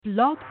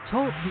Blog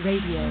Talk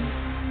Radio.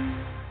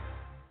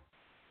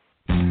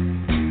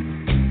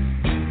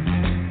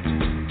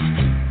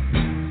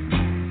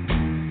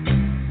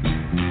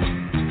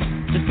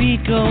 The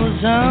beat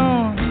goes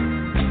on,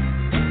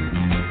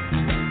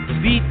 the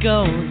beat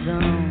goes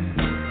on.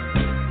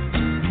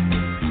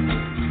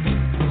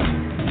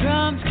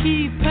 Drums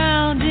keep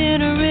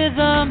pounding a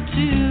rhythm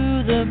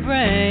to the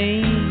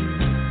brain.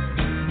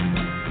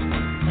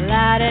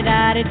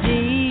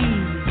 La-da-da-da-dee,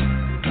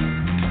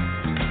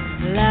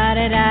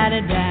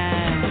 la-da-da-da-da.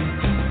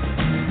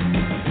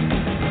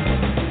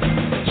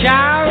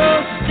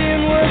 Charleston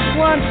was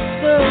once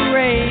the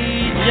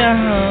rage,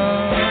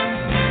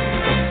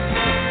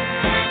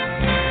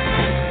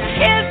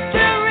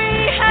 History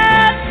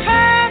has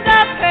turned a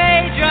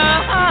page,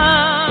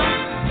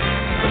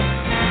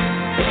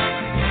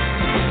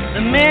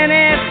 The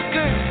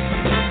miniskirt's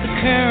the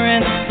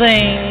current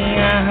thing,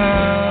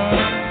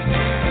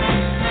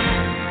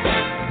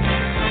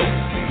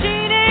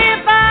 Teeny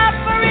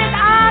Bopper is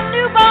our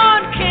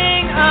newborn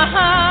king,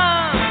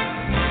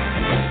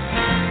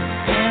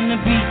 And the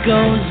beat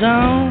goes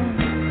on,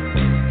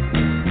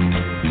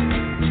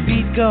 the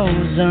beat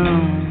goes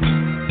on.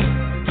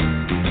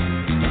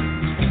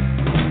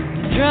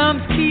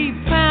 Drums keep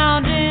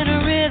pounding a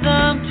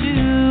rhythm to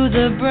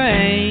the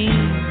brain.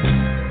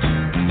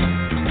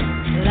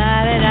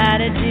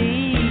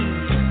 La-da-da-da-dee,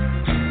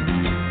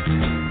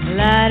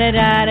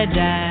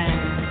 la-da-da-da-da.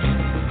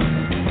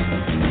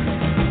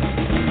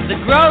 The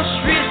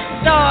grocery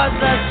store's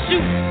a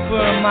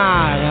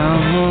supermarket.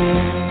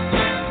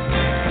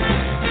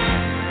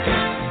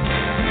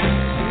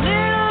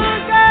 Little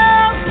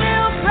girls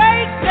will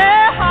break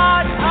their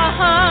hearts,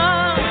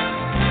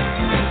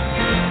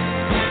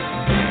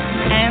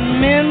 And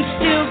men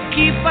still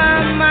keep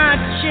on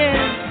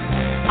marching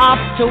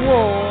off to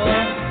war.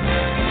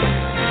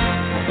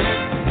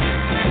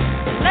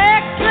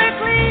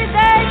 Electrically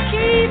they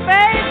keep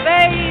a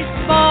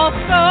baseball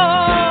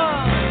score.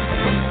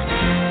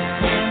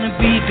 And the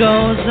beat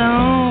goes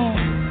on,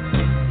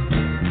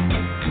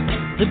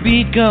 the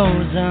beat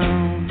goes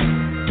on.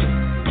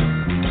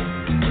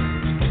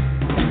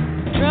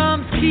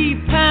 Drums keep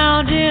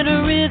pounding a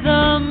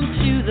rhythm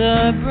to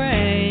the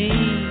brain.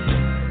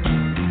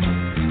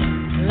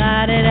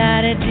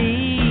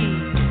 La-da-da-da-dee,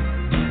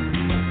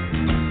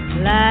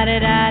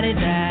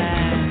 la-da-da-da-da.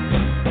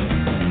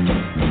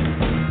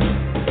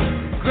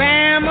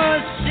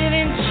 Grandmas sit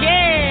in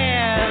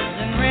chairs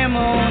and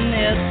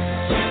reminisce.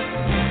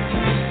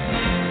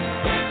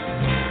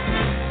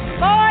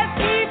 Boys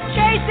keep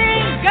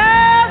chasing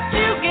girls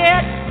to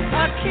get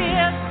a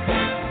kiss.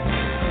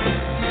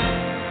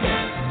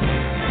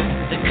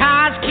 The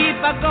cars keep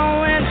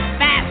going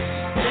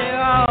faster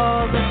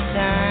all the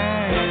time.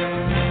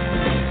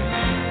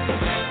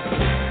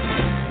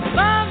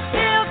 Mom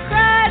still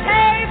cries,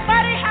 hey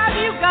buddy, have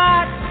you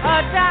got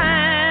a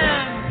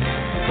dime?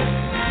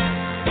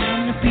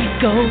 And the beat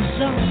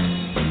goes on,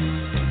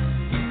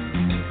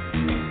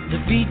 the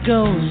beat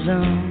goes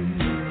on.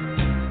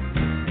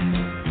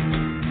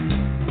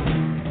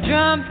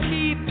 Drums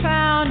keep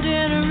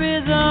pounding a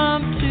rhythm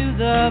to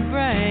the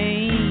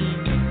brain.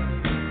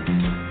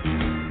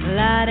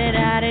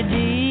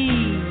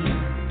 La-da-da-da-dee,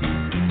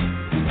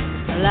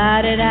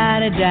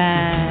 la-da-da-da-da.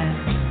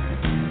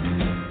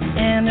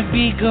 And the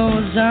beat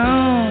goes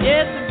on.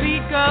 Yes, the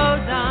beat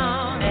goes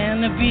on.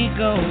 And the beat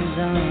goes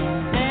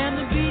on. And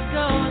the beat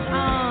goes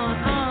on.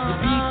 The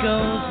beat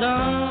goes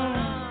on.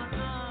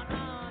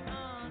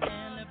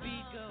 And the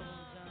beat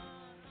goes on.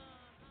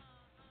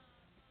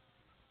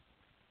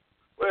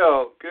 Well,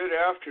 good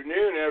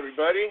afternoon,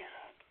 everybody.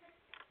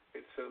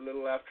 It's a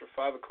little after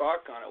 5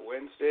 o'clock on a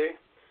Wednesday,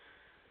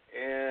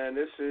 and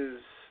this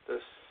is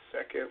the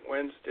second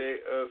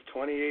Wednesday of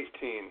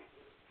 2018.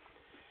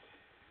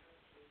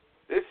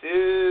 This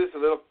is a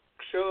little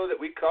show that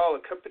we call A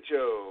Cup of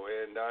Joe,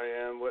 and I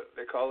am what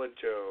they call a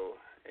Joe.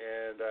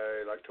 And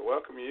I'd like to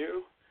welcome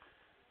you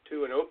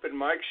to an open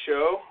mic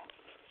show.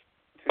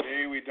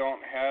 Today we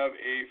don't have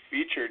a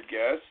featured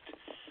guest,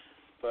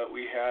 but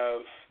we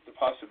have the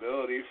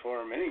possibility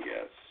for many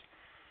guests.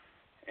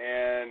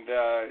 And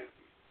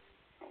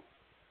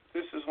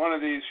this is one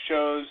of these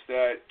shows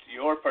that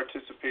your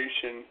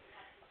participation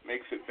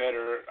makes it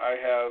better. I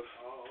have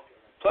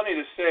plenty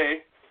to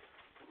say,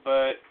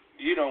 but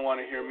you don't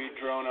want to hear me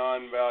drone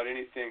on about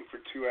anything for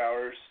 2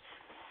 hours.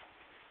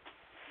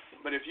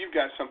 But if you've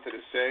got something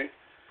to say,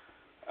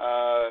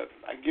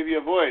 I give you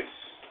a voice.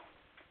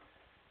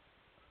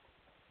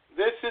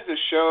 This is a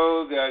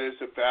show that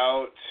is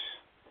about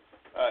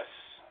us.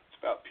 It's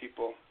about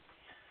people.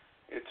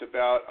 It's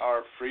about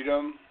our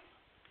freedom.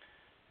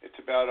 It's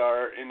about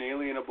our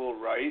inalienable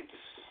rights.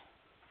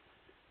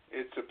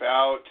 It's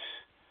about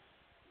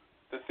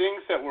the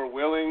things that we're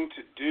willing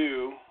to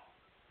do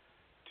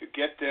to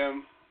get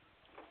them,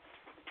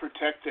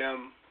 protect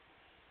them,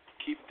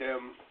 keep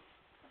them,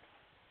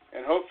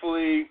 and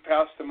hopefully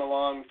pass them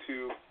along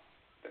to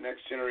the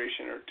next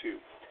generation or two.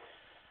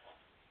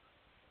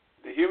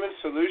 The Human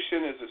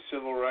Solution is a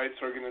civil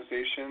rights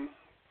organization.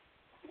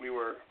 We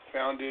were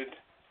founded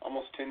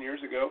almost 10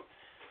 years ago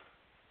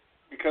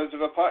because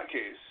of a pot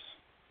case,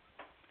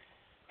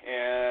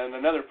 and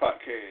another pot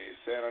case,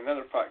 and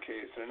another pot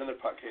case, and another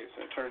pot case.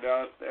 And it turned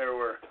out there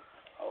were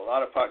a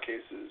lot of pot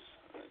cases.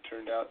 And it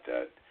turned out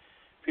that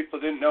people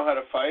didn't know how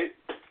to fight.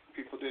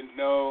 People didn't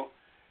know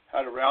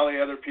how to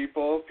rally other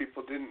people.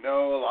 People didn't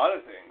know a lot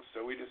of things.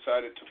 So we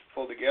decided to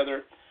pull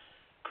together,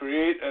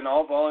 create an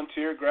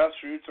all-volunteer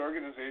grassroots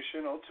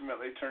organization,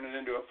 ultimately turn it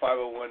into a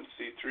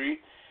 501c3,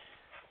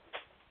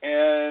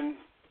 and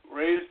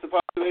raise the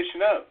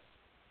population up,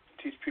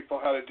 teach people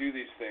how to do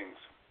these things.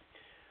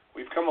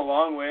 We've come a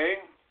long way.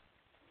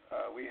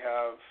 We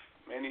have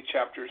many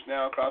chapters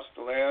now across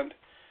the land,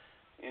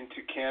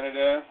 into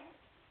Canada,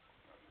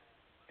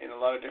 in a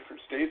lot of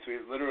different states.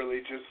 We've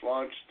literally just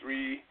launched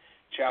 3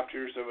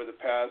 chapters over the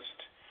past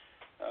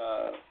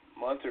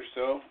month or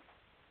so,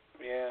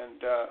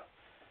 and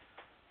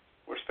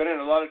we're spending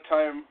a lot of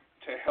time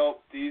to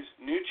help these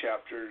new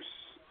chapters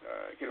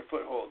get a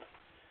foothold,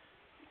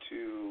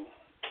 to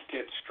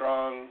get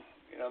strong.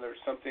 You know, there's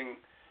something,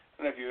 I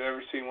don't know if you've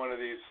ever seen one of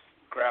these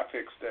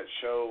graphics that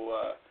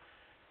show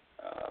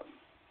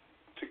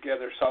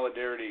together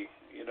solidarity.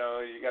 You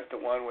know, you got the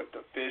one with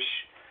the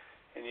fish,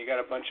 and you got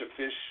a bunch of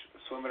fish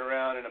swimming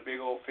around, and a big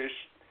old fish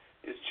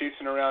is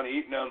chasing around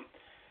eating them.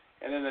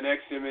 And then the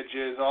next image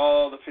is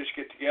all the fish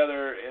get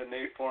together, and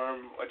they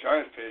form a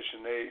giant fish,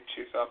 and they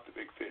chase off the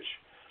big fish.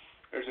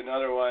 There's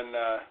another one,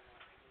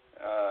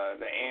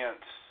 the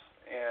ants,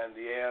 and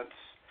the ants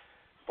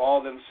ball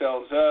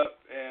themselves up,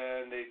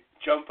 and they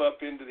jump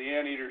up into the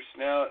anteater's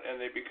snout, and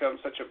they become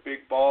such a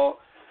big ball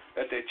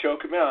that they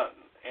choke them out.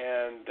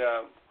 And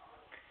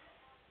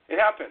it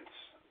happens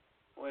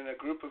when a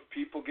group of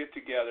people get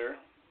together,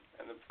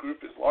 and the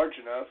group is large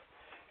enough,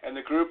 and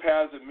the group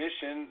has a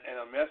mission and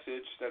a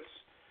message that's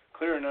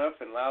clear enough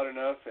and loud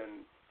enough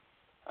and,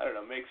 I don't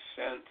know, makes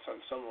sense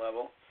on some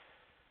level,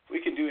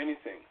 we can do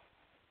anything.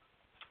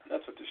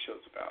 That's what this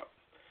show's about.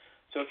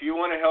 So if you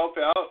want to help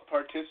out,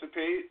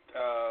 participate,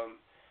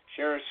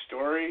 share a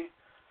story,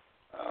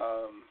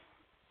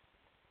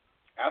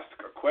 ask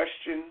a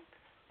question,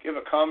 give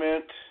a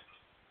comment,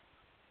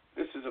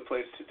 this is a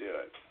place to do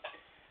it.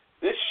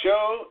 This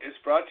show is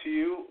brought to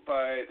you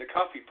by the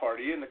Coffee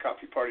Party and the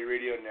Coffee Party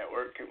Radio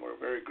Network, and we're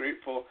very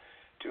grateful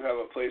to have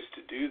a place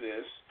to do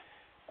this.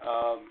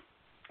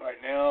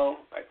 Right now,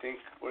 I think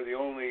we're the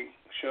only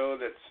show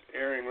that's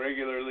airing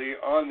regularly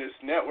on this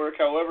network.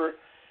 However,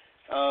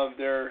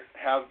 there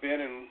have been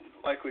and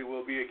likely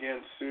will be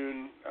again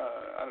soon,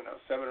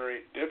 7 or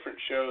 8 different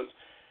shows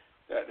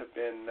that have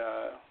been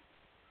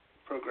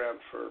programmed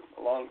for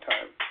a long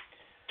time.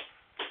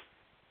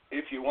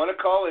 If you want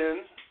to call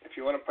in, if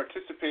you want to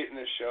participate in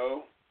this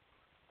show,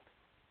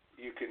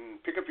 you can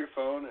pick up your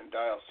phone and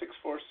dial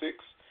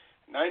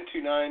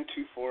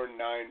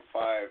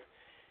 646-929-2495.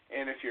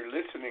 And if you're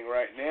listening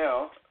right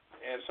now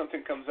and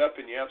something comes up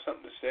and you have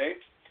something to say,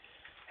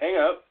 hang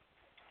up,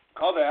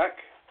 call back,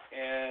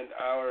 and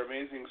our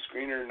amazing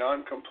screener,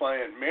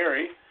 non-compliant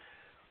Mary,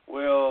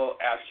 will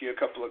ask you a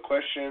couple of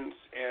questions,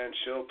 and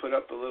she'll put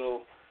up a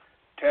little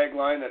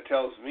tagline that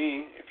tells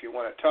me if you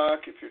want to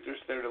talk, if you're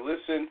just there to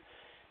listen,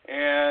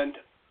 and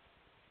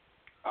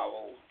I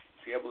will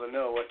be able to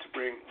know what to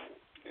bring,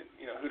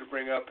 who to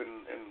bring up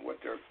and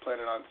what they're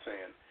planning on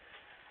saying.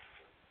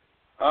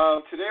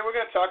 Today we're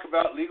going to talk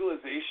about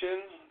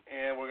legalization,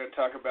 and we're going to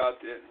talk about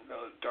the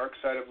dark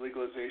side of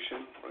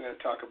legalization. We're going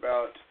to talk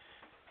about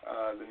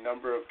the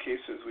number of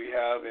cases we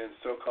have in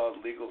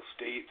so-called legal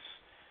states.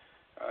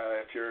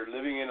 If you're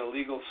living in a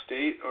legal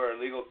state or a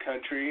legal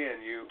country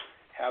and you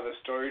have a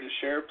story to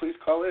share, please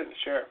call in and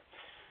share.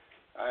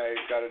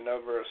 I've got a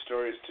number of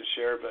stories to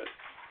share, but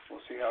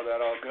we'll see how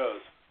that all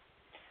goes.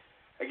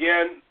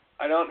 Again,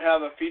 I don't have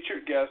a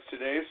featured guest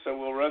today, so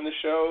we'll run the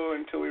show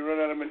until we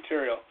run out of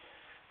material.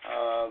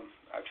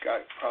 I've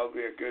got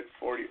probably a good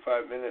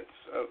 45 minutes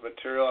of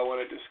material I want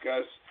to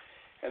discuss,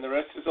 and the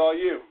rest is all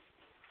you.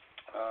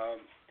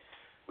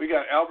 We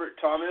got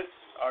Albert Thomas,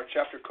 our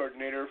chapter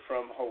coordinator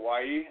from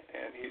Hawaii,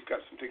 and he's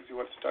got some things he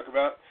wants to talk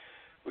about.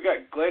 We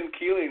got Glenn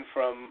Keeling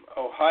from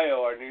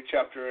Ohio, our new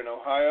chapter in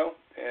Ohio,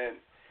 and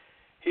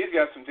he's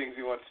got some things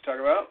he wants to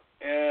talk about.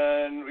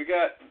 And we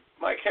got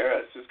Mike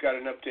Harris who's got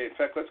an update. In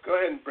fact, let's go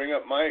ahead and bring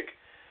up Mike.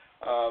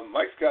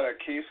 Mike's got a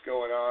case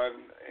going on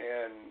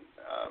and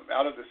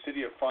out of the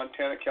city of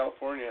Fontana,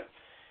 California.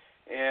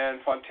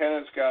 And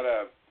Fontana's got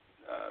a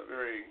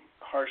very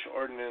harsh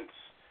ordinance.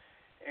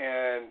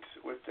 And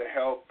with the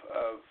help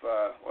of,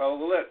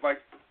 we'll let Mike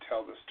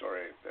tell the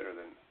story better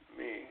than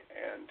me.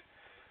 And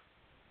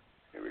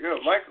here we go.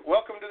 Mike,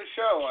 welcome to the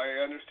show. I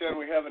understand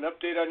we have an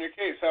update on your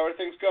case. How are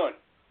things going?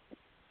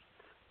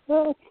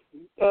 Well,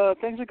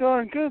 things are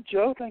going good,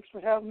 Joe. Thanks for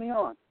having me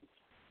on.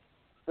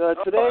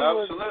 Today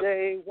was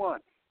day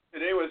 1.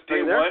 Today was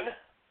day 1?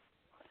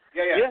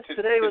 Yeah. Yes,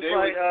 today was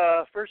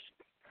my first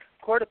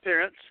court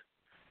appearance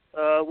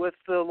with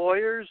the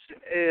lawyers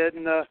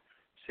in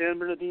San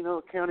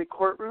Bernardino County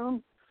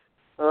Courtroom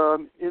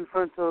in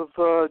front of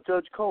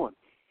Judge Cohen.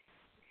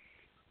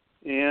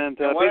 And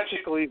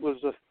basically it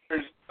was a...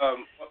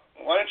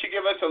 why don't you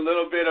give us a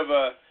little bit of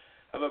a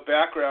of a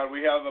background.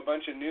 We have a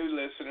bunch of new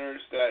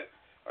listeners that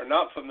are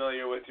not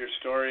familiar with your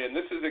story, and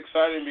this is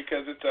exciting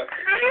because it's a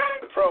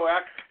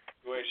proactive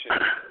situation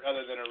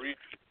rather than a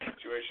reactive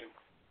situation.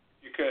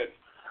 You could.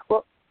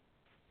 Well,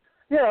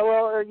 yeah,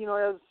 well,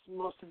 as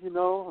most of you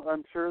know,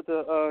 I'm sure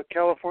the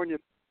California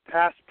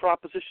passed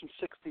Proposition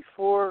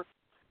 64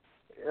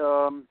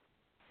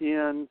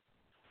 in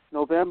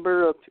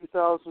November of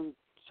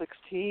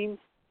 2016.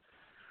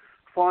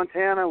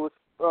 Fontana was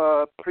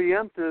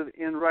preemptive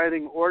in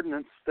writing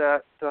ordinance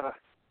that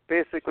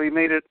basically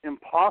made it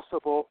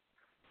impossible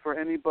for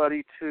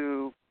anybody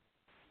to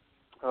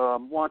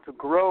want to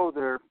grow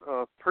their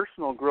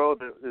personal grow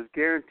that is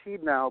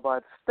guaranteed now by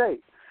the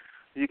state.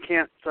 You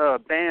can't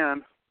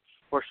ban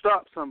or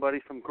stop somebody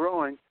from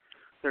growing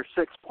their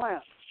 6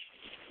 plants.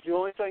 The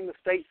only thing the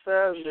state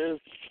says is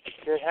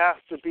it has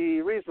to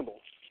be reasonable.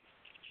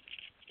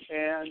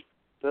 And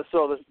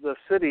so the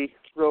city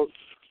wrote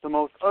the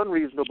most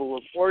unreasonable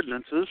of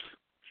ordinances,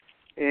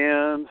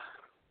 and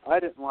I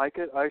didn't like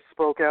it. I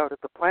spoke out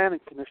at the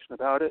Planning Commission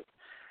about it,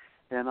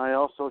 and I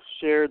also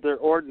shared their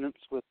ordinance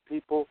with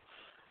people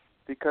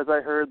because I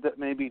heard that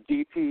maybe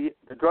DP,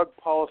 the Drug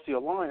Policy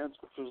Alliance,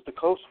 which was the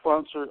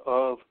co-sponsor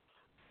of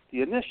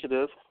the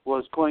initiative,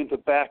 was going to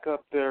back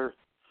up their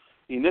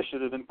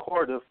initiative in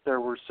court if there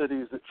were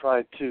cities that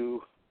tried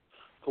to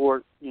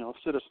thwart,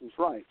 citizens'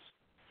 rights.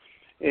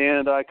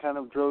 And I kind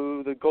of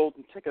drew the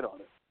golden ticket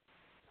on it.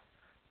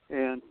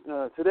 And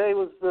today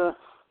was the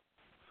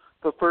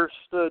first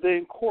day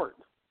in court.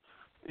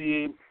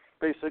 The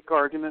basic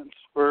arguments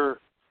were,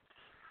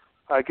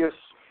 I guess,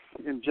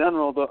 in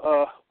general,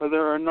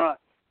 whether or not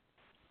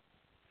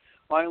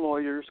my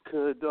lawyers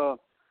could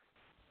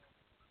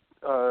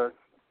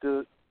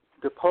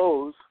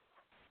depose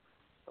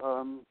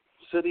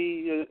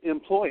city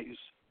employees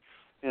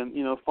and,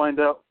 find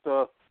out,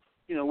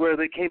 where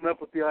they came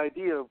up with the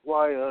idea of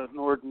why an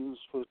ordinance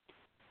would,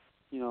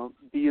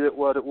 be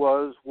what it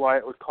was, why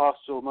it would cost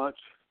so much,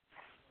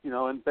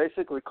 and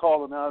basically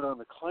call them out on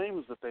the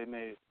claims that they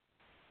made.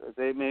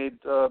 They made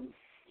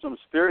some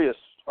spurious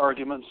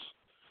arguments,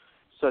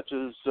 such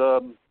as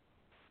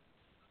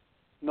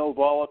no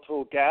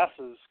volatile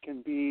gases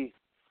can be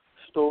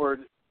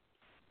stored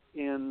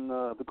in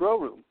the grow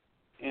room,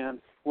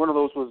 and one of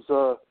those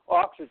was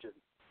oxygen.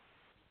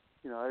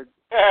 I'll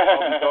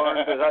be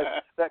darned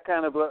that that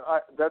kind of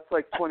that's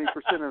like 20%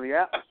 of the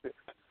atmosphere.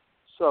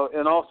 So,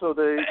 and also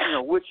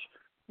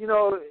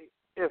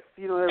if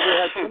you ever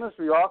had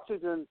chemistry,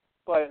 oxygen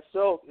by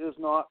itself is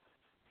not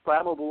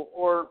flammable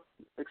or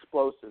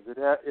explosive.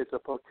 It's a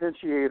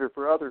potentiator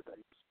for other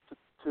things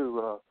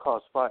to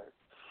cause fire,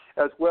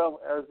 as well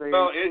as they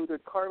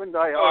included carbon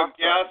dioxide.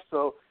 Gas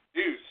so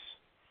juice.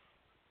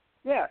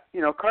 Yeah,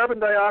 carbon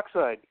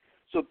dioxide.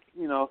 So,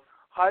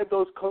 hide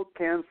those Coke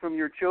cans from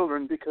your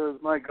children because,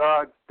 my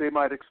God, they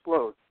might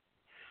explode.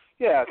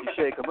 Yeah, if you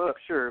shake them up,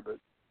 sure, but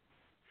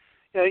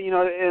yeah,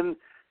 and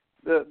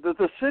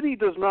the city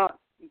does not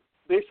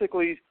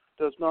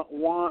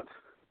want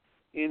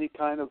any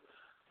kind of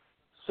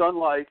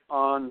sunlight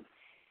on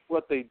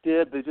what they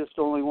did. They just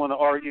only want to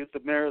argue the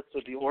merits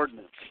of the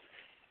ordinance.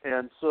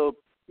 And so,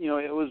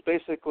 it was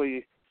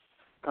basically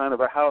kind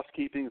of a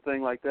housekeeping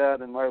thing like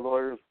that, and my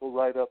lawyers will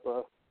write up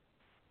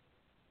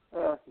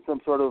some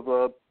sort of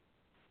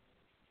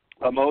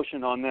a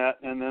motion on that,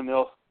 and then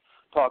they'll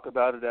talk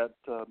about it at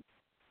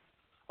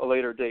a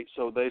later date.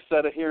 So they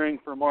set a hearing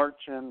for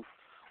March, and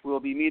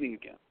we'll be meeting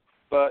again.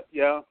 But,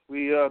 yeah,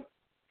 we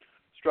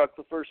struck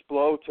the first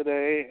blow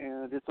today,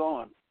 and it's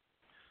on.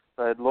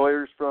 I had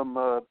lawyers from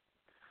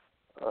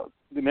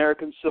the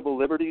American Civil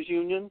Liberties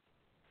Union,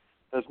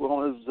 as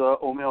well as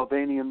O'Mell,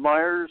 Vaney, and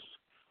Myers.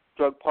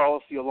 Drug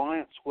Policy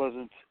Alliance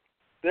wasn't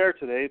there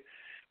today.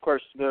 Of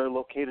course, they're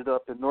located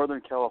up in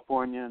Northern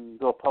California, and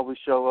they'll probably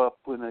show up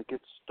when it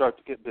start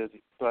to get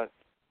busy. But,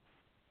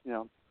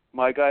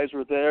 my guys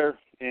were there,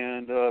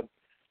 and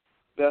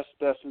Best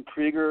and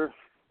Krieger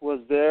was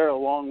there,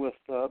 along with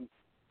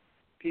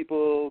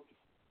people,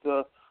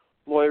 the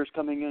lawyers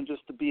coming in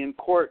just to be in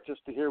court,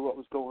 just to hear what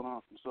was going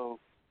on. So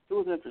it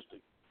was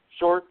interesting.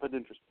 Short, but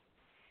interesting.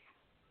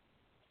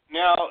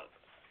 Now,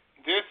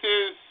 this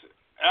is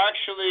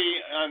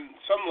actually, on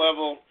some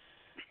level,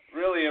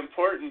 really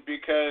important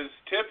because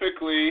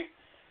typically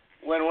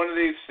when one of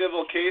these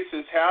civil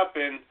cases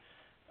happen,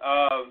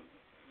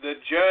 the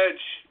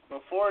judge,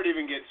 before it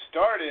even gets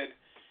started,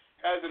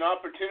 has an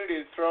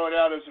opportunity to throw it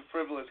out as a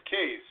frivolous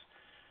case.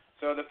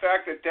 So the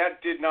fact that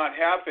did not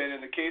happen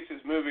and the case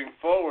is moving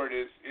forward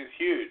is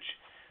huge.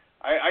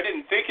 I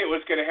didn't think it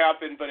was going to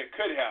happen, but it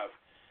could have.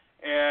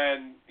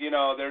 And,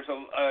 there's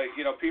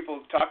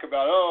people talk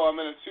about, I'm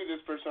going to sue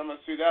this person, I'm going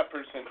to sue that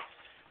person.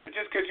 But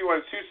just because you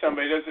want to sue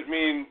somebody doesn't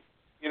mean,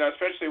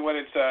 especially when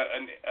it's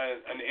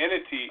an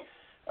entity,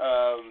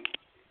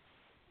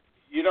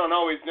 you don't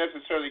always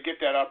necessarily get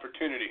that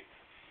opportunity.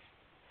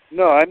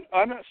 No,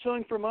 I'm not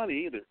suing for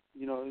money either.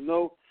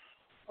 No,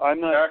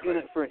 I'm not in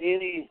it for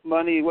any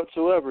money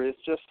whatsoever.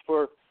 It's just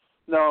for,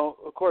 now,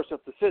 of course,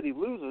 if the city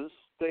loses,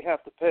 they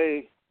have to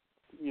pay,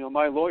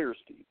 my lawyer's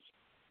fees.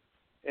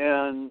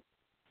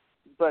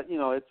 but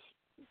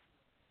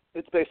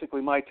it's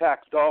basically my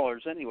tax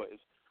dollars anyways,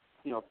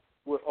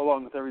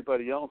 along with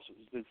everybody else's.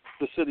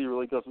 The city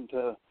really doesn't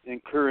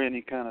incur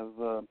any kind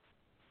of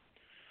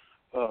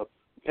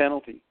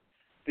penalty.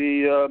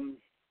 The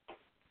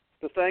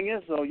thing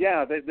is, though,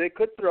 yeah, they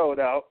could throw it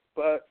out,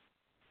 but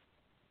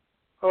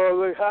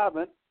they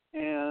haven't,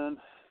 and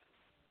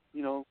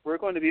we're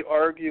going to be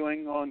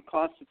arguing on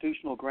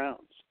constitutional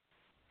grounds.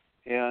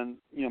 And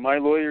my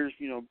lawyers,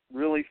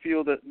 really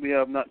feel that we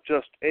have not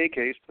just a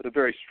case, but a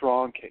very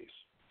strong case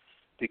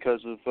because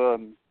of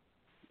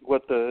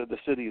what the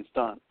city has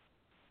done.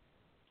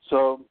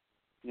 So,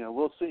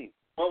 we'll see.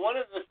 Well, one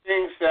of the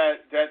things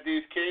that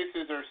these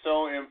cases are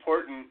so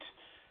important,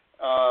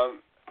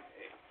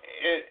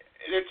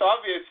 it's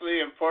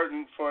obviously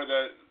important for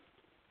the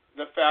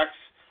facts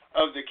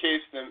of the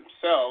case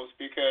themselves,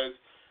 because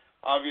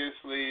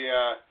obviously,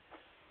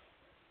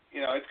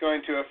 it's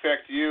going to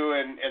affect you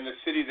and the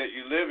city that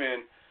you live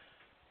in.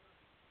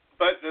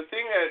 But the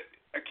thing that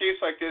a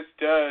case like this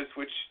does,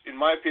 which in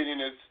my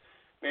opinion is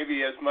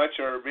maybe as much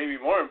or maybe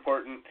more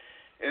important,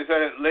 is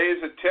that it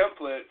lays a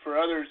template for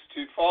others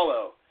to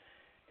follow.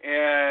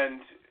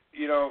 And,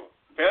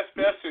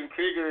 Best and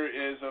Krieger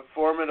is a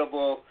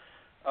formidable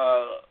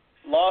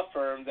law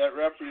firm that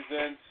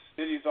represents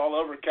cities all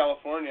over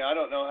California. I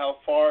don't know how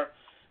far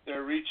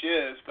their reach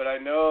is, but I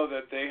know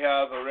that they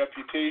have a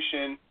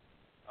reputation,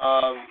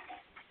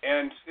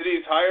 and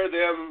cities hire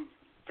them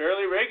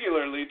fairly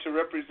regularly to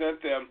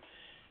represent them.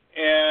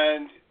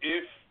 And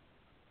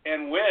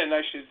when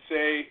I should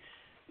say,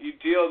 you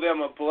deal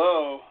them a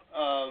blow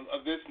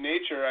of this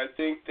nature, I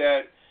think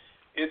that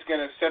it's going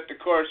to set the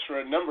course for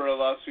a number of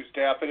lawsuits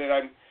to happen,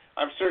 and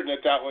I'm certain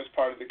that was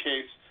part of the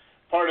case,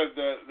 part of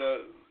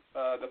the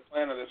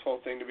plan of this whole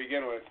thing to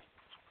begin with.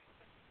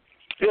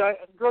 Yeah,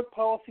 Drug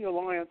Policy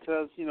Alliance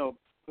has,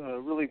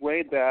 really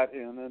weighed that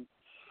in, and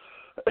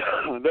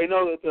they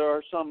know that there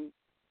are some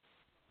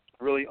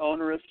really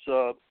onerous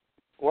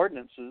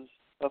ordinances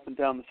up and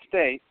down the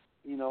state,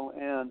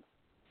 and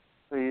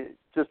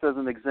just as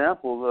an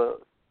example, the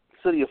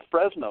city of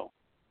Fresno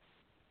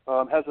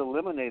has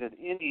eliminated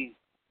any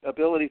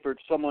ability for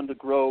someone to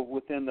grow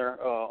within their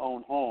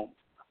own home.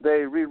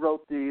 They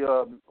rewrote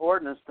the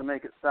ordinance to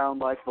make it sound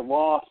like the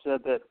law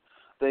said that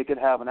they could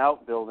have an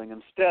outbuilding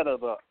instead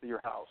of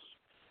your house,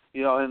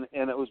 and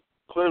it was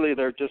clearly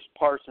they're just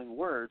parsing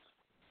words,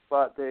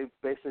 but they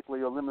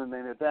basically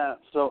eliminated that.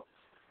 So,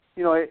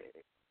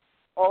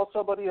 all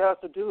somebody has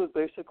to do is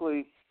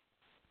basically,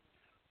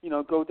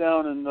 go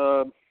down and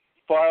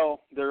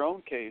file their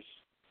own case,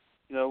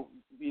 and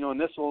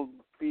this will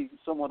be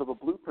somewhat of a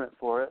blueprint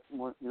for it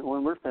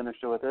when we're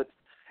finished with it,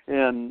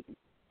 and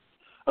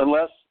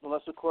unless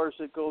of course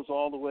it goes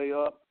all the way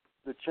up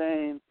the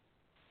chain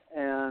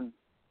and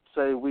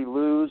say we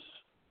lose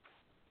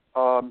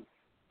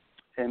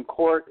in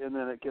court and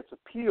then it gets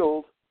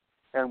appealed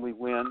and we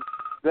win,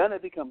 then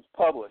it becomes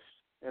published,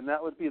 and that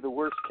would be the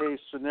worst case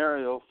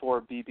scenario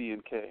for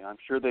BB&K. I'm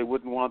sure they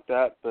wouldn't want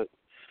that, but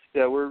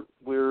yeah, we're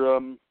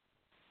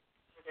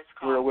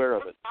aware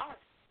of it.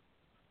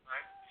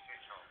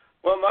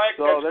 Well, Mike,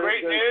 so that's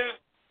great news.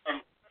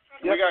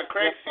 Yep, we got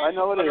Craig I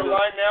know on it the is.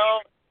 line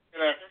now. I'm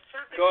going to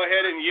go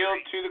ahead and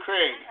yield to the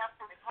Craig.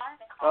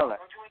 All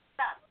right.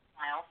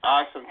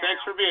 Awesome.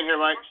 Thanks for being here,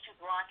 Mike.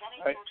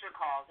 Right.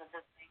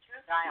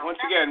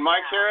 Once again,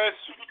 Mike Harris,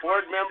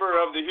 board member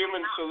of the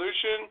Human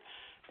Solution,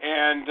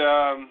 and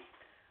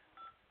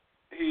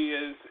he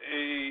is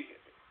a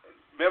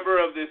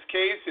member of this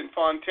case in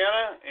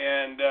Fontana,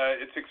 and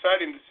it's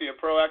exciting to see a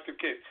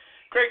proactive case.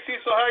 Craig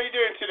Cecil, how are you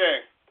doing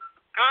today?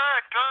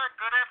 Good.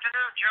 Good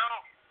afternoon, Joe.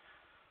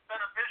 Been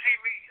a busy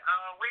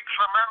week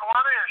for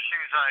marijuana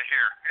issues, I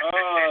hear.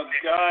 Oh,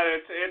 God,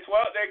 it's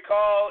what they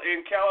call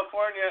in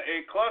California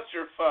a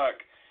clusterfuck.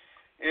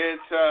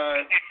 It's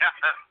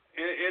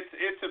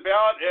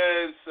about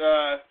as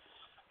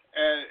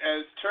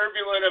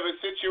turbulent of a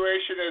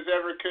situation as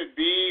ever could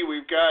be.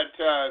 We've got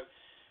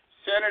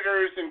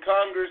senators and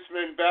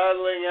congressmen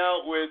battling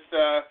out with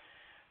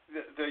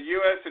the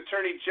U.S.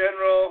 Attorney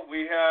General.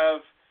 We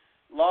have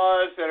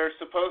laws that are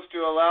supposed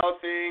to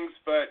allow things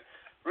but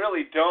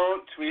really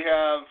don't. We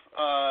have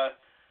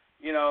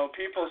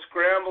people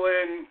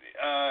scrambling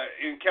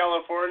in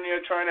California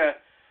trying to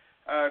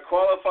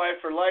qualify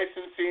for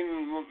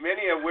licensing,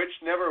 many of which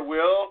never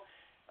will.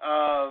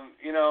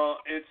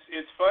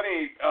 It's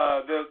funny.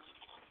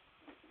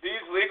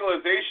 These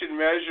legalization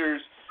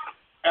measures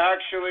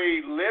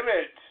actually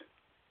limit.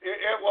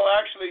 It will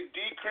actually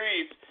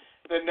decrease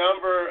the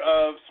number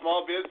of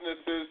small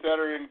businesses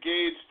that are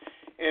engaged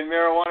in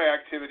marijuana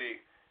activity.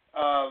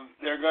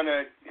 They're going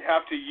to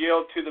have to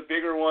yield to the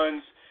bigger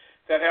ones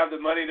that have the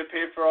money to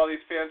pay for all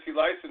these fancy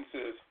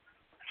licenses.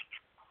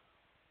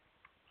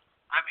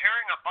 I'm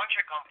hearing a bunch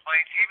of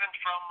complaints, even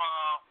from,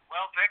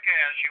 Vicka,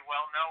 as you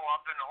well know,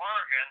 up in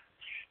Oregon,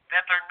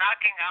 that they're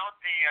knocking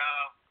out the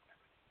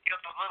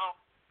little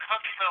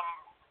custom,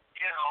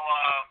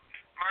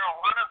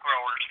 marijuana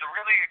growers, the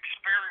really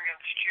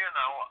experienced,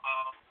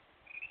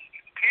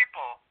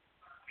 people,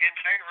 in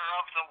favor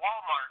of the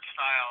Walmart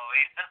style,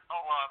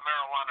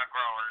 marijuana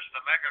growers,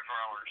 the mega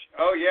growers.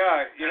 Oh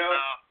yeah,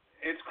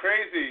 it's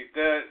crazy.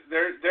 There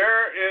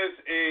is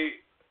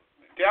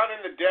down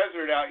in the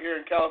desert out here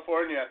in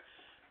California,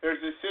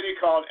 there's a city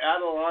called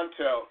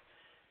Adelanto,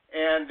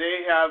 and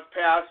they have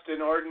passed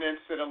an ordinance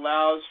that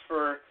allows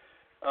for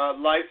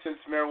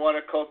licensed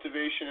marijuana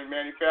cultivation and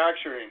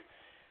manufacturing.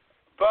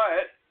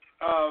 But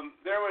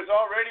there was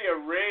already a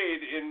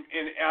raid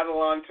in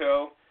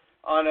Adelanto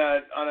on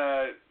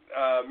a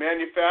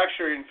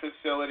manufacturing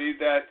facility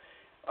that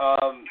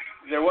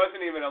there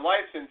wasn't even a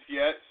license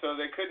yet, so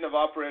they couldn't have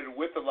operated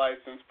with a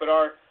license. But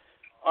our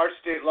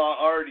state law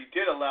already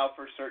did allow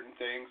for certain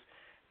things.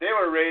 They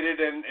were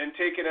raided and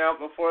taken out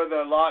before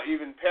the law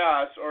even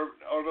passed or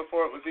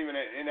before it was even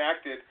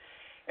enacted.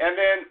 And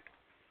then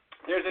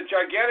there's a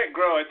gigantic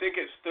grow. I think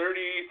it's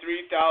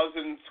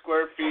 33,000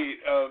 square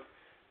feet of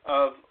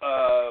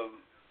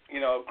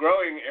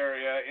growing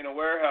area in a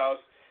warehouse,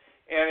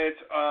 and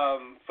it's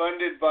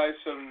funded by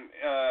some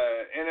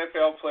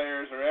NFL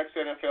players or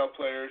ex-NFL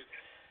players,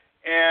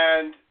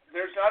 and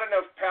there's not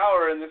enough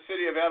power in the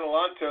city of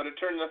Adelanto to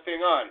turn the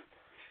thing on.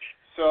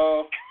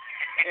 So,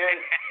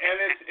 and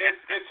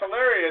it's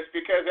hilarious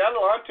because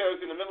Adelanto is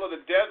in the middle of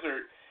the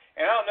desert,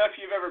 and I don't know if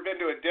you've ever been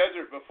to a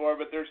desert before,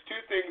 but there's two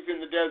things in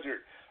the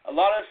desert: a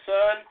lot of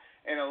sun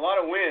and a lot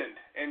of wind.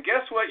 And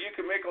guess what you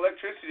can make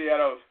electricity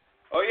out of?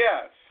 Oh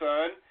yeah,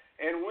 sun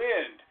and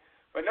wind.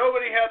 But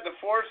nobody had the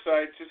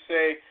foresight to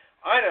say,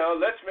 I know,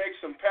 let's make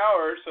some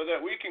power so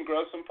that we can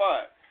grow some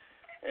pot.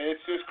 And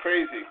it's just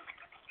crazy.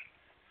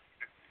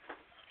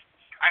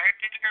 I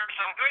did hear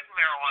some good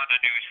marijuana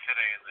news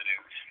today in the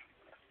news.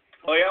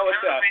 Oh yeah,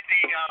 what's that?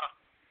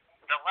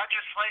 The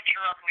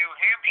legislature of New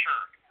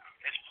Hampshire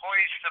is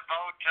poised to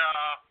vote,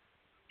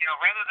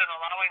 rather than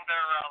allowing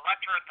their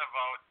electorate to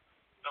vote,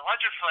 the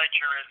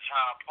legislature is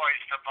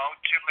poised to vote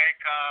to make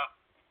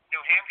New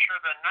Hampshire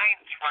the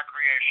 9th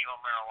recreational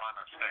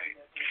marijuana state.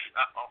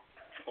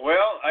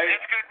 Well,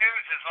 it's good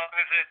news as long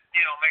as it,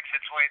 makes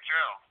its way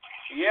through.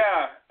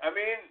 Yeah, I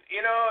mean,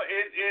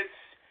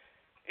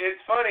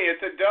 it's funny.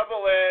 It's a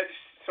double-edged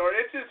sword.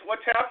 It's just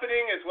what's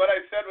happening is what I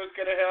said was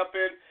going to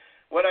happen,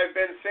 what I've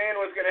been saying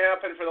was going to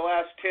happen for the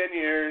last 10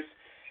 years,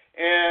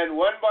 and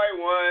one by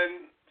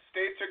one,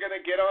 states are going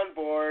to get on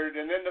board,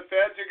 and then the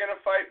feds are going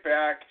to fight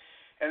back,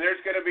 and there's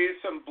going to be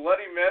some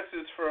bloody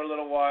messes for a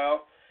little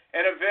while.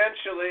 And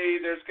eventually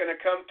there's going to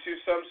come to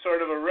some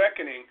sort of a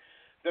reckoning.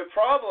 The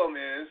problem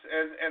is,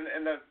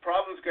 and the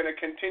problem is going to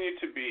continue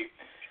to be,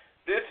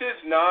 this is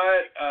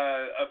not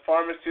a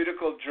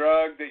pharmaceutical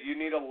drug that you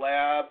need a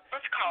lab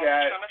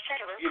that,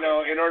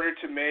 in order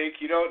to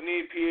make. You don't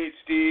need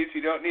PhDs.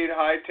 You don't need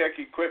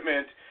high-tech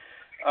equipment.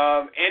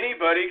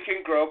 Anybody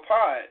can grow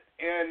pot.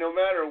 And no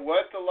matter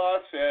what the law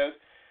says,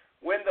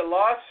 when the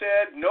law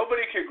said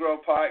nobody could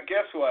grow pot,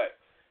 guess what?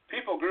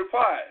 People grew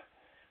pot.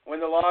 When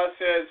the law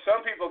says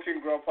some people can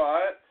grow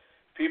pot,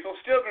 people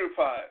still grew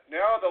pot.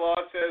 Now the law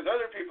says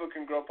other people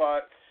can grow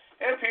pot,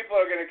 and people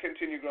are going to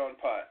continue growing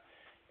pot.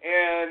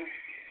 And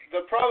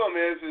the problem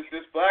is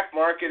this black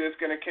market is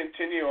going to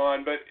continue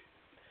on, but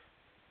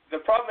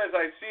the problem as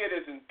I see it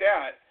isn't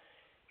that.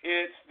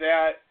 It's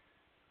that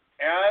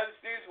as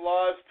these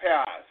laws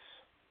pass,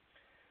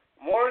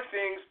 more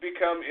things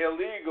become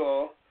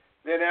illegal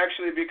than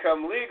actually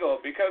become legal,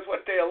 because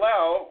what they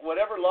allow,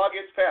 whatever law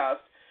gets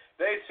passed,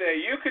 they say,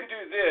 you can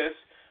do this,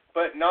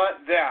 but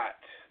not that.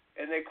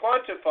 And they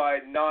quantify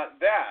not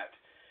that.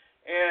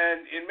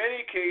 And in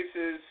many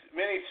cases,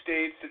 many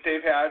states that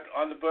they've had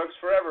on the books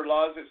forever,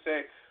 laws that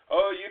say,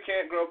 oh, you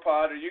can't grow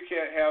pot, or you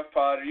can't have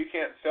pot, or you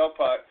can't sell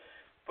pot.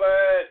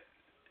 But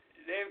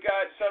they've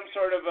got some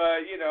sort of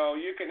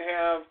you can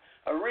have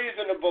a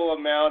reasonable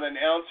amount, an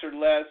ounce or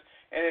less,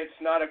 and it's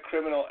not a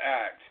criminal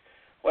act.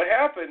 What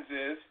happens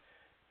is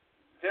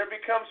there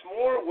becomes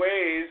more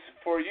ways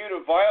for you to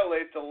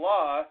violate the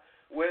law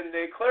when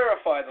they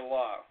clarify the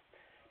law.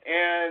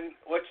 And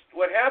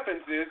what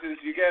happens is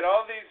you get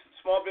all these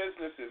small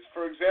businesses.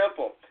 For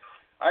example,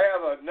 I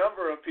have a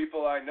number of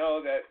people I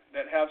know that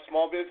have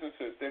small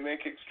businesses. They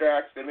make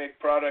extracts, they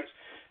make products,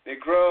 they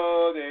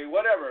grow, they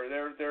whatever.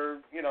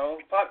 They're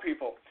pot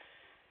people.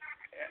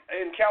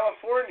 In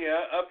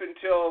California, up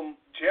until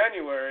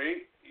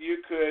January,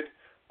 you could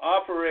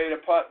operate a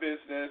pot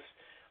business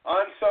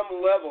on some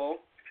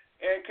level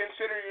and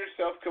consider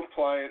yourself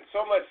compliant,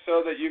 so much so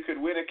that you could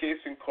win a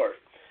case in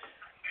court.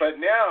 But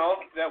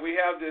now that we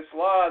have this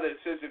law that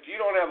says if you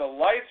don't have a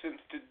license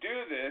to do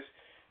this,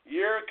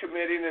 you're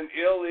committing an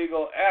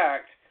illegal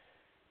act,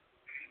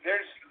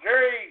 it's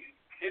very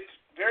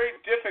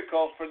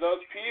difficult for those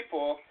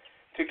people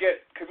to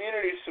get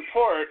community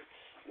support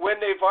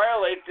when they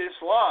violate this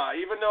law,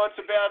 even though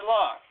it's a bad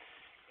law.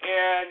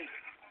 And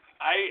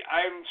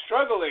I'm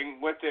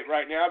struggling with it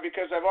right now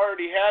because I've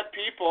already had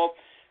people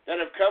that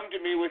have come to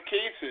me with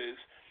cases,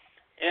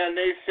 and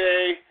they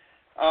say,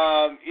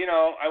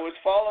 I was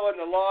following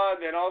the law,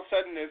 and then all of a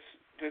sudden this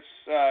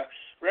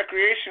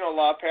recreational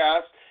law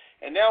passed,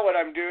 and now what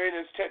I'm doing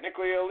is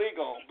technically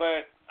illegal.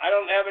 But I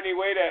don't have any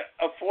way to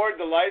afford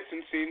the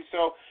licensing,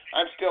 so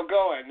I'm still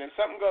going. Then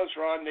something goes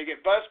wrong, they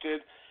get busted,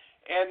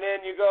 and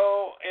then you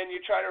go and you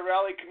try to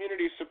rally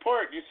community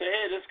support. You say,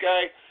 hey, this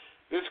guy,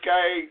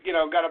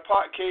 got a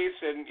pot case,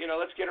 and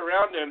let's get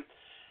around him.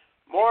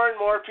 More and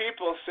more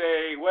people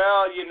say,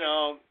 well,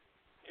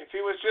 if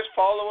he was just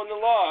following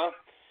the law,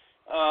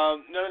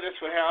 none of this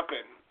would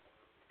happen.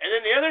 And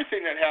then the other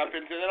thing that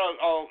happens, and then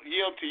I'll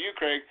yield to you,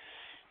 Craig,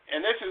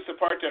 and this is the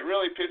part that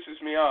really pisses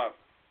me off.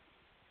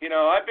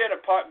 I've been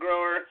a pot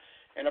grower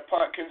and a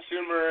pot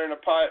consumer and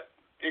a pot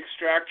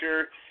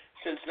extractor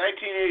since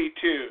 1982,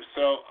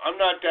 so I'm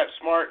not that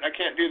smart and I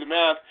can't do the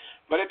math,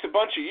 but it's a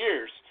bunch of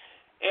years.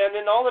 And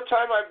in all the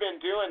time I've been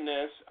doing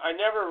this, I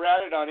never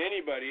ratted on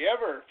anybody,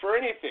 ever, for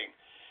anything.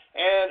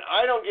 And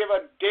I don't give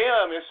a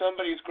damn if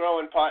somebody's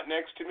growing pot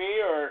next to me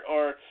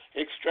or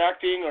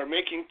extracting or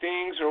making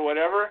things or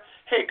whatever.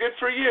 Hey, good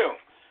for you.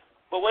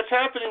 But what's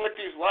happening with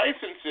these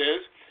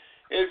licenses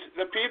is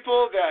the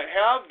people that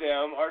have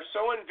them are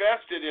so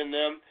invested in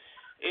them,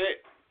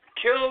 it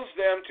kills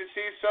them to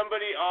see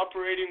somebody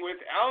operating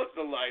without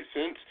the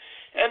license.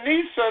 And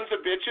these sons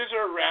of bitches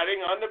are ratting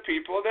on the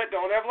people that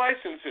don't have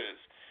licenses.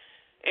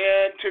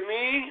 And to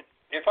me,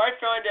 if I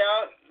find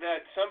out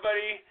that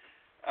somebody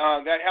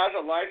that has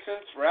a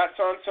license rats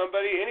on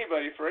somebody,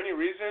 anybody, for any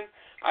reason,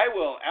 I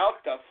will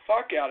out the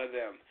fuck out of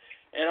them.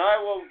 And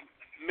I will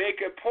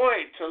make a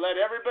point to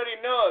let everybody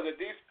know that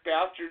these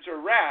bastards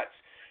are rats.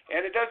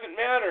 And it doesn't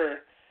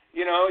matter,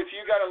 if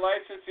you got a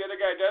license, the other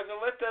guy doesn't.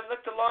 Let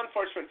the law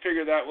enforcement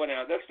figure that one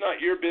out. That's not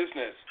your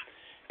business.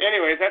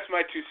 Anyways, that's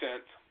my 2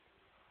 cents.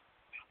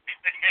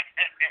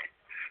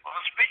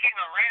 Well, speaking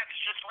of rats,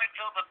 just wait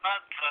till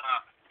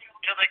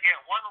till they get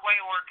one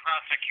wayward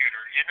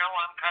prosecutor.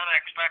 I'm kind of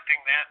expecting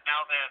that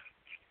now that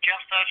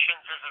Jeff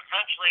Sessions has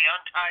essentially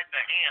untied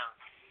the hands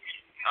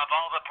of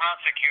all the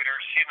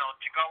prosecutors,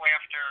 to go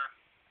after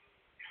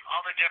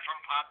all the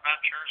different pot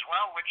ventures,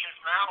 which is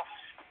now,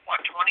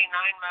 29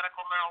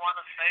 medical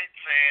marijuana states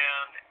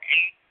and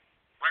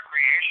 8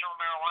 recreational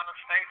marijuana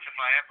states, if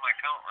I have my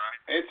count right.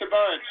 It's a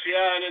bunch,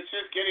 yeah, and it's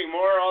just getting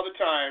more all the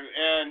time.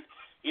 And,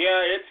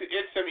 yeah,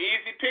 it's some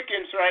easy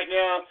pickings right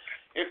now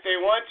if they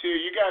want to.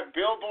 You got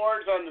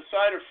billboards on the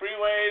side of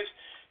freeways.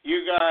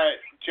 You got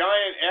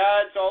giant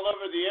ads all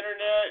over the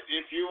internet.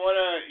 If you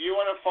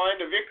wanna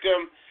find a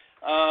victim,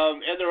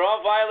 and they're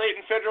all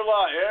violating federal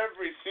law,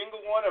 every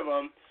single one of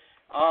them.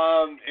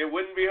 It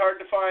wouldn't be hard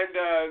to find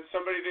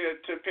somebody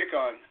to pick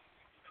on.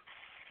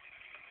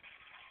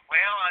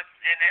 Well,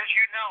 and as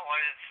you know,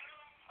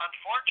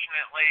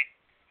 unfortunately,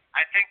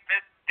 I think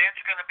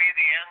that's going to be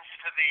the ends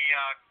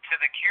to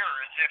the cure.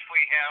 Is if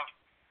we have,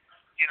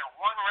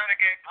 one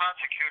renegade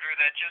prosecutor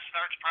that just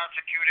starts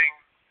prosecuting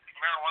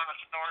marijuana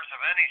stores of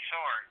any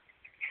sort,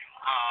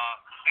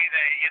 be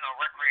they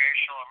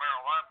recreational or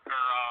marijuana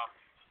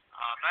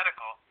or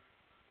medical.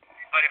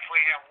 But if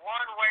we have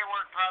one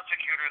wayward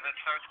prosecutor that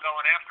starts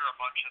going after a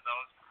bunch of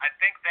those, I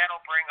think that'll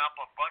bring up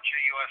a bunch of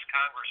U.S.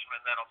 congressmen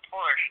that'll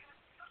push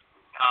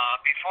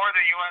before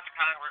the U.S.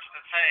 Congress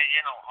to say,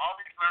 all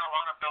these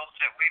marijuana bills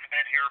that we've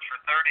had here for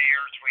 30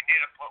 years, we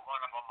need to put one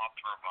of them up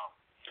for a vote.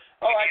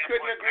 Oh, I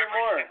couldn't agree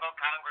more. Every single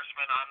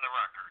congressman on the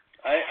record.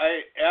 I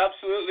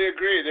absolutely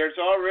agree. There's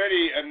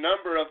already a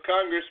number of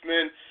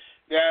congressmen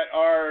that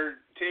are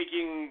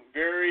taking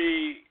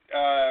very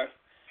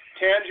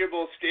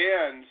tangible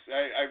stands.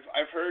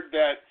 I've heard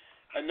that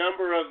a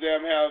number of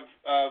them have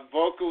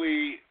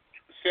vocally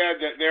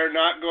said that they're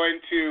not going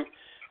to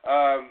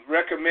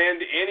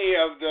recommend any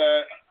of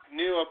the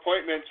new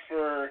appointments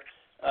for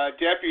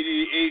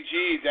deputy AG,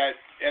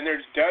 and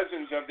there's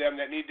dozens of them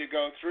that need to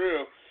go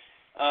through,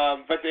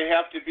 but they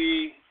have to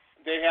be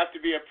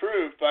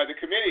approved by the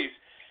committees,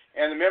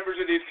 and the members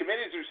of these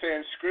committees are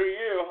saying, screw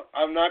you,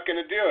 I'm not going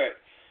to do it.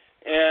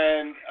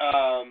 And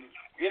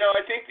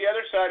I think the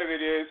other side of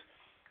it is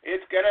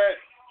it's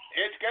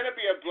gonna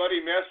be a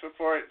bloody mess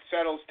before it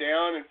settles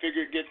down and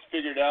gets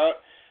figured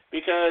out,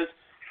 because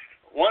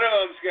one of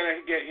them's gonna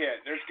get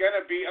hit. There's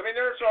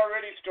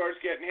already stores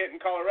getting hit in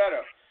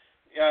Colorado.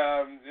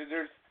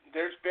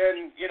 There's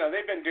been,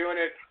 they've been doing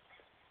it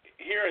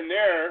here and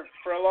there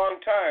for a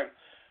long time.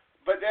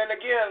 But then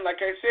again,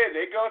 like I said,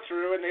 they go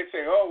through and they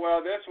say, oh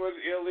well, this was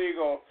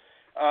illegal.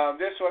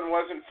 This one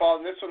wasn't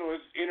followed. This one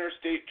was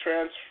interstate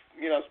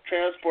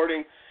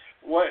transporting.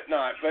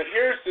 Whatnot. But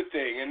here's the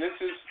thing, and this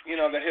is,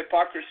 the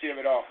hypocrisy of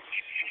it all.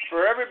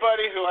 For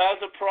everybody who has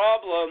a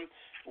problem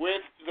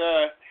with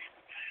the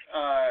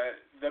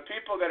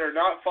people that are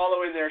not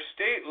following their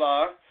state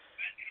law,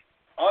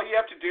 all you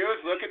have to do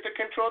is look at the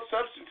Controlled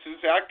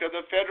Substances Act of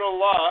the federal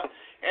law,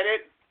 and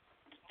it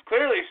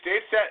clearly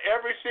states that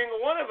every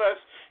single one of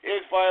us is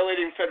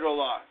violating federal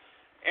law.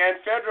 And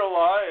federal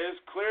law is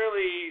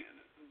clearly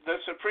the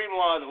supreme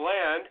law of the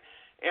land,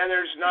 and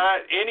there's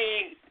not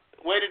any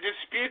way to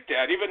dispute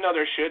that, even though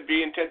there should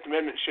be, and 10th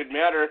Amendment should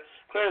matter.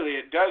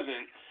 Clearly it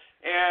doesn't,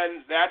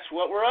 and that's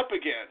what we're up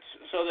against.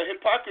 So the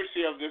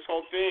hypocrisy of this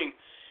whole thing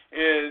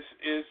is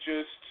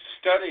just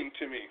stunning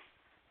to me.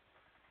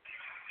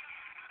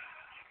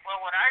 Well,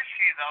 what I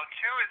see, though,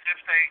 too, is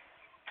if they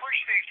push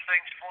these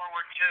things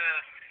forward to,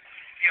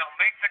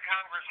 make the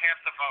Congress have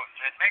to vote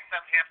and make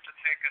them have to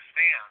take a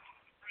stand.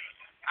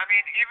 I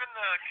mean, even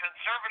the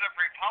conservative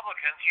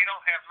Republicans, you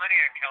don't have many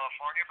in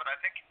California, but I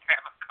think you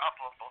have a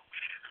couple.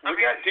 We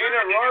got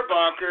Dana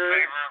Rohrabacher.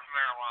 In favor of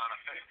marijuana.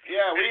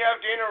 Yeah, we have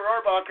Dana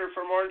Rohrabacher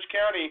from Orange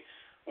County,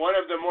 one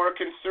of the more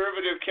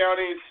conservative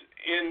counties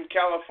in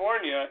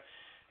California,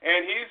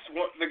 and he's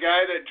the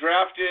guy that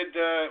drafted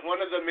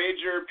one of the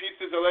major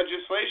pieces of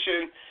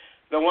legislation,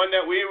 the one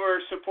that we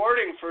were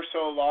supporting for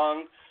so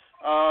long,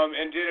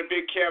 and did a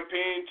big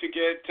campaign to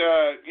get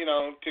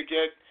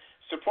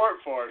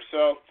support for.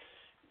 So,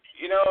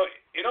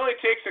 it only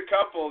takes a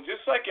couple.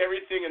 Just like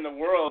everything in the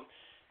world,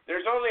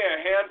 there's only a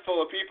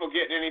handful of people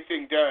getting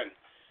anything done,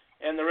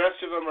 and the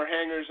rest of them are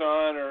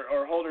hangers-on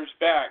or holders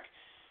back.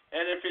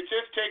 And if it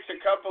just takes a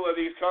couple of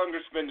these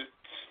congressmen to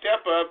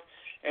step up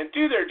and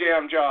do their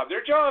damn job.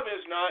 Their job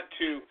is not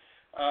to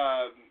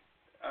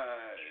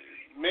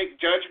make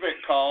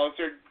judgment calls.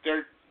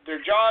 Their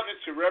job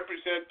is to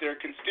represent their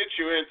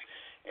constituents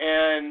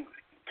and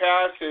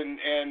pass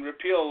and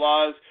repeal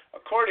laws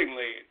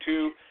accordingly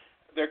to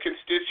their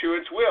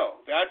constituents'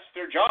 will. That's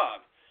their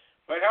job.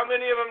 But how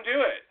many of them do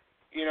it?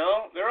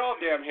 They're all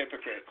damn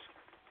hypocrites.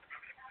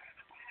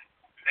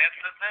 That's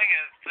the thing,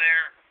 is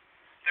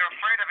they're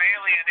afraid of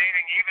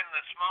alienating even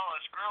the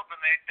smallest group, and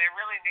they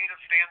really need to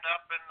stand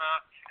up and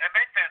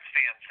make that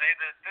stand, say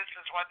that this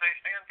is what they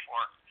stand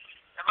for.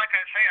 And like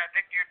I say, I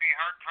think you'd be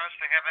hard-pressed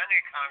to have any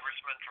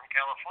congressman from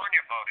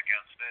California vote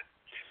against it.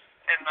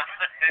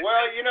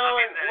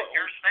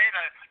 Your state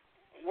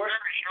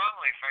very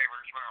strongly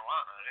favors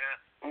marijuana,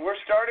 yeah.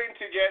 We're starting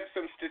to get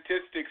some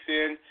statistics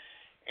in,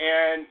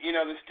 and,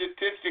 the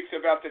statistics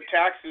about the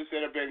taxes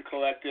that have been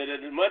collected,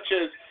 and as much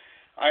as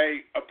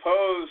I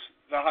oppose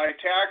the high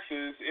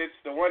taxes, it's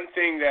the one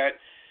thing that,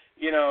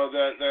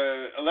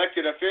 the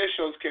elected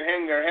officials can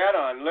hang their hat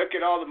on. Look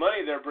at all the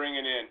money they're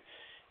bringing in.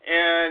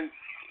 And,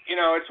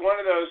 it's one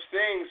of those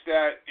things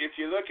that if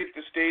you look at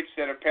the states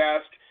that have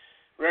passed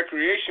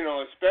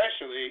recreational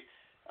especially,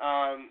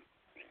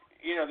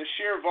 the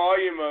sheer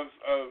volume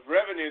of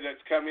revenue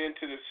that's come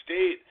into the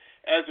state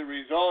as a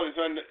result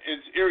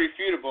is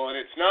irrefutable. And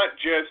it's not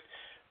just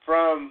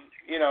from,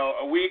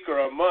 a week or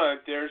a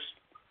month. There's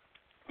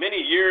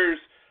many years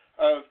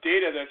of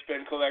data that's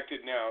been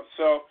collected now.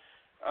 So,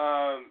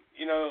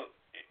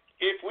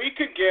 if we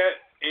could get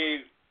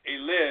a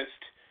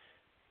list,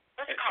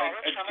 a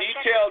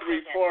detailed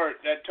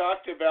report that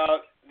talked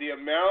about the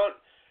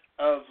amount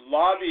of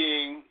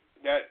lobbying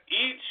that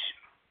each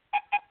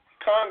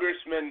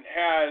congressman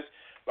has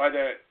by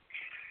the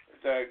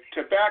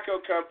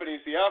tobacco companies,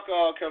 the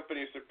alcohol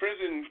companies, the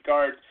prison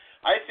guards,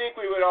 I think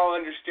we would all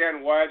understand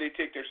why they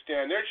take their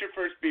stand. There's your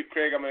first beat,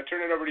 Craig. I'm going to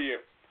turn it over to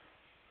you.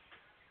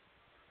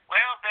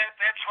 Well,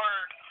 that's where,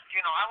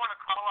 I want to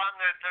call on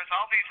that. There's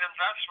all these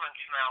investments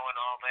now and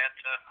all that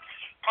to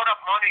put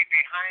up money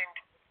behind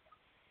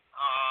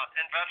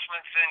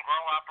investments in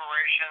grow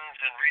operations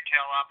and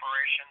retail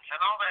operations and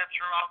all that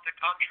throughout the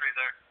country.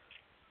 They're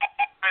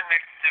trying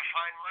to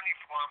find money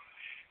for them.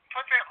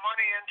 Put that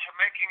money into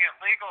making it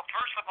legal.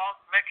 First of all,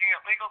 making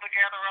it legal to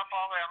gather up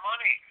all that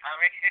money. I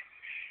mean,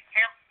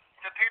 have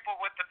the people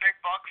with the big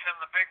bucks and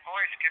the big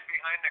voice get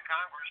behind the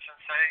Congress and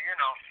say,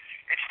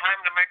 it's time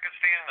to make a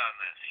stand on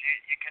this.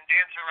 You can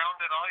dance around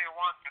it all you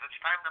want, but it's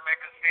time to make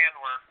a stand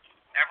where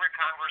every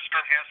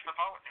congressman has to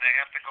vote, and they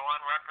have to go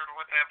on record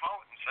with that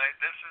vote and say,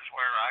 this is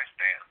where I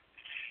stand.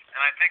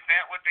 And I think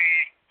that would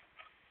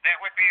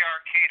be our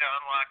key to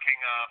unlocking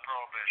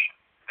prohibition.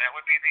 That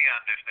would be the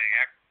end if they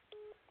act.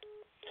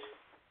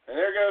 And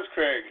there goes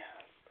Craig.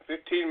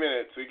 15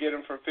 minutes. We get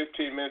him for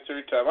 15 minutes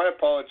every time. I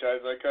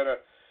apologize. I kind of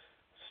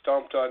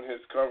stomped on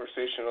his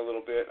conversation a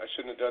little bit. I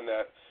shouldn't have done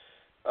that.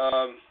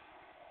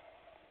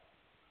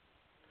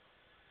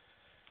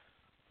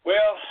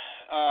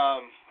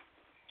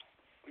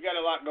 We got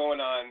a lot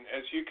going on.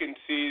 As you can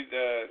see,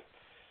 the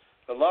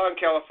law in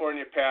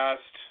California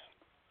passed.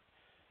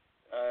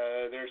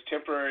 There's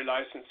temporary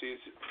licenses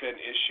been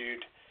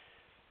issued.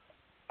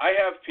 I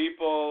have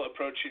people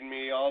approaching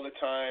me all the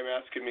time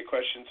asking me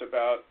questions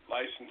about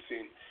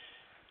licensing.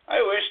 I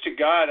wish to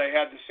God I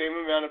had the same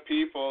amount of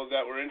people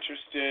that were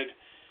interested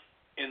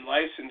in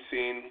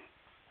licensing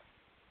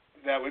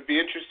that would be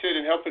interested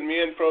in helping me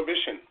in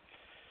prohibition.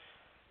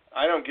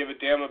 I don't give a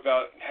damn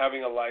about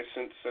having a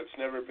license. That's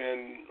never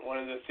been one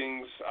of the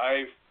things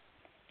I've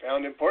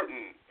found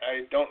important.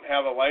 I don't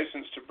have a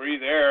license to breathe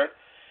air.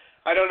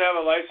 I don't have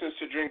a license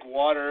to drink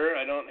water.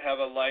 I have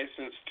a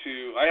license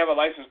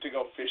to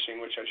go fishing,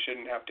 which I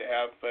shouldn't have to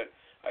have, but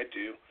I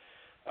do.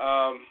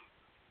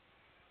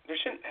 There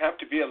shouldn't have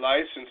to be a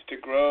license to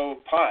grow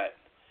pot.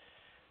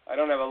 I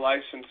don't have a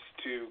license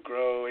to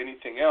grow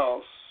anything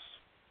else.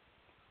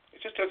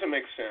 It just doesn't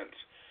make sense.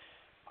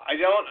 I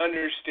don't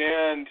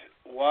understand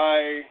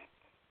why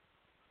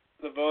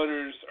the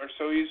voters are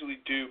so easily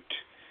duped.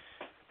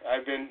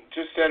 I've been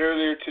just said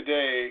earlier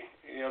today,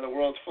 the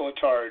world's full of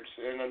tards,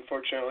 and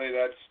unfortunately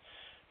that's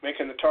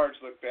making the tards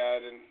look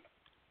bad, and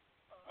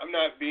I'm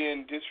not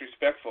being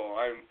disrespectful.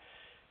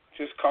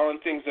 just calling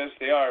things as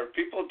they are.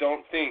 People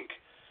don't think,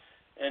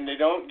 and they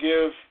don't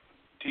give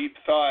deep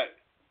thought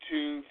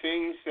to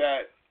things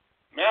that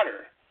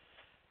matter.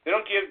 They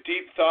don't give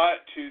deep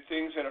thought to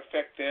things that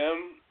affect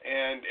them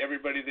and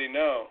everybody they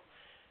know.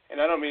 And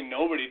I don't mean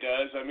nobody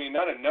does. I mean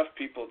not enough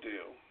people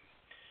do.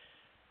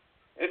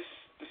 It's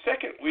the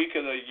second week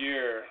of the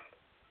year,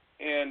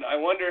 and I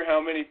wonder how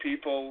many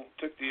people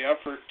took the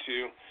effort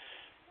to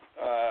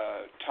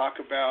talk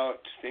about,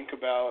 think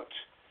about,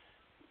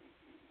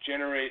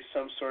 generate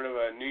some sort of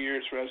a New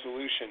Year's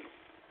resolution.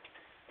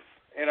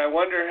 And I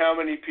wonder how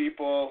many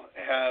people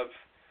have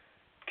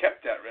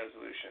kept that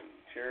resolution.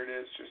 Here it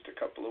is, just a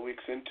couple of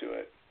weeks into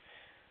it.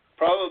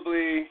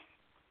 Probably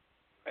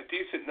a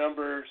decent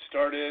number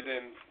started,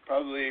 and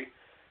probably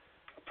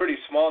a pretty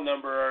small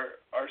number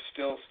are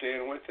still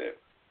staying with it.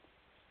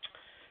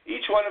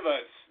 Each one of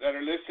us that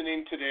are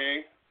listening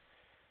today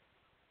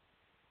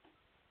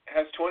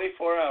has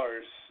 24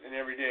 hours in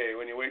every day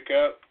when you wake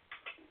up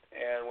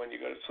and when you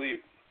go to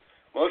sleep.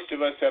 Most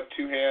of us have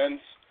two hands.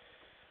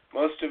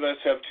 Most of us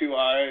have two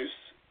eyes.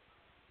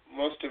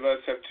 Most of us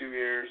have two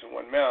ears and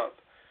one mouth.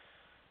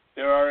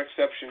 There are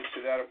exceptions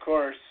to that, of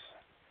course.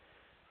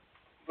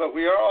 But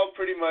we are all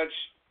pretty much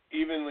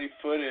evenly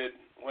footed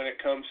when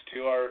it comes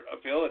to our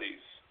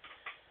abilities.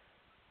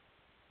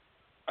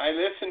 I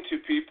listen to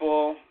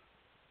people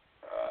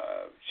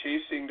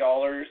chasing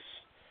dollars.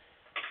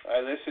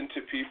 I listen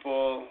to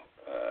people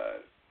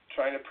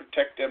trying to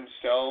protect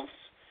themselves.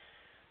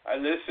 I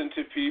listen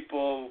to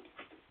people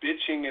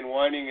bitching and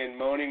whining and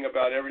moaning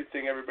about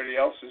everything everybody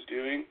else is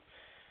doing.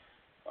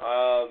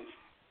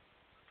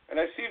 And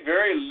I see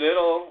very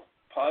little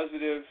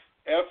positive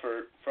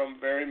effort from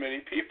very many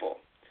people.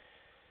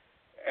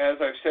 As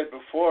I've said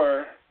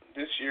before,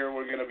 this year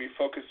we're going to be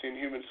focusing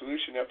human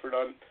solution effort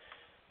on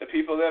the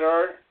people that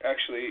are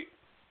actually,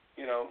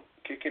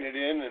 kicking it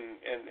in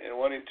and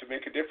wanting to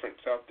make a difference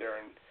out there.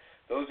 And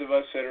those of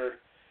us that are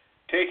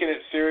taking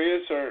it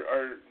serious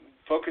are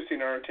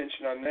focusing our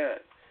attention on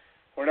that.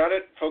 We're not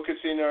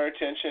focusing our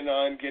attention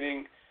on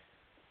getting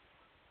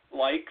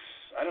likes.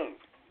 I don't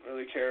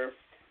really care if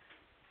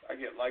I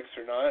get likes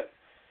or not.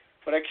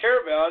 What I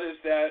care about is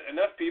that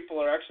enough people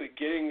are actually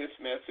getting this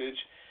message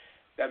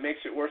that makes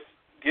it worth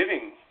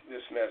giving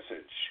this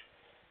message.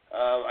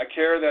 I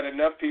care that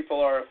enough people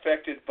are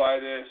affected by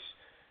this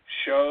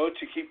show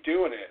to keep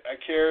doing it. I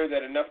care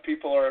that enough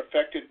people are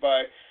affected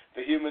by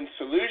the human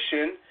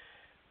solution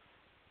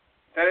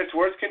that it's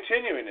worth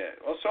continuing it.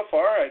 Well, so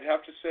far I'd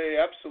have to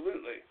say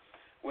absolutely,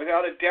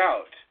 without a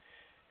doubt.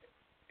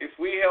 If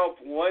we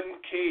help one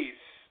case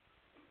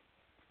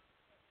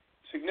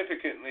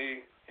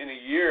significantly in a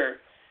year,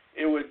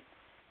 it would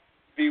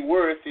be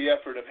worth the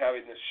effort of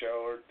having this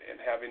show and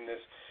having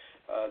this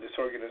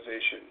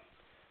organization.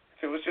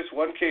 If it was just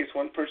one case,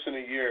 one person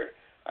a year,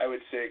 I would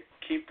say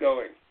keep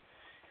going.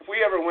 If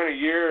we ever went a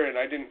year and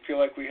I didn't feel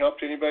like we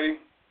helped anybody,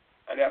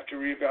 I'd have to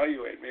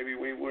reevaluate. Maybe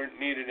we weren't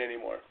needed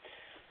anymore.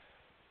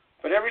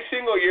 But every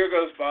single year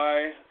goes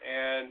by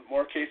and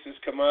more cases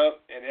come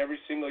up, and every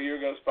single year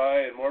goes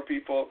by and more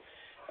people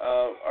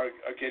are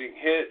getting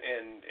hit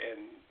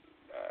and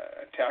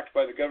attacked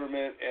by the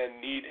government and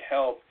need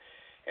help.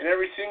 And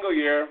every single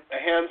year, a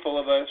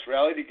handful of us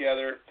rally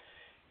together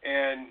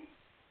and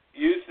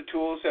use the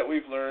tools that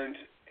we've learned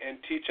and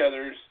teach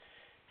others,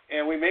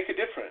 and we make a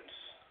difference.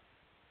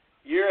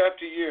 Year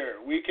after year,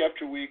 week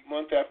after week,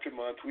 month after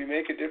month, we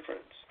make a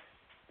difference.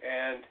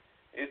 And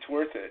it's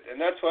worth it.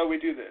 And that's why we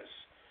do this.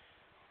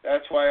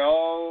 That's why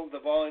all the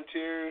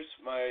volunteers,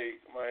 my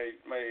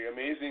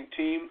amazing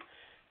team,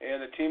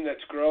 and the team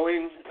that's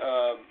growing,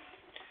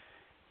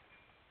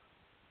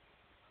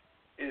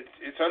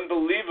 it's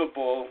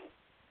unbelievable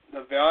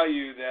the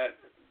value that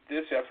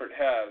this effort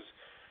has.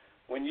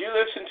 When you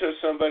listen to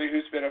somebody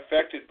who's been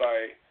affected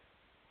by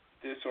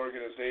this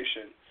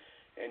organization,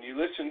 and you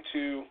listen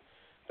to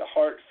the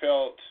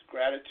heartfelt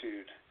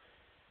gratitude,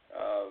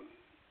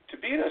 to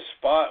be in a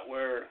spot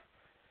where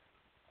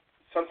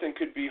something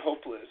could be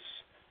hopeless,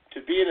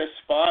 to be in a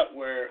spot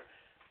where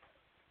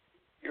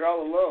you're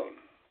all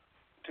alone,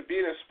 to be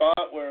in a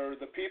spot where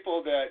the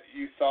people that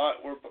you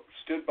thought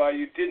stood by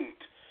you didn't,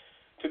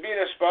 to be in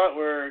a spot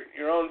where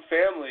your own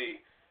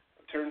family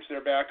turns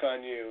their back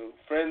on you,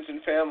 friends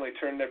and family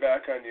turn their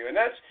back on you. And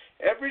that's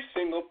every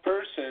single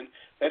person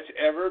that's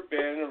ever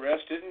been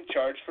arrested and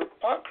charged for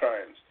pot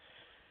crimes,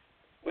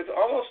 with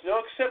almost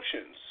no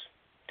exceptions.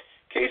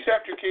 Case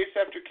after case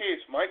after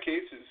case. My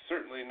case is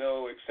certainly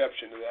no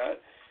exception to that.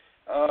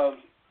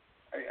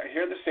 I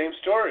hear the same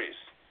stories.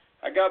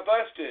 I got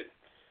busted.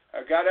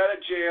 I got out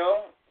of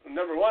jail.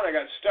 Number one, I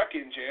got stuck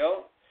in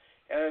jail.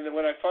 And then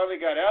when I finally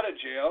got out of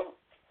jail,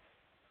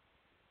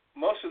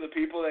 most of the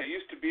people that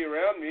used to be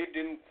around me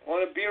didn't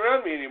want to be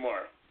around me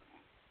anymore.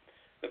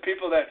 The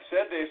people that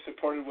said they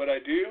supported what I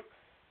do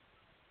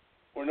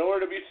were nowhere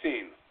to be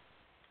seen.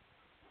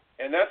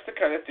 And that's the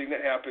kind of thing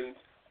that happens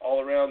all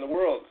around the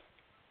world.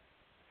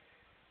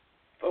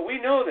 But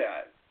we know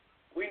that.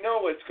 We know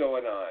what's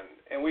going on.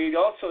 And we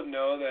also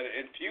know that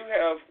if you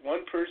have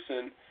one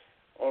person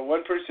or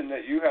one person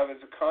that you have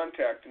as a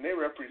contact, and they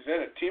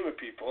represent a team of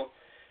people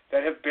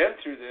that have been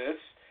through this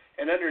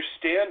and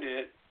understand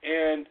it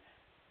and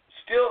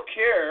still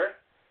care,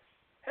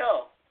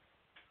 hell,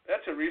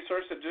 that's a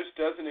resource that just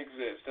doesn't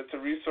exist. That's a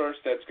resource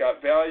that's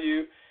got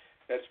value,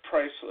 that's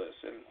priceless,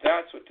 and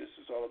that's what this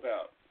is all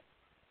about.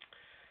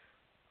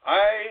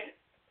 I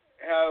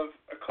have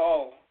a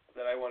call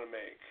that I want to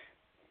make,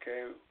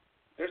 okay?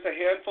 There's a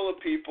handful of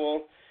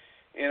people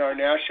in our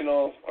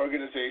national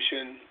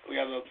organization. We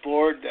have a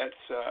board that's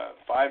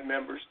 5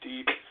 members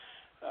deep,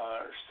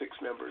 or 6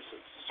 members. It's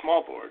a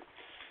small board.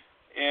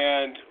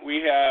 And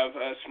we have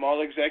a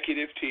small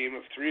executive team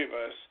of 3 of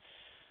us.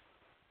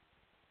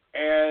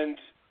 And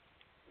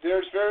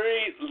there's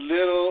very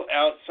little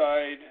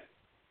outside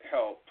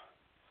help.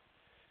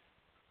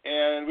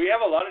 And we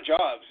have a lot of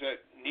jobs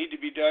that need to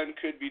be done,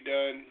 could be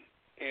done.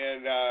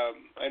 And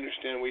I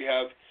understand we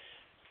have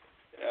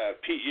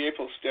Pete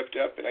Yapel stepped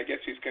up, and I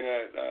guess he's going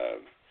to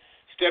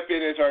step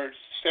in as our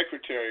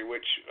secretary,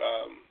 which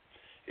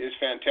is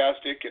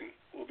fantastic, and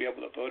we'll be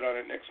able to vote on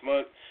it next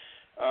month.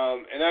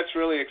 And that's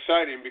really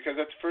exciting because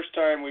that's the first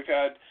time we've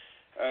had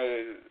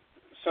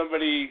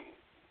somebody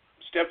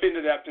step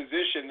into that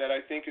position that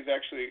I think is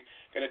actually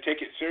going to take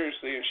it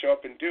seriously and show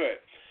up and do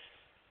it.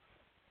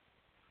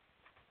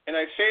 And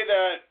I say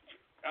that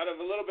out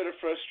of a little bit of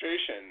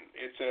frustration.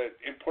 It's an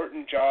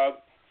important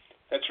job.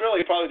 That's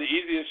really probably the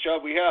easiest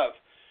job we have.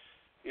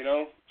 You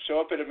know,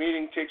 show up at a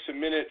meeting, take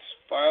some minutes,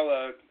 file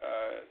a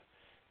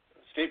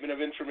statement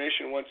of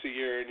information once a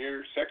year, and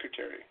you're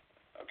secretary,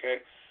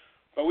 okay?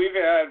 But we've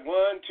had 1,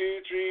 2,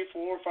 3,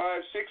 4,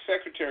 5, 6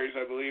 secretaries,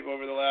 I believe,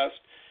 over the last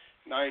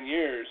 9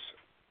 years.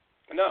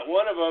 And not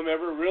one of them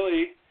ever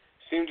really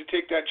seemed to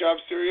take that job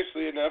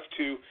seriously enough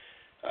to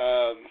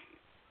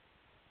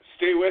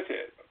stay with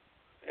it.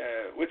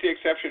 With the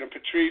exception of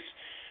Patrice,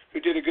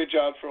 who did a good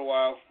job for a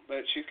while,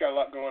 but she's got a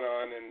lot going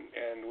on,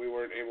 and we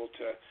weren't able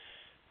to,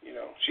 you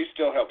know, she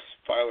still helps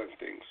file in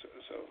things.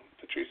 So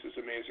Patrice is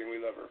amazing. We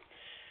love her.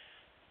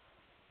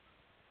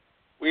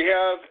 We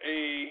have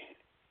a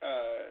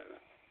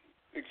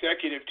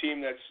executive team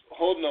that's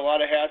holding a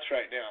lot of hats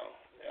right now.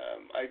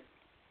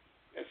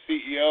 As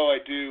CEO, I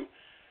do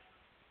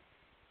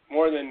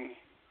more than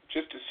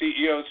just a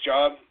CEO's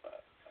job.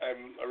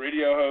 I'm a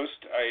radio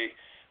host. I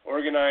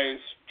organize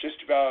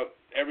just about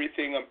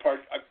everything. I'm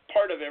part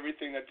of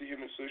everything that the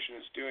Human Solution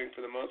is doing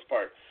for the most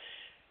part.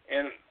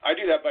 And I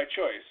do that by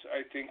choice.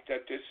 I think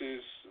that this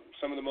is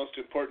some of the most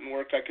important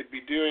work I could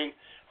be doing.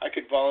 I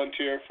could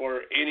volunteer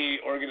for any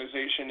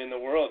organization in the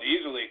world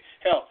easily.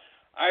 Hell,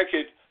 I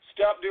could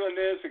stop doing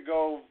this and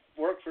go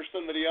work for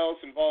somebody else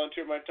and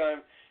volunteer my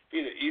time.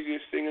 Be the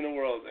easiest thing in the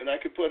world. And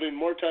I could put in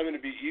more time and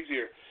it'd be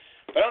easier.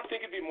 But I don't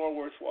think it'd be more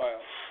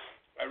worthwhile.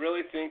 I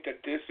really think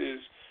that this is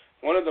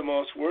one of the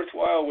most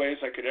worthwhile ways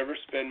I could ever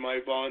spend my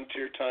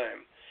volunteer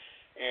time.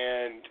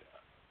 And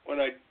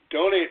when I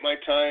donate my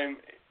time,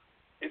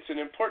 it's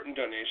an important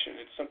donation.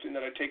 It's something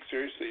that I take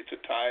seriously. It's a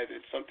tithe.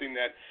 It's something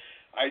that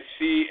I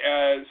see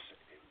as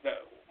the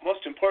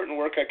most important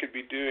work I could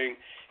be doing,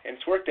 and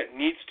it's work that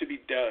needs to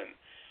be done.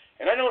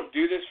 And I don't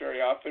do this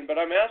very often, but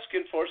I'm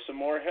asking for some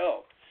more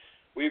help.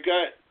 We've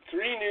got 3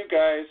 new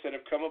guys that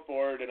have come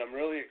aboard, and I'm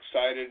really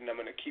excited, and I'm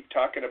going to keep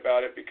talking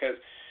about it because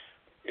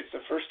it's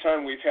the first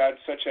time we've had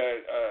such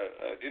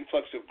an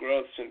influx of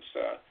growth since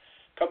a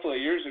couple of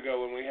years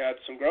ago when we had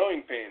some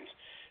growing pains.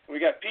 We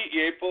got Pete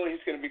Yapel.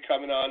 He's going to be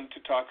coming on to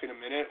talk in a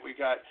minute. We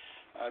got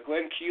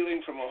Glenn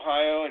Keeling from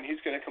Ohio, and he's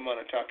going to come on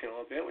and talk in a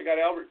little bit. We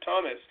got Albert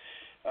Thomas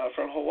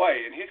from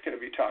Hawaii, and he's going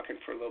to be talking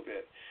for a little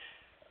bit.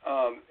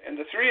 And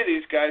the 3 of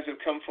these guys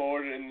have come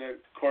forward in the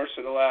course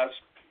of the last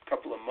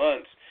couple of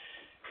months,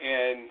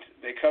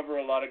 and they cover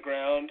a lot of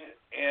ground,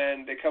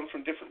 and they come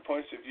from different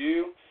points of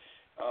view.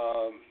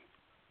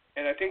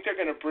 And I think they're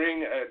going to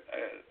bring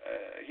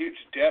a huge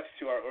depth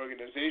to our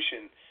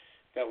organization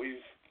that we've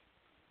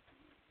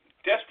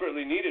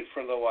desperately needed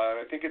for a little while, and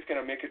I think it's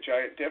going to make a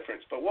giant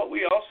difference. But what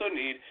we also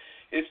need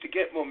is to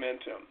get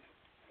momentum.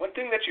 One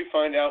thing that you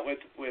find out with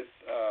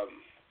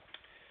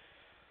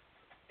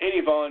any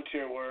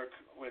volunteer work,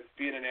 with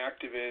being an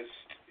activist,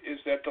 is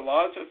that the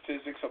laws of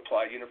physics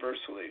apply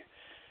universally.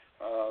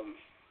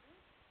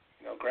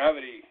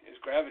 Gravity is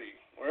gravity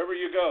wherever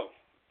you go.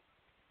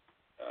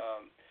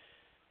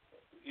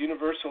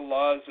 Universal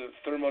laws of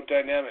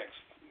thermodynamics,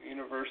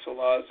 universal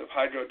laws of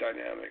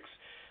hydrodynamics.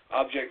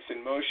 Objects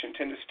in motion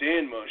tend to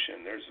stay in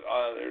motion. There's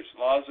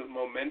laws of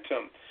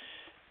momentum.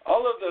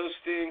 All of those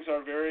things are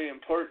very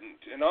important,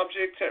 and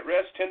objects at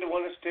rest tend to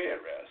want to stay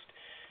at rest.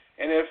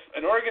 And if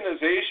an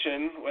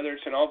organization, whether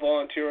it's an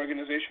all-volunteer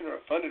organization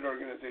or a funded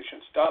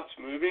organization, stops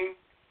moving,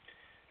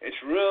 it's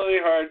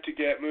really hard to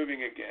get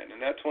moving again. And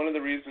that's one of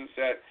the reasons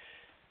that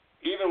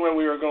even when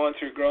we were going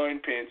through growing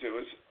pains, it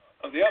was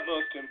of the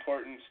utmost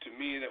importance to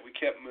me that we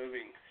kept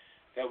moving,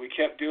 that we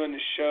kept doing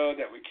the show,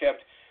 that we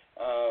kept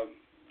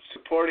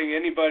supporting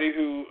anybody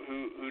who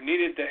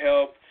needed the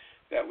help,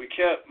 that we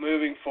kept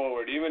moving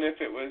forward, even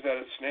if it was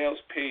at a snail's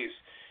pace.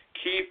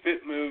 Keep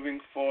it moving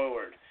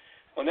forward.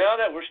 Well, now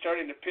that we're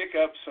starting to pick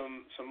up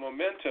some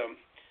momentum,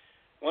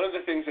 one of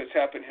the things that's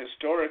happened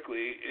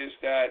historically is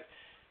that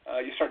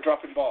you start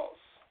dropping balls.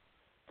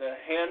 The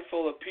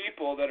handful of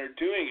people that are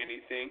doing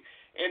anything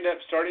end up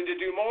starting to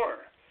do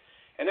more.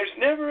 And there's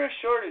never a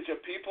shortage of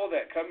people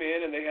that come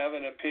in and they have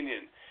an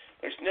opinion.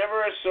 There's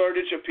never a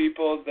shortage of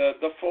people,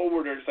 the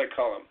forwarders, I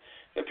call them,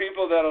 the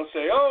people that'll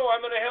say, oh,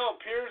 I'm going to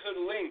help, here's a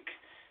link,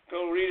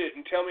 go read it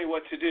and tell me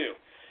what to do.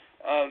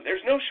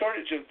 There's no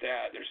shortage of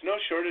that. There's no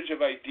shortage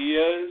of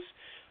ideas.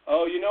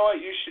 Oh, you know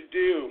what you should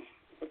do.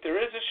 What there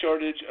is a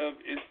shortage of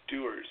is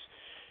doers.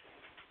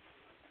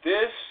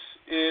 This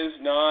is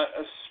not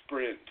a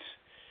sprint.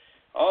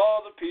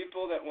 All the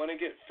people that want to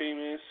get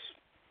famous,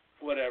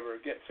 whatever,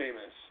 get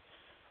famous.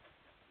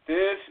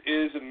 This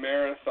is a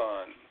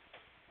marathon.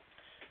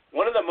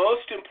 One of the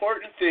most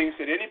important things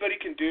that anybody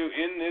can do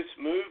in this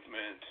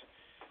movement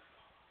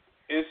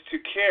is to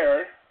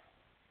care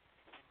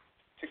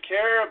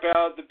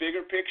about the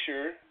bigger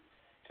picture,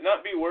 to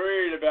not be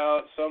worried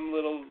about some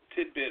little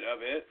tidbit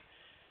of it,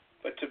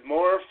 but to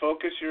more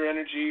focus your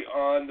energy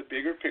on the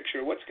bigger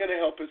picture. What's going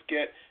to help us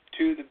get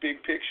to the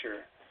big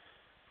picture?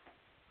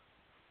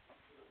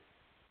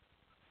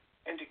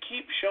 And to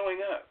keep showing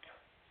up.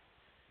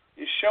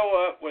 You show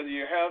up whether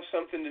you have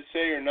something to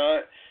say or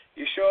not.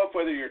 You show up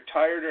whether you're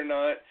tired or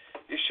not.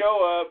 You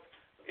show up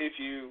if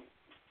you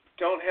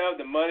don't have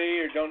the money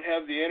or don't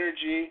have the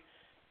energy.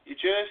 You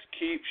just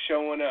keep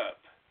showing up.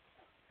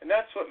 And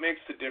that's what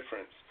makes the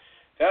difference.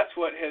 That's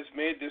what has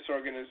made this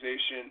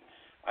organization,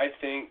 I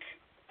think,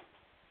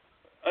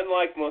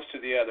 unlike most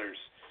of the others.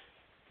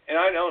 And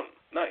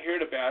not here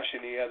to bash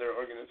any other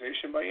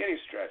organization by any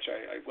stretch.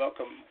 I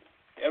welcome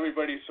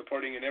everybody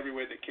supporting in every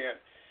way they can.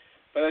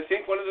 But I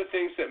think one of the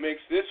things that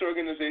makes this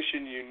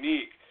organization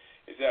unique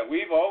is that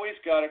we've always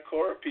got a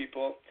core of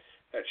people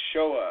that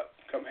show up,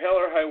 come hell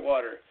or high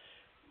water.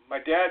 My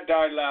dad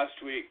died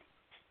last week.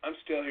 I'm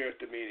still here at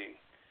the meeting.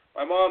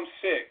 My mom's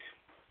sick.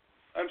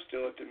 I'm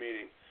still at the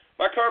meeting.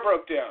 My car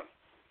broke down.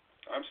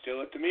 I'm still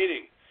at the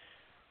meeting.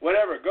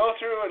 Whatever. Go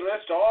through and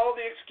list all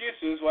the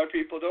excuses why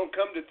people don't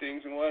come to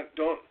things and why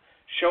don't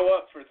show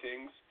up for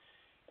things.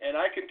 And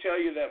I can tell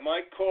you that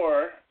my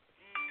core,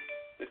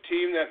 the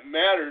team that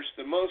matters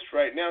the most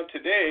right now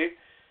today,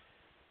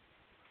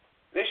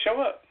 they show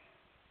up.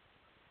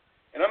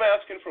 And I'm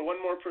asking for one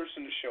more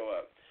person to show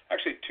up.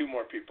 Actually, two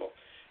more people.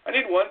 I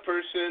need one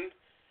person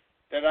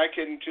that I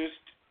can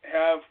just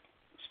have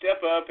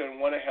step up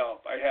and want to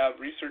help. I have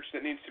research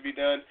that needs to be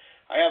done.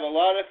 I have a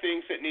lot of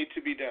things that need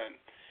to be done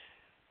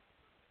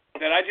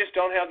that I just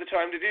don't have the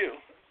time to do.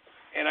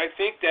 And I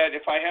think that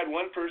if I had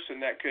one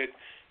person that could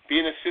be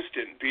an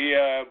assistant, be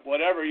a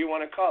whatever you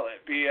want to call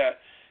it, be a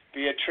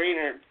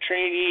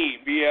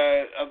trainee, be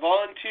a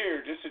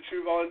volunteer, just a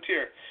true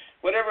volunteer,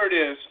 whatever it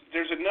is,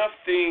 there's enough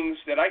things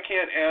that I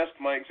can't ask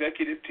my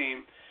executive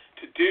team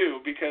to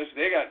do because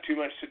they got too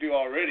much to do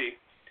already,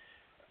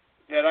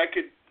 that I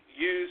could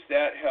use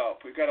that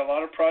help. We've got a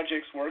lot of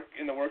projects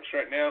in the works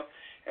right now,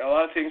 and a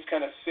lot of things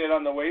kind of sit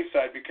on the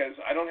wayside because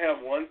I don't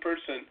have one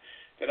person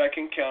that I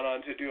can count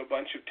on to do a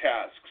bunch of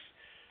tasks.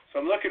 So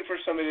I'm looking for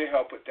somebody to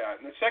help with that.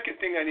 And the second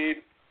thing I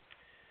need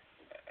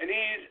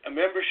a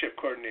membership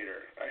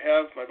coordinator. I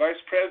have my vice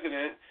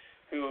president,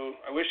 who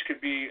I wish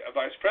could be a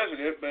vice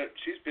president, but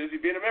she's busy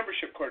being a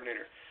membership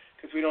coordinator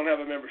because we don't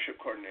have a membership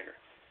coordinator.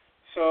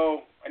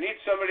 So I need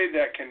somebody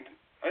that can,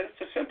 it's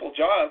a simple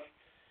job.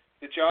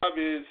 The job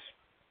is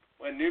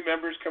when new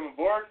members come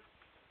aboard,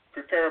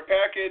 prepare a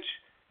package,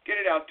 get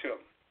it out to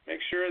them.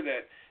 Make sure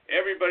that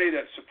everybody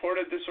that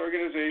supported this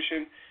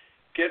organization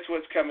gets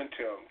what's coming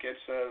to them, gets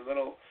a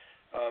little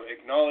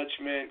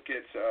acknowledgement,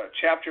 gets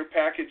chapter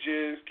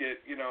packages,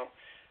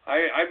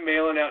 I'm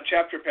mailing out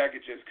chapter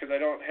packages because I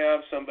don't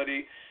have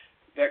somebody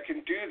that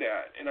can do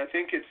that. And I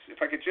think if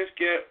I could just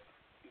get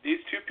these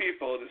two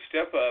people to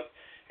step up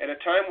at a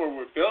time where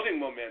we're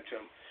building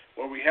momentum,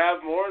 where we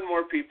have more and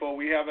more people,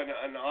 we have an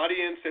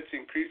audience that's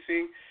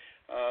increasing.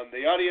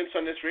 The audience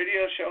on this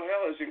radio show,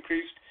 has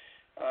increased,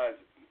 5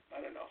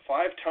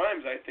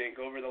 times, I think,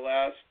 over the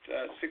last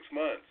 6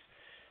 months.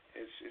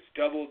 It's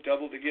doubled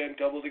again, and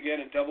doubled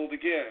again.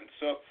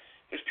 So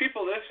there's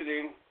people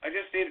listening. I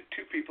just need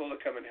two people to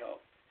come and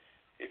help.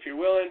 If you're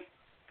willing,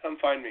 come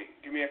find me.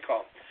 Give me a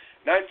call.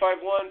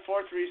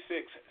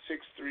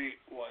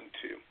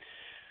 951-436-6312.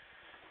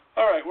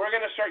 All right, we're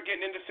going to start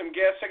getting into some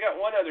guests. I got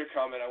one other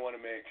comment I want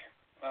to make.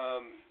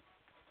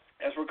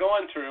 As we're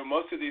going through,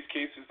 most of these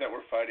cases that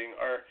we're fighting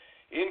are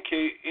in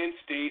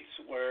states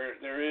where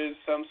there is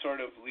some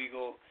sort of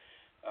legal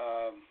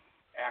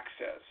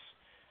access.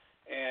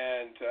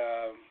 And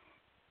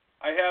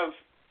I have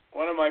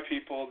one of my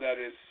people that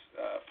is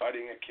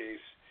fighting a case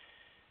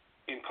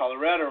in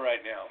Colorado right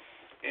now.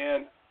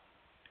 And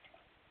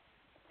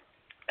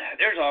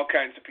there's all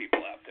kinds of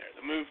people out there.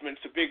 The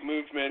movement's a big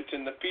movement,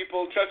 and the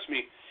people, trust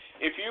me,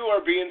 if you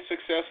are being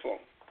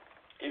successful,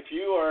 if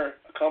you are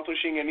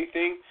accomplishing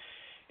anything,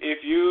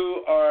 if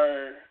you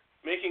are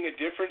making a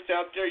difference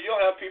out there, you'll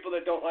have people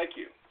that don't like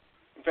you.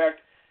 In fact,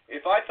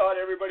 if I thought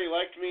everybody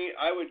liked me,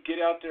 I would get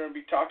out there and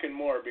be talking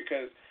more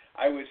because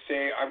I would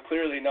say I'm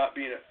clearly not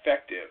being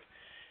effective.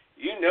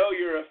 You know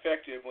you're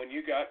effective when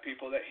you got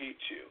people that hate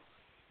you.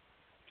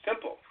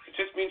 Simple. It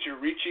just means you're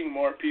reaching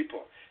more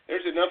people.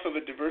 There's enough of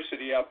a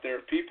diversity out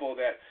there of people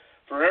that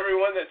for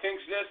everyone that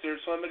thinks this,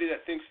 there's somebody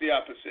that thinks the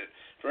opposite.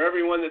 For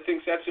everyone that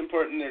thinks that's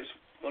important, there's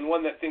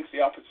one that thinks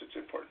the opposite's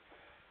important.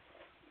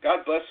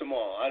 God bless them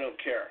all. I don't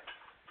care.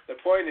 The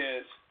point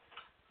is,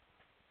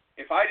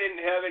 if I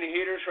didn't have any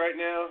haters right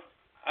now,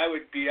 I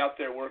would be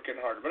out there working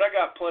harder. But I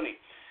got plenty.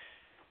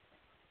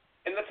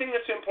 And the thing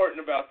that's important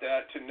about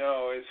that to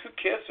know is who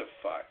gives a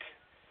fuck?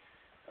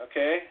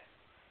 Okay?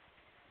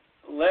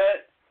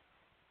 Let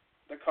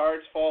the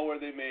cards fall where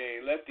they may.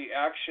 Let the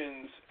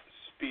actions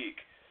speak.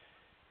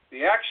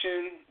 The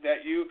action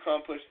that you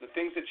accomplish, the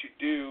things that you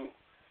do,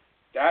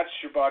 that's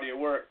your body of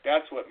work.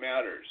 That's what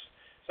matters.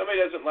 Somebody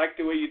doesn't like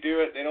the way you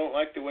do it. They don't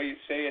like the way you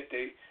say it.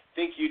 They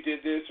think you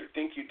did this or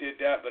think you did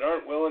that, but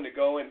aren't willing to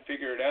go and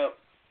figure it out.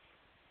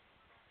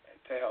 And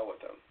to hell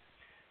with them.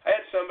 I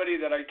had somebody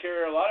that I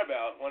care a lot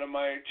about, one of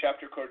my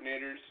chapter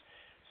coordinators,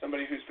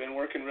 somebody who's been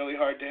working really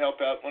hard to help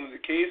out one of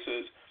the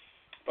cases.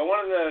 But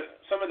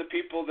some of the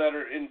people that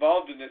are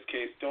involved in this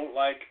case don't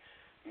like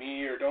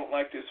me or don't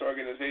like this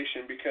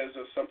organization because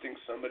of something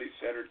somebody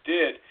said or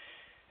did.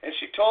 And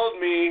she told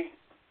me,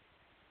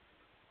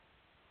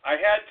 I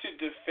had to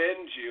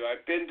defend you.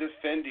 I've been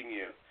defending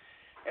you.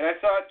 And I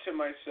thought to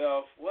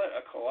myself, what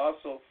a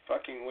colossal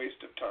fucking waste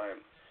of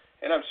time.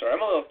 And I'm sorry,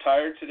 I'm a little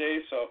tired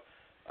today, so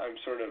I'm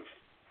sort of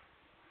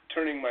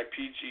turning my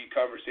PG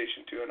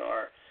conversation to an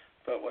R.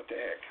 But what the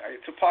heck?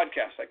 It's a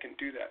podcast. I can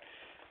do that.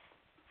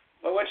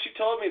 But when she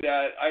told me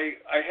that,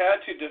 I had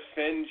to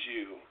defend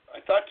you.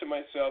 I thought to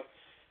myself,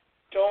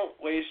 don't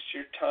waste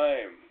your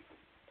time.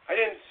 I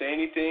didn't say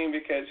anything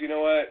because, you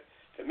know what?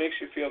 If it makes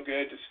you feel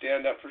good to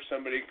stand up for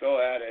somebody, go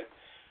at it.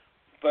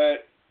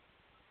 But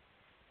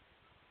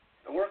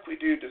the work we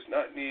do does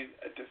not need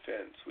a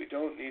defense. We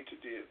don't need to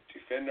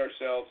defend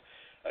ourselves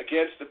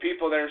against the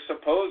people that are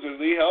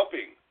supposedly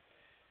helping.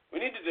 We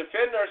need to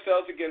defend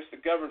ourselves against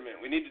the government.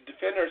 We need to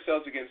defend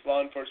ourselves against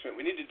law enforcement.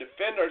 We need to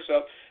defend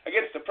ourselves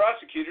against the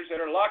prosecutors that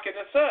are locking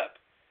us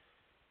up.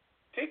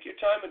 Take your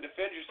time and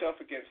defend yourself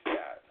against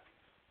that.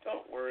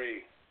 Don't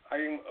worry.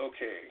 I'm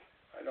okay.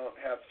 I don't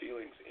have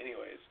feelings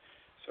anyways.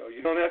 So you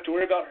don't have to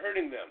worry about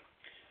hurting them.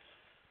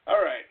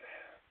 All right.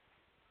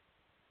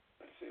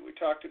 Let's see. We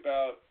talked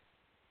about...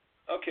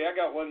 Okay, I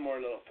got one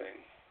more little thing.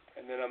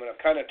 And then I'm going to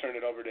kind of turn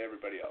it over to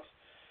everybody else.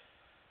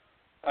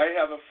 I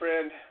have a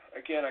friend,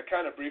 again, I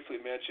kind of briefly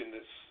mentioned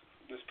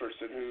this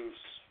person who's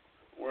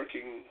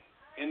working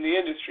in the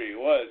industry,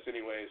 was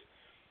anyways.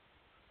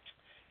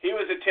 He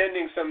was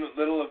attending some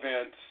little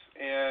events,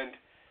 and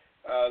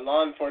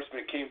law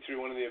enforcement came through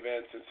one of the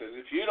events and says,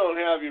 if you don't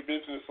have your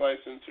business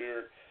license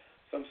or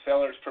some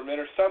seller's permit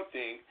or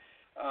something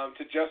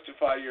to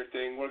justify your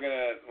thing, we're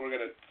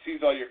gonna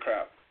seize all your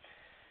crap.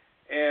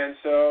 And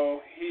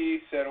so he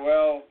said,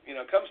 well,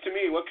 comes to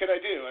me, what can I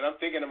do? And I'm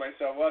thinking to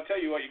myself, well, I'll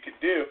tell you what you could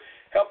do.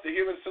 Help the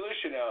human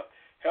solution out.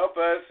 Help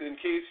us in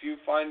case you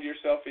find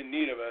yourself in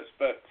need of us.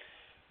 But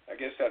I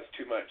guess that's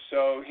too much.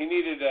 So he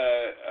needed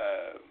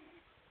a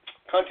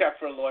contact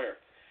for a lawyer.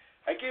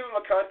 I gave him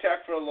a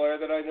contact for a lawyer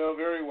that I know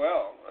very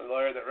well, a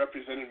lawyer that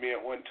represented me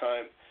at one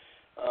time.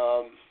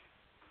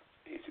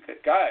 He's a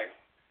good guy.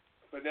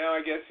 But now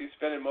I guess he's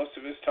spending most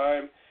of his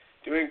time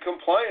doing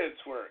compliance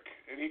work.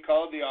 And he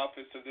called the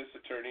office of this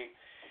attorney.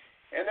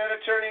 And that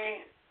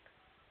attorney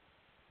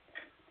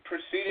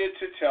proceeded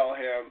to tell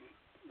him,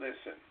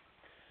 listen,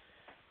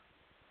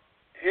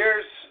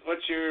 here's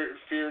what your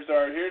fears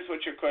are, here's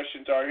what your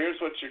questions are, here's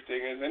what your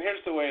thing is, and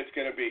here's the way it's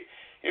going to be.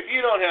 If you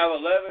don't have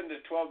 $11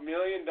 to $12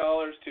 million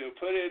to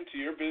put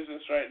into your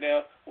business right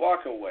now,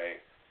 walk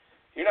away.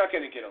 You're not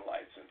going to get a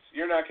license.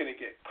 You're not going to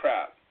get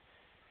crap.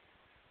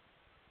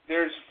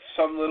 There's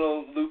some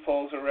little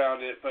loopholes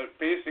around it, but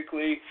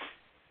basically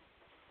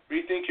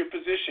rethink your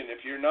position.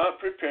 If you're not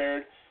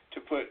prepared to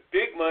put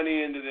big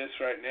money into this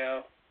right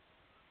now,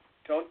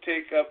 don't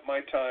take up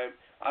my time.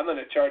 I'm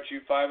going to charge you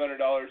 $500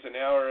 an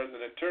hour as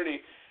an attorney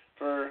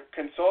for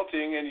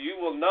consulting, and you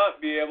will not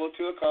be able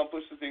to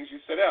accomplish the things you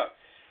set out.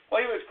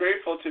 Well, he was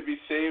grateful to be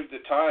saved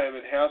the time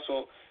and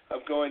hassle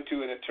of going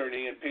to an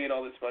attorney and paying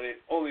all this money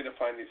only to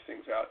find these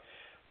things out.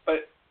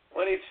 But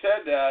when he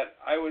said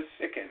that, I was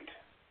sickened.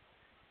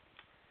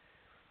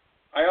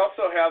 I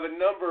also have a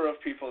number of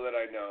people that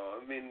I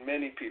know,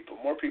 many people,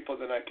 more people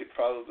than I could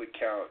probably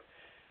count,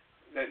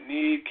 that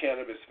need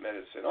cannabis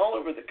medicine all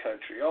over the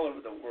country, all over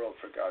the world,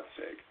 for God's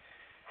sake.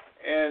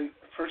 And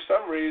for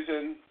some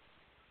reason,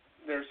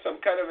 there's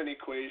some kind of an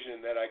equation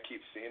that I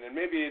keep seeing, and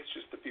maybe it's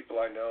just the people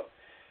I know,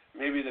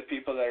 maybe the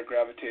people that are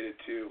gravitated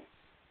to.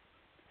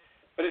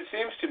 But it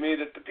seems to me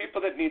that the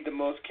people that need the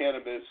most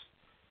cannabis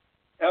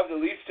have the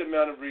least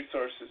amount of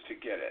resources to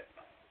get it.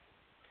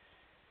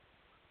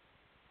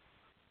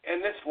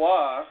 And this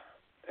law,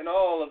 and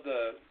all of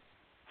the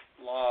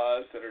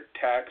laws that are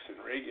tax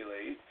and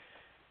regulate,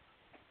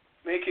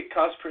 make it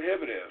cost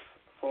prohibitive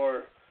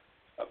for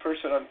a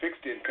person on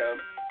fixed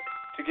income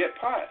to get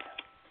pot.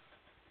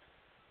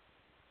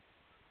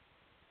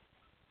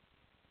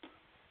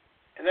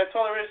 And that's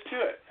all there is to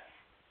it.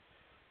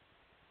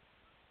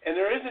 And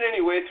there isn't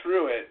any way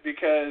through it,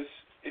 because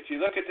if you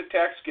look at the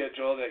tax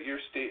schedule that your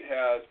state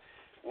has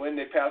when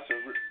they pass a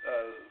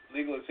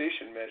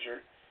legalization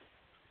measure,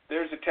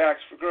 there's a tax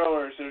for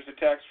growers, there's a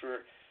tax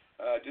for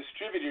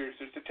distributors,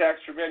 there's a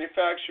tax for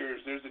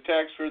manufacturers, there's a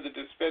tax for the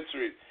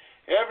dispensaries.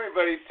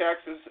 Everybody's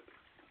taxes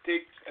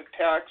take a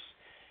tax,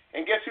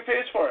 and guess who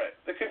pays for it?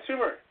 The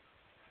consumer.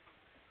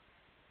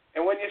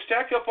 And when you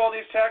stack up all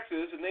these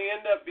taxes and they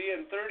end up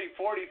being 30,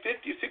 40,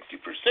 50,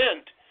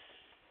 60%,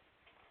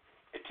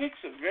 it takes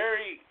a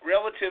very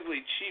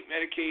relatively cheap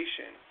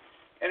medication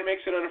and it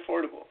makes it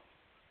unaffordable.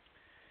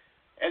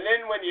 And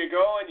then when you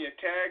go and you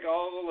tag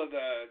all of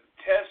the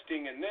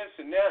testing and this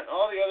and that and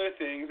all the other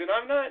things, and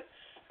I'm not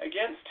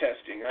against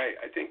testing,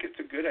 I think it's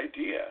a good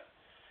idea.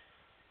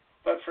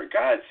 But for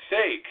God's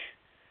sake,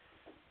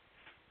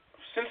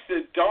 since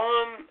the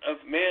dawn of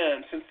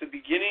man, since the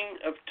beginning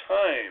of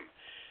time,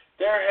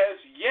 there has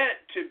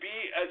yet to be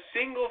a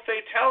single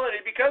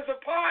fatality because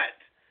of pot,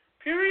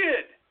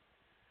 period.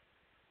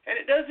 And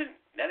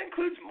that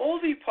includes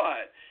moldy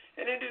pot,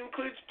 and it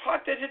includes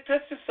pot that had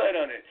pesticide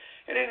on it,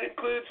 and it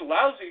includes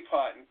lousy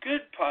pot and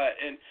good pot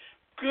and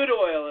good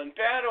oil and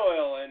bad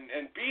oil and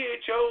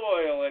BHO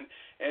oil and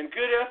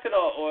good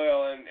ethanol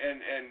oil and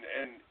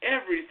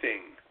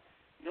everything.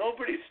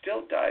 Nobody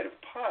still died of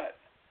pot.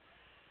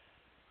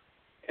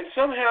 And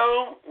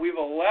somehow we've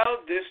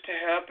allowed this to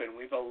happen.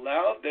 We've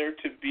allowed there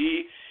to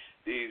be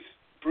these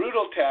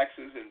brutal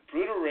taxes and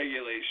brutal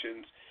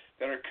regulations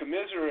that are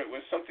commiserate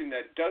with something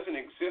that doesn't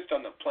exist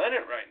on the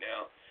planet right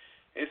now.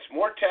 It's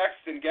more tax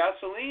than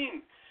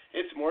gasoline.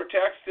 It's more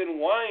tax than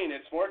wine.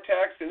 It's more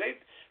tax than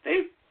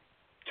they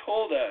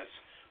told us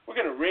we're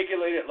going to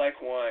regulate it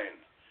like wine.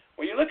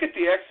 When you look at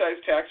the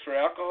excise tax for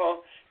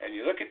alcohol and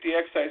you look at the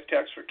excise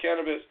tax for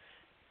cannabis,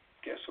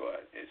 guess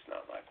what? It's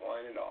not like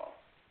wine at all.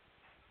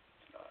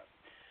 It's not.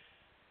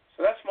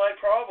 So that's my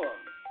problem.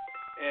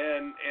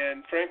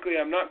 And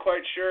frankly, I'm not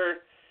quite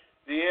sure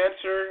the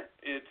answer.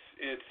 It's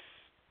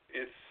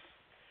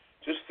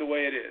just the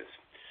way it is.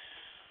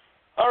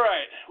 All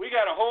right, we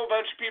got a whole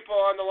bunch of people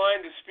on the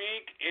line to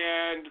speak,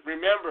 and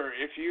remember,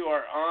 if you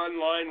are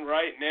online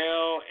right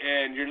now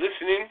and you're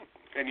listening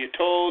and you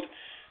told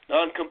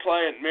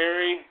non-compliant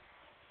Mary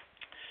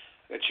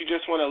that you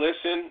just want to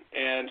listen,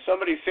 and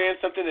somebody's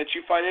saying something that you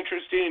find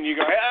interesting, and you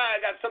go,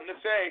 I got something to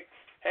say,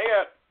 hang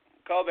up,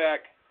 call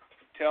back,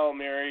 tell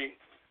Mary,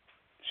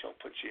 she'll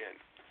put you in.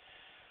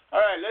 All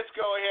right, let's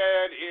go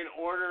ahead in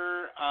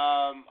order.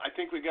 I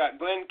think we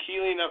got Glenn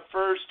Keeling up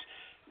first,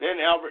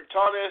 then Albert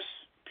Thomas,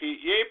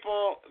 Pete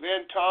Yapel,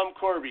 then Tom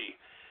Corby.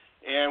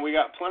 And we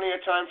got plenty of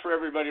time for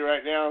everybody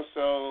right now,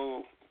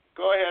 so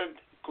go ahead,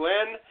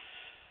 Glenn.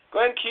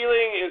 Glenn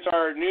Keeling is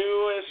our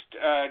newest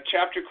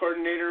chapter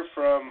coordinator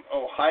from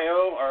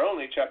Ohio, our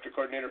only chapter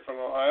coordinator from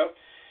Ohio.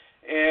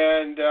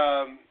 And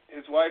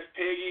his wife,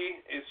 Peggy,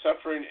 is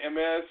suffering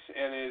MS,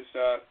 and it's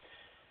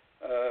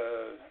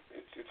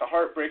a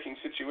heartbreaking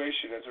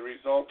situation as a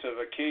result of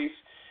a case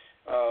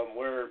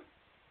where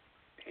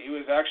he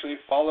was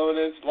actually following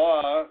his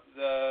law.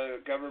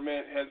 The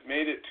government has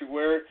made it to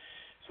where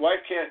his wife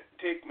can't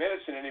take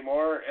medicine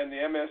anymore, and the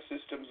MS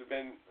symptoms have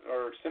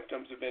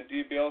been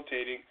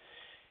debilitating,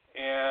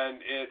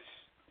 and it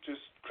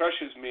just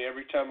crushes me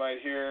every time I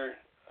hear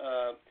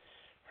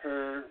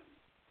her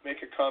make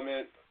a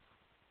comment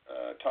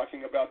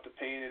talking about the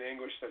pain and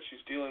anguish that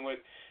she's dealing with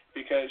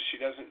because she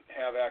doesn't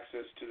have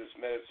access to this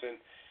medicine.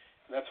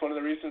 And that's one of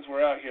the reasons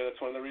we're out here.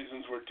 That's one of the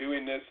reasons we're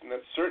doing this, and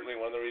that's certainly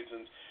one of the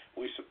reasons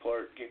we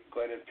support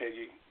Glenn and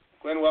Peggy.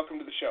 Glenn, welcome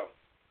to the show.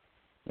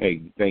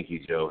 Hey, thank you,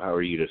 Joe. How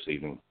are you this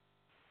evening?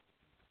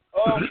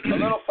 Oh, a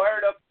little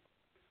fired up.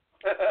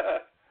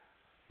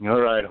 All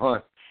right,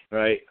 huh?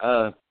 Right.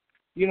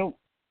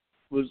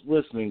 Was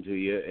listening to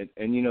you,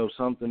 and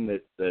something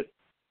that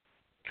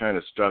kind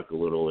of struck a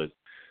little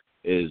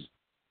is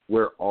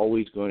we're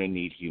always going to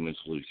need human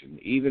solution.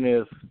 Even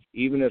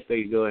if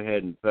they go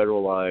ahead and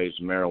federalize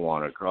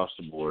marijuana across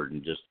the board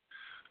and just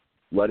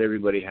let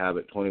everybody have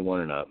it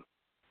 21 and up,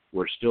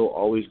 we're still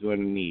always going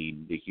to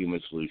need the Human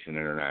Solution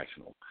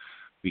International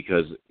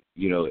because,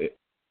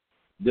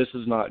 this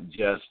is not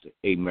just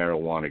a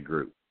marijuana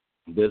group.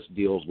 This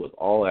deals with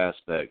all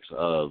aspects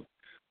of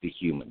the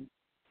human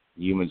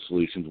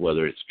solutions,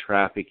 whether it's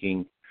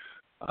trafficking,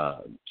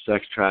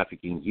 sex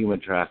trafficking,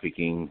 human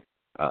trafficking,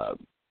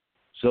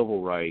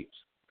 civil rights.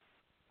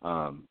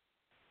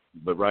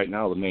 But right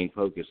now the main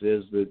focus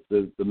is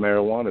the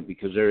marijuana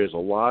because there is a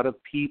lot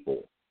of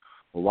people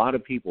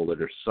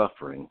that are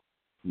suffering.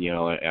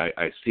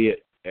 I see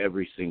it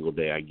every single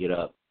day. I get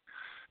up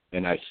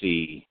and I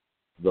see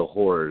the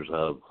horrors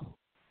of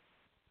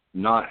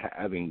not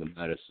having the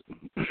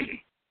medicine.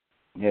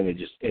 And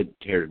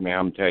it tears me,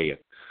 I'm telling you.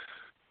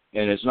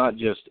 And it's not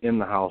just in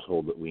the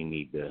household that we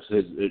need this.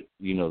 It's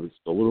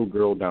the little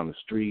girl down the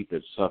street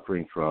that's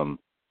suffering from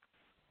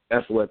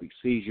epileptic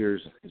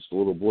seizures. It's the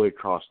little boy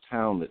across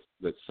town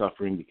that's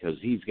suffering because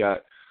he's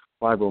got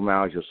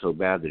fibromyalgia so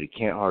bad that he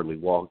can't hardly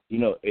walk.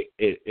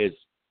 It's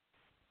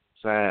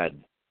sad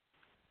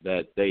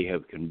that they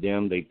have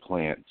condemned a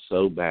plant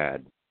so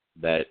bad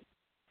that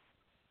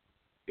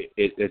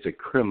it's a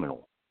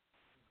criminal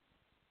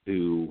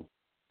to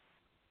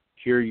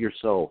cure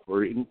yourself,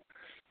 or even,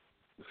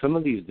 some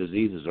of these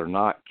diseases are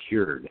not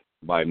cured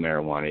by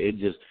marijuana.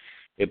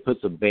 It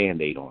puts a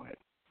Band-Aid on it,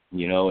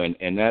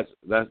 and that's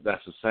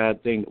a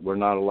sad thing, that we're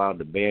not allowed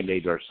to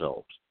Band-Aid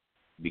ourselves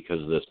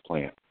because of this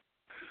plant.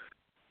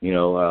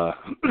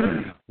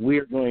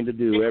 We're going to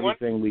do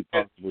everything we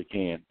possibly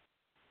can.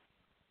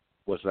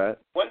 What's that?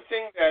 One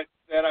thing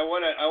that I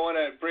want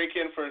to break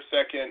in for a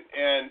second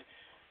and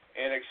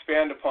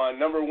expand upon.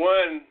 Number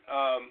one,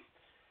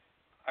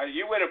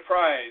 you win a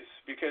prize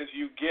because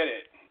you get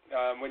it.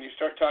 When you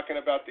start talking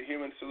about the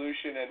human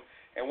solution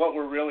and what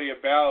we're really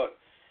about,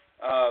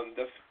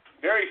 the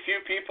very few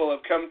people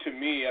have come to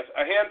me.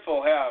 A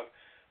handful have,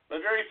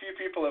 but very few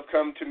people have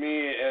come to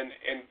me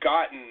and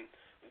gotten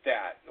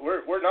that.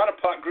 We're not a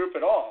pot group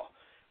at all.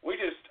 We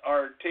just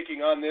are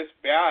taking on this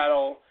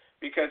battle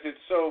because it's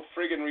so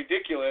friggin'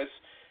 ridiculous.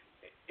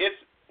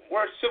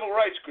 We're a civil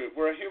rights group.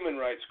 We're a human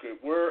rights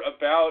group. We're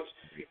about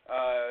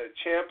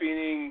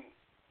championing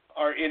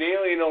our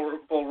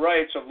inalienable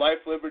rights of life,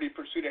 liberty,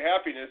 pursuit of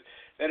happiness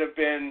that have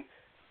been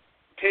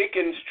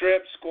taken,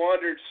 stripped,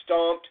 squandered,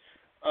 stomped,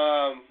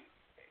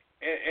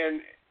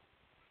 and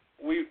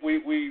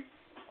we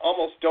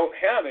almost don't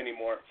have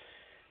anymore.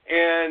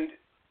 And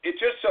it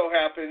just so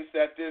happens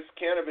that this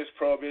cannabis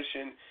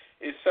prohibition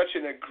is such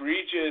an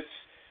egregious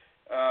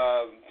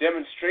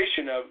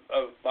demonstration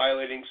of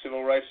violating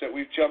civil rights that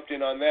we've jumped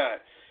in on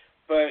that.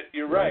 But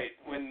you're right.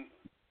 When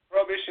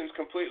prohibition's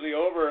completely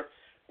over,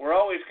 we're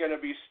always going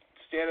to be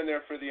standing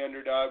there for the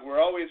underdog.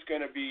 We're always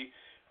going to be,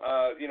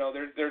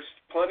 there's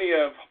plenty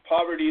of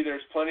poverty,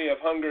 there's plenty of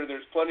hunger,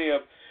 there's plenty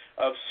of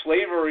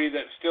slavery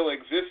that still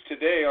exists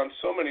today on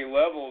so many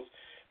levels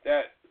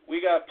that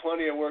we got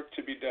plenty of work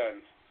to be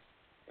done.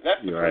 And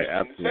that's the first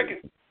thing. The second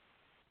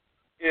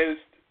is,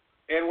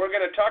 and we're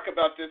going to talk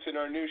about this in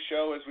our new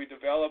show as we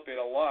develop it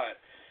a lot,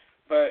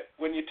 but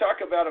when you talk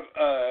about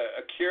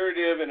a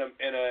curative and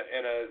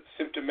a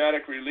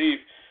symptomatic relief,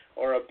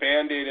 or a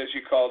Band-Aid as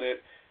you called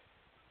it,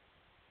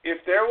 if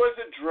there was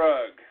a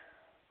drug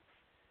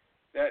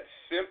that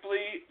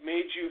simply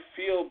made you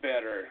feel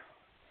better,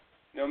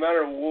 no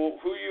matter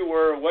who you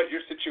were, what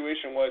your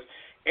situation was,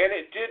 and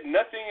it did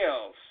nothing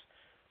else,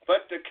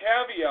 but the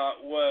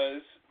caveat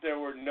was there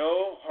were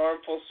no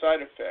harmful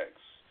side effects.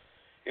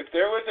 If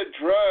there was a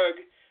drug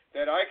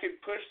that I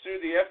could push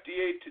through the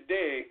FDA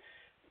today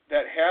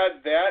that had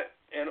that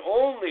and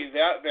only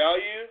that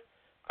value,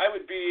 I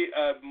would be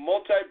a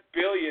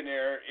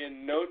multi-billionaire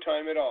in no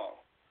time at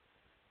all.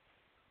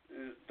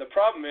 The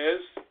problem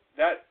is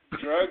that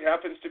drug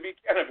happens to be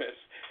cannabis,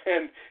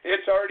 and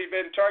it's already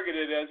been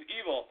targeted as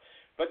evil.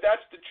 But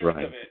that's the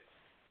truth of it.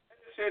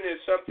 Medicine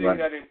is something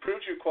that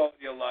improves your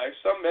quality of life.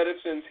 Some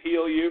medicines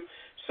heal you.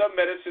 Some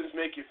medicines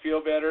make you feel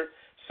better.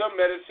 Some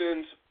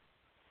medicines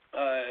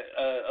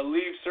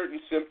alleviate certain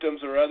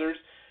symptoms or others.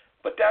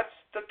 But that's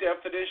the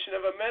definition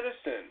of a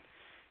medicine,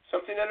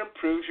 something that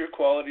improves your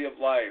quality of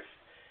life.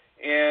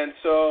 And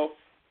so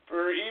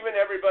for even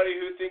everybody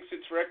who thinks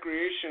it's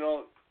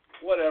recreational,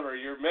 whatever,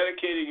 you're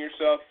medicating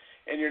yourself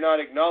and you're not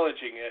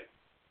acknowledging it,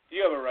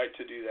 you have a right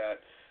to do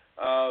that.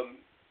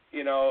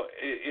 In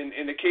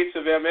the case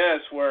of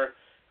MS, where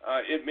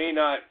it may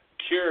not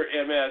cure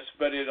MS,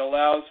 but it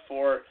allows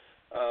for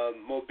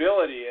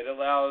mobility, it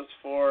allows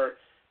for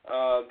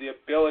the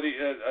ability,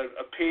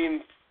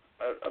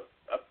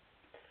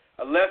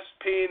 a less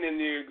pain in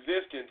the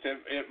existence.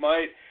 It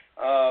might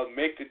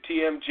make the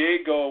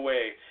TMJ go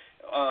away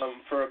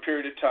for a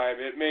period of time.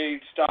 It may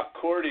stop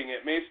cording.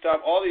 It may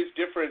stop all these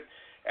different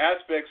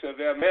aspects of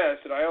MS,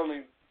 and I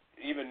only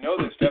even know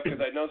this stuff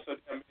because I know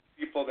some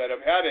people that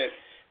have had it,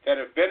 that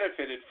have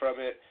benefited from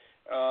it.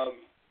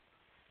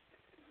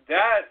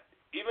 That,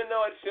 even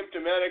though it's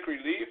symptomatic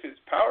relief, is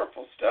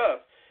powerful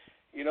stuff.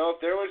 If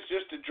there was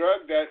just a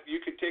drug that you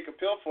could take a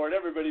pill for it,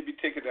 everybody would be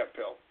taking that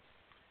pill.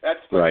 That's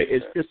right.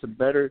 It's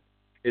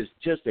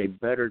just a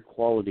better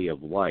quality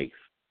of life,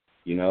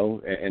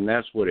 and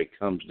that's what it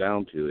comes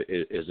down to.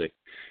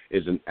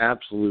 Is an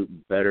absolute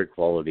better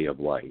quality of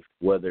life.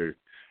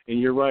 And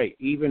you're right,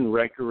 even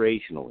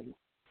recreationally,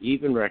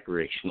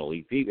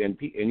 and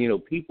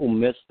people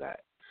miss that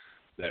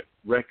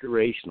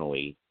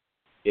recreationally,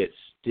 it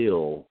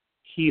still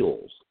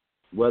heals.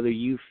 Whether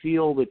you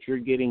feel that you're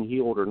getting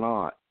healed or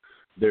not,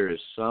 there is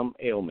some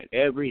ailment.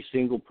 Every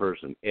single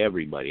person,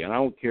 everybody, and I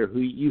don't care who,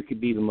 you could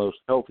be the most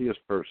healthiest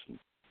person.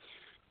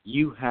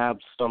 You have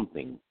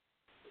something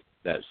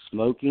that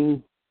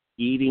smoking,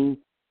 eating,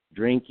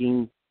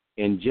 drinking,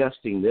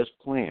 ingesting this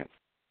plant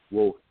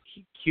will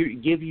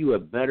give you a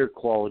better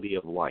quality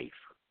of life.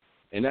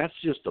 And that's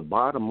just the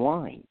bottom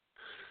line.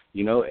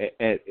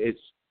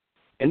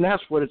 And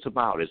that's what it's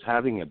about, is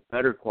having a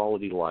better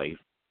quality life,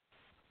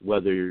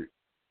 whether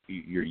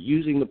you're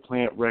using the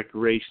plant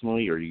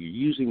recreationally or you're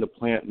using the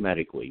plant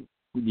medically.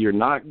 You're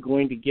not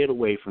going to get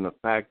away from the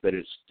fact that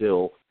it's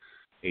still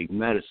a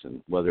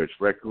medicine, whether it's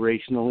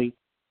recreationally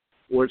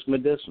or it's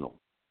medicinal,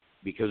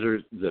 because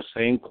there's the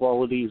same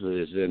qualities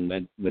that is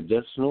in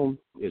medicinal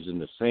is in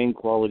the same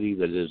quality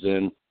that is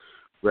in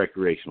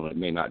recreational. It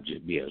may not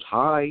just be as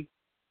high,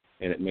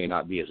 and it may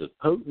not be as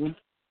potent,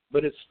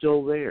 but it's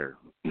still there.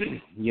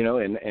 And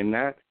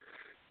that,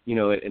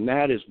 and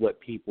that is what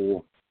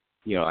people,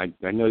 I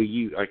know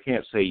I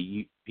can't say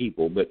you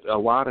people, but a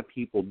lot of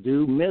people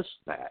do miss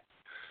that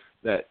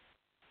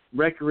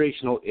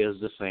recreational is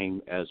the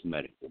same as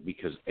medical,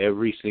 because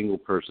every single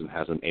person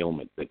has an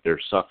ailment that they're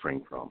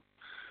suffering from.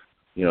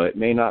 It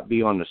may not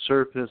be on the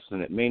surface,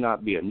 and it may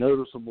not be a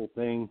noticeable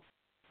thing,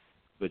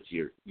 but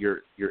you're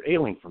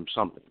ailing from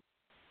something,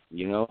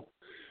 and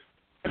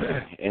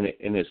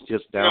it's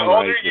just downright. The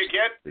older you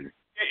get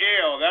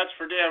ill, that's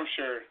for damn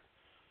sure.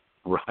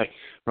 Right.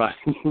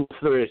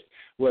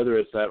 Whether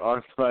it's that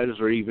arthritis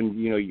or even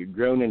you're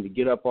groaning to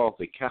get up off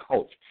the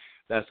couch,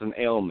 that's an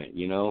ailment,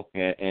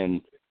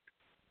 and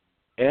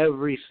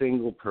every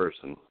single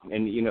person,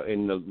 and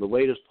in the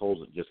latest polls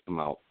that just come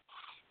out,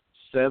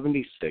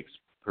 76%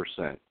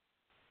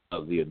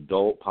 of the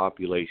adult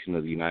population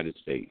of the United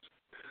States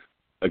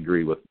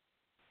agree with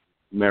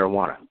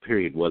marijuana,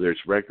 period, whether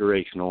it's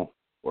recreational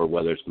or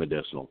whether it's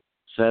medicinal.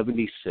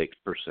 76%.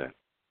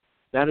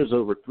 That is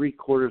over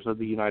 3/4 of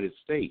the United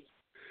States.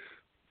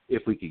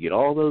 If we could get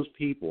all those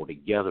people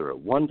together at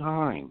one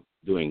time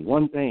doing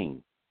one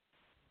thing,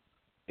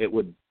 it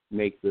would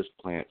make this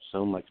plant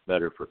so much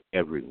better for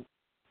everyone.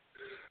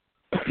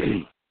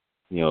 Well,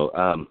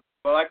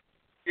 I can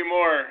do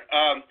more.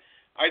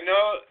 I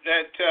know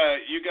that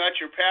you got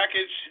your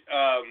package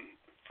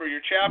for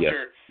your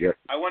chapter. Yes.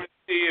 I want to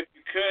see if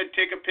you could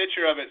take a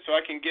picture of it so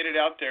I can get it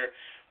out there.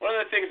 One of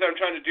the things I'm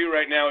trying to do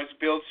right now is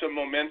build some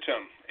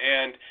momentum.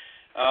 And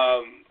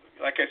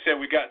like I said,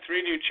 we got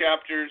 3 new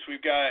chapters.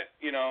 We've got,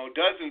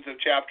 dozens of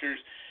chapters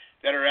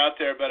that are out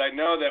there. But I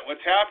know that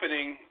what's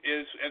happening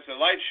is as the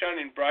light's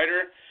shining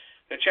brighter,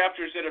 the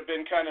chapters that have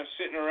been kind of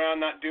sitting around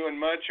not doing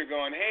much are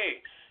going,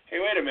 hey,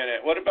 wait a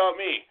minute, what about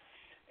me?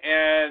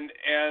 And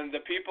the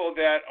people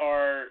that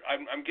are,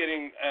 I'm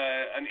getting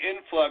an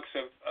influx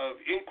of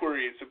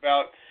inquiries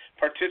about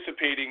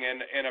participating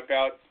and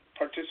about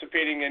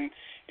participating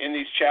in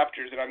these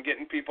chapters, and I'm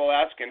getting people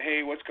asking,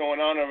 hey, what's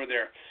going on over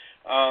there?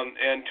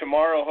 And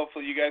tomorrow,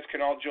 hopefully, you guys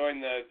can all join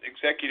the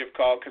executive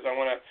call, because I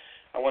want to.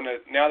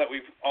 Now that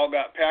we've all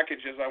got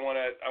packages, I want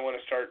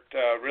to start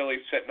really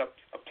setting up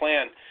a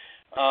plan.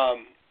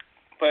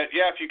 But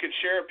yeah, if you could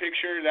share a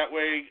picture, that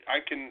way I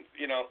can,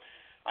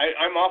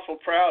 I'm awful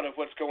proud of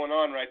what's going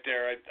on right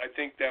there. I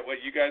think that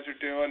what you guys are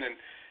doing and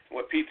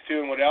what Pete's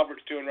doing, what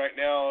Albert's doing right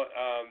now,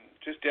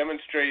 just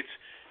demonstrates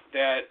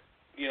that,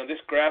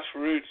 this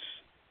grassroots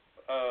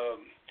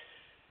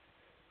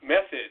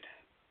method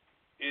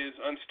is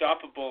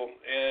unstoppable,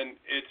 and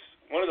it's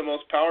one of the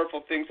most powerful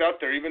things out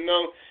there. Even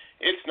though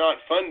it's not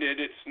funded,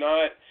 it's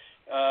not,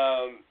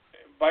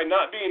 by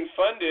not being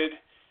funded,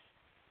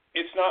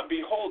 it's not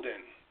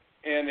beholden,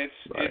 and it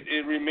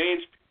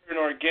remains pure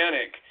and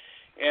organic.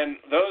 And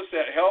those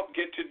that help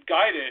get to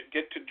guide it,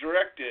 get to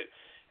direct it.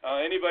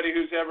 Anybody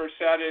who's ever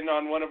sat in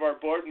on one of our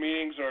board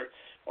meetings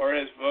or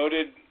has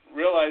voted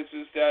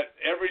realizes that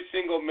every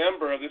single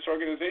member of this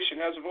organization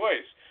has a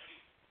voice,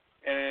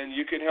 and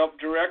you can help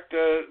direct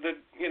the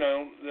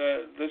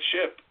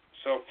ship.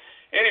 So,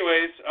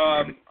 anyways,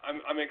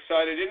 I'm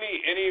excited.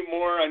 Any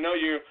more? I know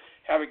you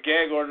have a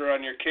gag order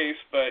on your case,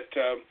 but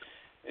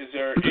is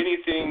there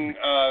anything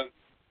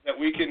that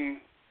we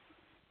can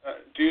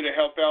do to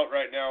help out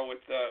right now with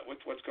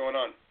what's going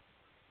on?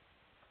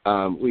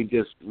 We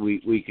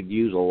could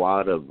use a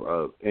lot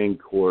of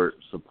in-court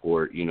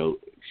support,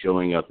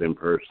 showing up in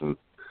person.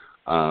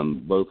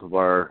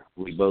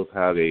 We both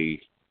have a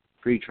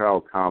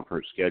pretrial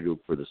conference scheduled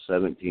for the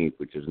 17th,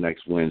 which is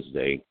next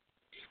Wednesday.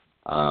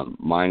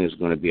 Mine is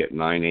going to be at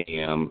 9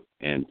 a.m.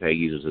 and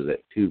Peggy's is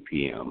at 2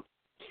 p.m.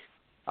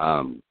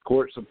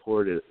 Court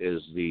support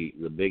is the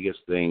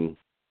biggest thing.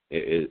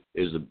 Is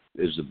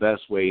the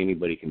best way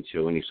anybody can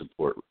show any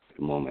support at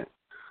the moment.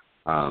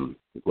 Of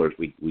course,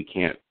 we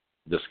can't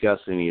discuss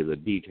any of the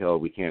detail.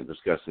 We can't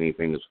discuss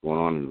anything that's going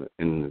on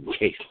in the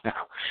case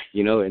now.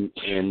 I'm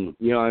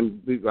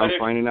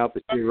finding out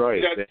that you're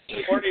right.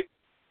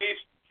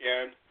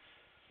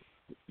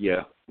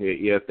 Yeah.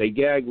 If they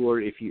gag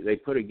or if they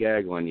put a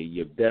gag on you,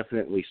 you've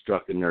definitely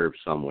struck a nerve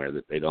somewhere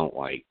that they don't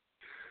like.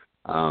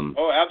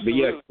 Absolutely. But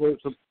yeah,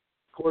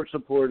 court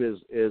support is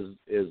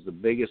the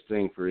biggest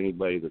thing for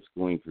anybody that's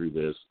going through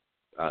this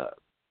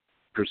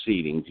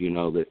proceedings.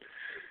 That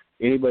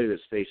anybody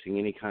that's facing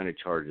any kind of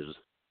charges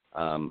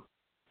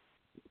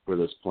for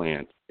this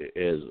plant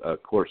is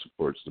court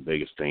support's the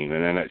biggest thing,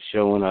 and then it's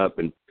showing up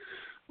and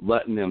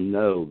letting them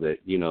know that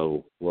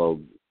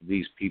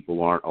these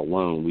people aren't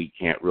alone. We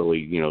can't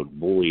really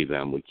bully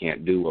them. We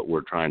can't do what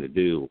we're trying to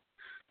do.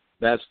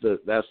 That's the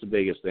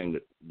biggest thing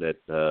that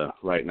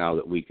right now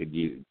that we could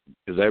use,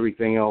 because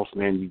everything else,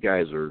 man, you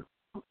guys are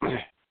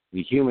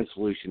the human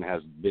solution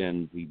has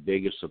been the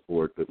biggest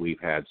support that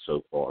we've had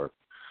so far.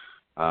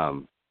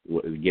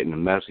 Getting the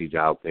message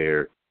out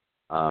there,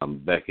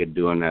 Becca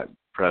doing that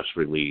press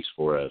release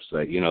for us,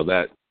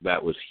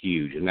 that was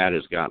huge, and that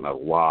has gotten a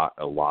lot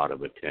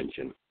of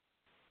attention.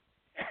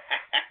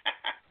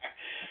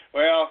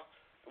 Well,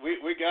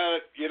 we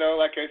got,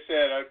 like I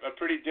said, a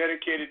pretty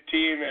dedicated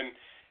team, and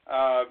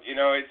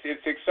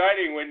it's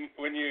exciting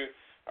when you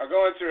are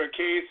going through a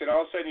case and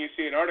all of a sudden you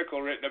see an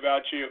article written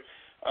about you.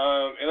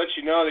 It lets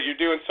you know that you're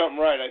doing something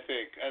right, I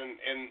think.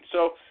 And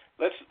so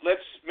let's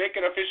make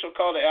an official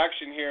call to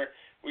action here.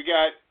 We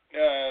got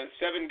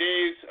 7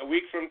 days, a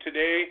week from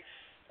today.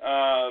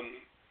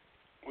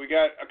 We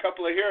got a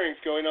couple of hearings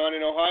going on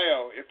in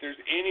Ohio. If there's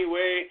any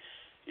way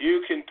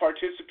you can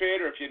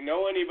participate, or if you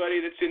know anybody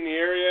that's in the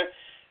area,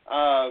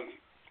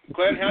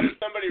 Glenn, how does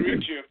somebody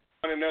reach you if you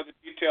want to know the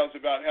details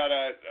about how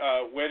to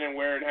when and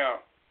where and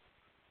how?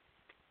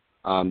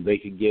 They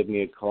could give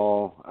me a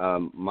call.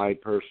 My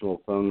personal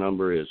phone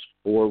number is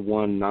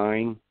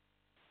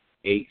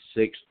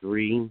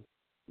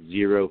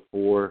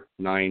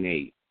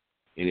 419-863-0498.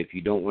 And if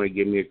you don't want to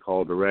give me a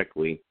call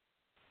directly,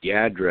 the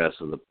address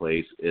of the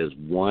place is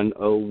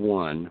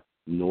 101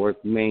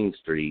 North Main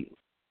Street,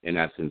 and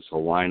that's in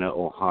Salina,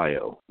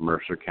 Ohio,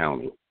 Mercer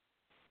County.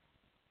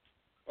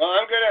 Well,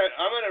 I'm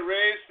gonna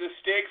raise the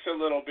stakes a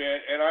little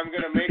bit, and I'm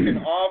gonna make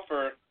an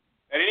offer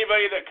that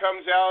anybody that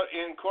comes out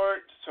in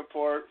court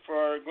support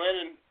for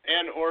Glenn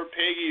and or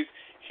Peggy's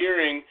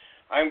hearing,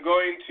 I'm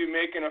going to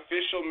make an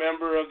official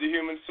member of the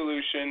Human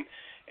Solution,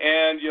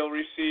 and you'll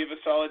receive a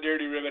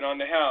solidarity ribbon on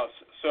the house.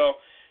 So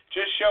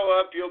just show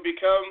up. You'll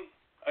become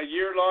a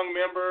year-long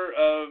member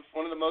of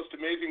one of the most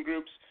amazing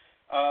groups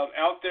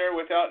out there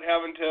without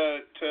having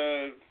to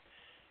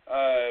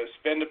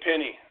spend a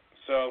penny.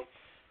 So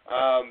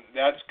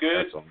that's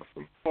good. That's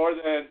awesome. for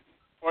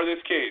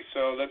this case.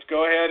 So let's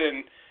go ahead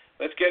and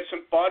let's get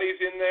some bodies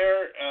in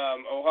there.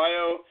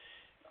 Ohio,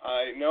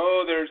 I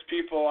know there's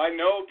people. I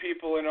know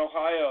people in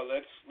Ohio.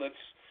 Let's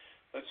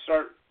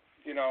start,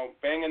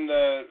 banging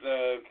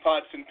the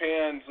pots and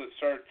pans. Let's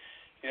start,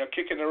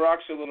 kicking the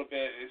rocks a little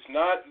bit. It's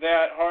not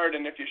that hard.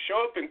 And if you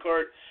show up in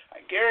court, I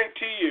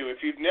guarantee you,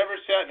 if you've never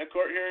sat in a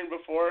court hearing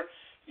before,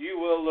 you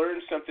will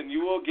learn something.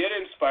 You will get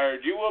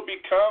inspired. You will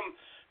become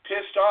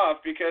pissed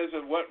off because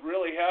of what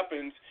really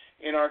happens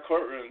in our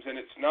courtrooms. And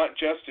it's not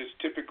justice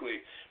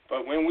typically.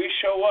 But when we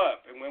show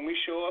up, and when we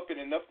show up in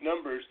enough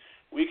numbers,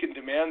 we can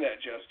demand that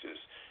justice.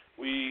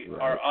 We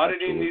are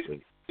auditing these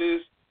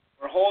cases.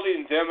 We're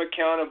holding them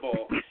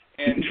accountable.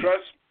 And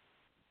trust me,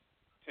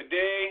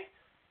 today,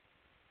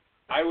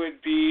 I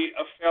would be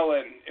a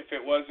felon if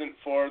it wasn't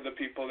for the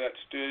people that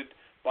stood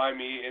by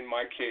me in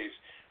my case.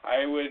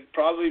 I would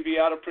probably be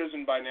out of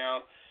prison by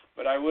now,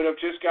 but I would have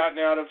just gotten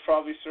out of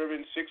probably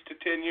serving 6 to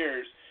 10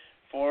 years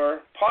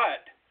for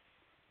pot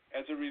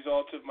as a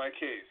result of my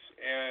case.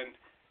 And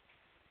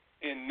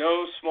in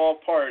no small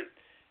part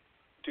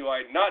do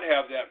I not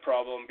have that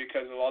problem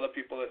because of all the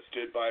people that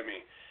stood by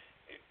me.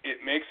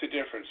 It makes a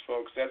difference,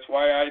 folks. That's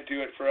why I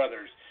do it for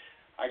others.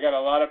 I got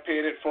a lot of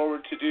paying it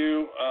forward to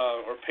do,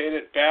 or paying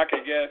it back, I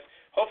guess.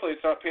 Hopefully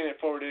it's not paying it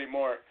forward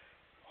anymore.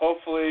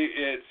 Hopefully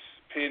it's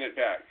paying it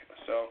back.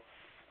 So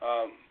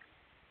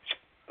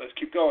let's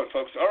keep going,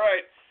 folks. All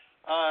right.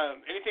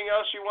 Anything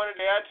else you wanted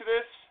to add to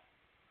this?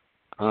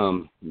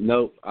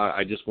 Nope.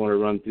 I just want to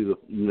run through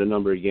the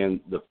number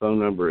again. The phone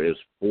number is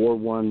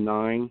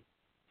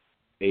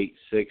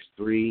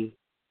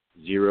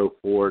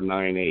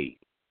 419-863-0498.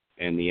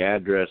 And the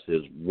address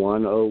is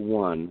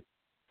 101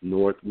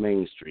 North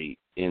Main Street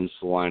in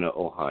Salina,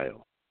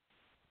 Ohio.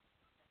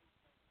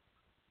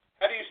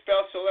 How do you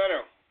spell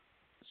Salina?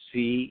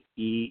 Celina.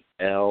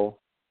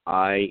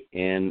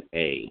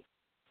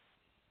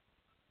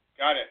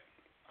 Got it.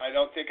 I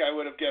don't think I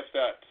would have guessed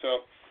that.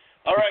 So,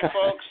 all right,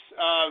 folks,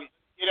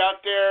 get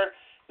out there.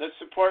 Let's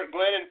support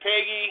Glenn and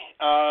Peggy,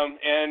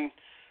 and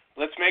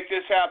let's make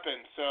this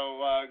happen.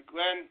 So,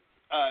 Glenn,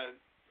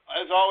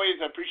 as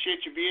always, I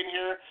appreciate you being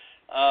here.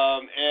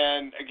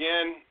 And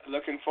again,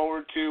 looking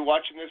forward to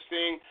watching this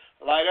thing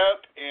light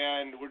up,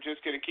 and we're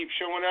just going to keep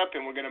showing up,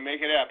 and we're going to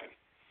make it happen.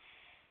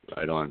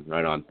 Right on,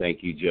 right on.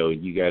 Thank you, Joe.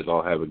 You guys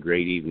all have a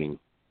great evening.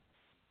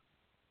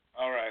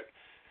 All right.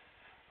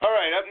 All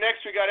right, up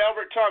next we got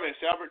Albert Thomas.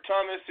 Albert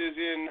Thomas is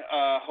in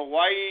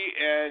Hawaii,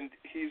 and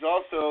he's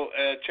also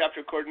a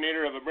chapter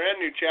coordinator of a brand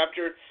new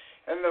chapter,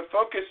 and the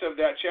focus of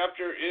that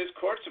chapter is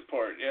court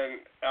support.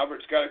 And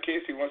Albert's got a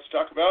case he wants to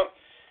talk about.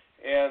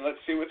 And let's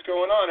see what's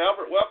going on.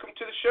 Albert, welcome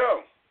to the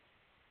show.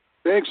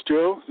 Thanks,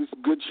 Joe. This is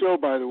a good show,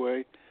 by the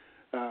way.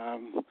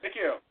 Thank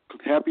you.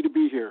 Happy to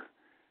be here.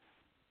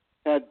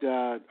 Had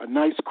a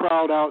nice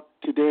crowd out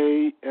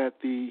today at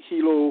the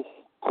Hilo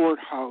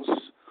Courthouse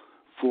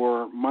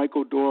for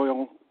Michael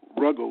Doyle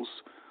Ruggles,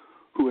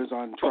 who is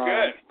on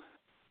trial.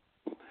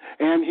 Oh,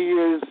 and he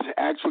is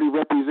actually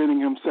representing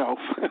himself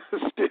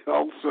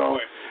still. So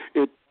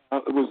it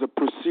was a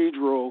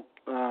procedural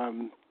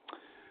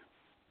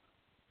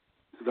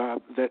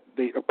a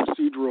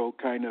procedural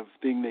kind of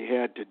thing they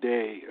had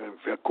today,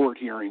 a court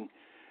hearing.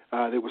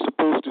 They were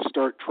supposed to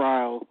start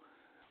trial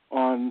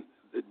on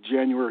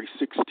January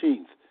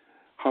 16th.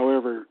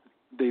 However,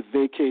 they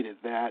vacated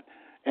that,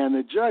 and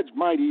the judge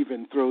might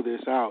even throw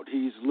this out.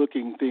 He's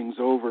looking things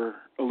over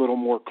a little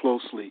more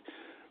closely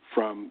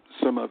from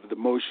some of the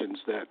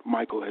motions that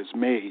Michael has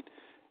made,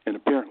 and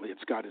apparently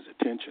it's got his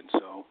attention.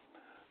 So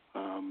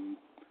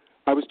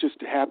I was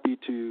just happy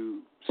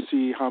to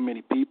see how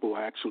many people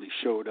actually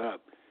showed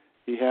up.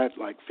 He had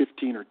like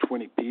 15 or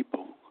 20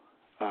 people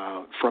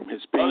from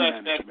his pain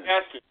management.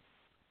 Fantastic.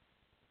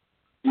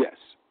 Yes.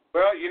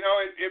 Well,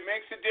 it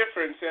makes a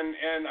difference,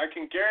 and I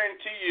can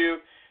guarantee you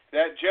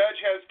that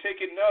judge has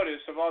taken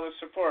notice of all the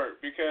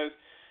support because,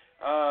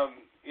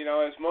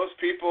 as most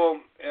people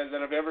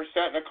that have ever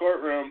sat in a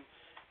courtroom,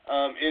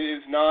 it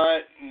is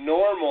not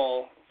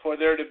normal for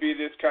there to be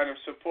this kind of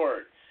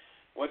support.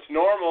 What's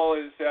normal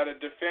is that a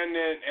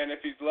defendant, and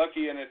if he's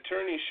lucky, an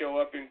attorney show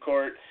up in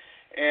court,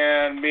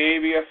 and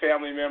maybe a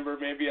family member,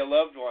 maybe a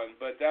loved one,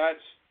 but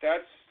that's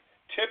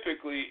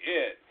typically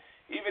it.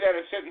 Even at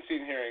a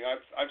sentencing hearing,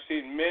 I've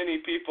seen many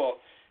people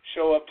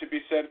show up to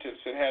be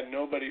sentenced and had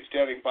nobody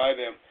standing by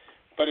them,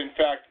 but in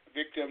fact,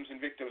 victims and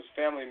victims'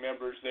 family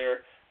members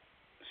there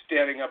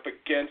standing up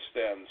against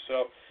them.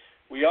 So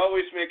we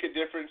always make a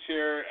difference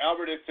here.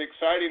 Albert, it's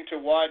exciting to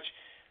watch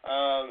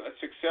a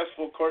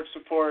successful court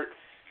support,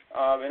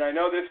 and I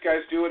know this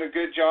guy's doing a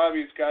good job.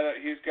 He's got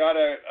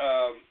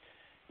a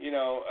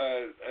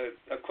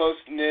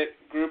close-knit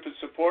group of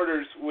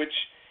supporters, which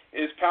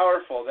is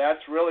powerful.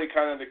 That's really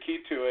kind of the key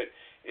to it,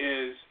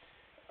 is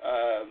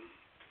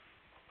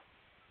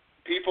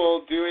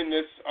people doing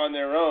this on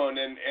their own,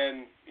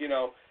 and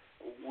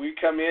we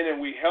come in and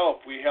we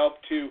help. We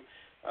help to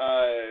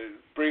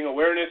bring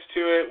awareness to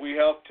it. We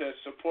help to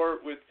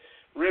support with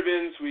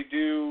ribbons. We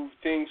do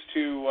things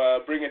to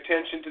bring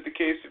attention to the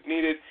case if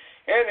needed,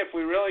 and if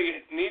we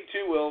really need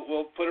to,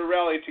 we'll put a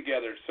rally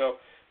together. So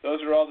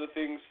those are all the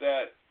things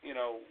that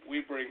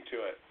we bring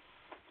to it.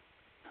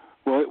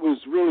 Well, it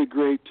was really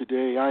great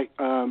today.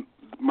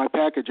 My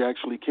package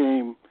actually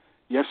came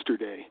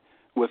yesterday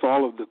with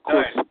all of the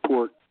court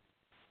support,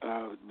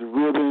 the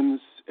ribbons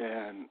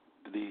and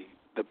the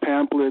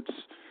pamphlets,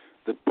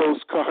 the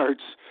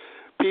postcards.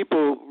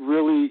 People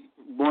really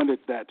wanted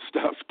that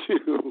stuff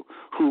too,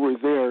 who were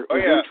there. It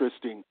was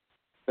interesting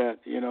that,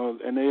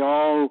 and they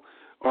all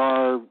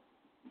are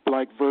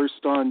like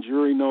versed on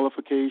jury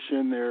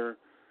nullification. They're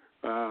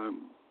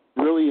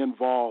really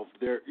involved.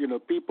 They're,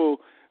 people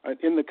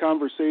in the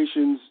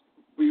conversations,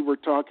 we were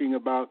talking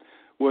about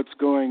what's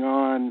going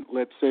on,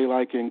 let's say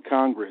like in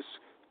Congress.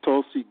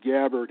 Tulsi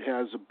Gabbard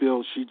has a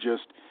bill she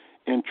just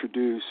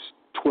introduced,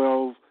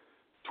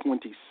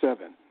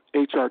 1227,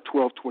 H.R.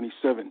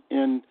 1227,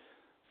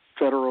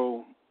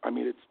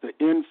 it's the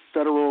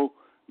Federal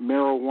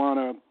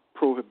Marijuana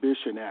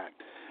Prohibition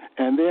Act.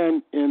 And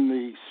then in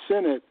the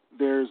Senate,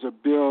 there's a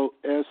bill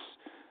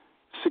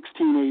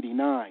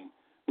S-1689,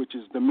 which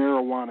is the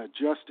Marijuana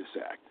Justice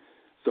Act.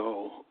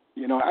 So,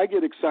 I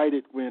get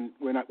excited when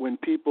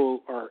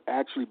people are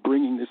actually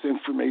bringing this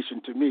information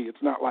to me.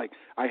 It's not like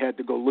I had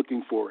to go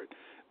looking for it.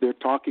 They're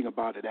talking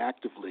about it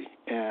actively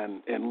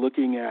and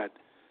looking at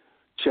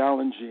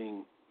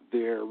challenging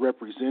their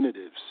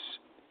representatives.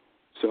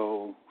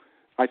 So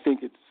I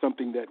think it's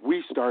something that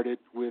we started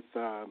with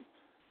the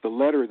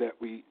letter that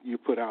you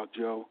put out,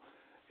 Joe.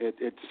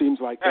 It seems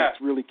like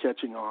that's really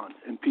catching on,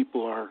 and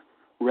people are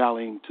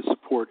rallying to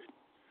support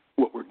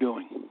what we're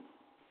doing.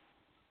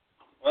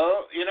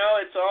 Well,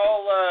 it's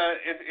all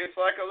it's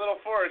like a little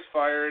forest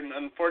fire, and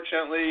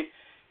unfortunately,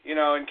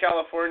 in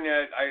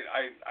California,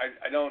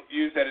 I don't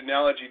use that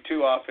analogy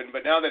too often,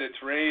 but now that it's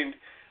rained,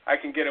 I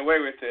can get away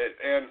with it.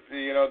 And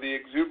the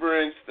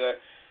exuberance, the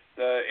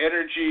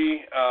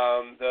energy,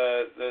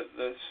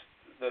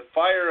 the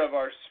fire of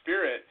our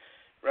spirit,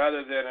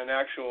 rather than an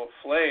actual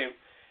flame,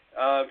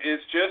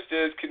 is just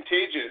as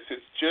contagious.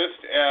 It's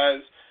just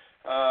as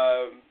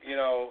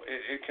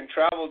it can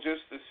travel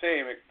just the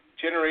same. It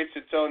generates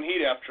its own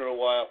heat after a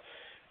while.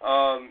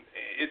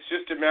 It's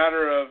just a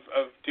matter of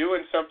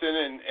doing something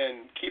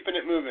and keeping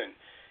it moving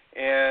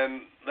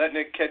and letting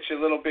it catch a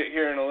little bit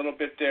here and a little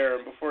bit there,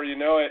 and before you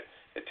know it,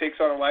 it takes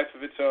on a life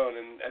of its own,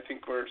 and I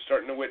think we're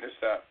starting to witness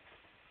that.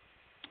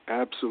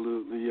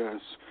 Absolutely,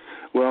 yes.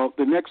 Well,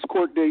 the next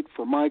court date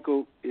for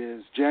Michael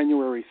is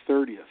January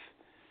 30th,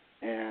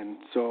 and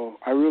so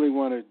I really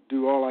want to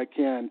do all I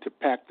can to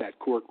pack that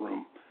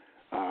courtroom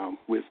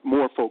with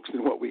more folks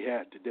than what we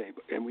had today,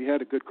 and we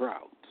had a good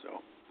crowd.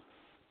 So,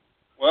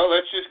 well,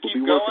 let's just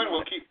keep going.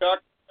 We'll keep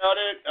talking about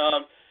it.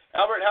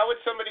 Albert, how would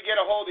somebody get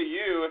a hold of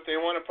you if they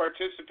want to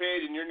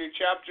participate in your new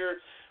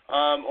chapter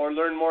or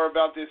learn more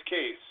about this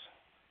case?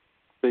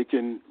 They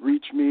can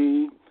reach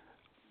me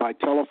by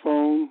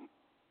telephone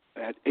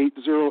at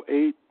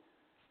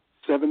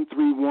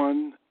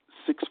 808-731-6477.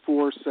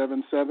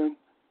 Of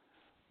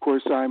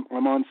course, I'm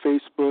on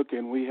Facebook,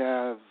 and we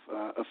have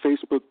a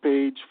Facebook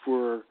page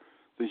for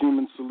the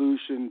Human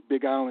Solution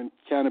Big Island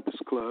Cannabis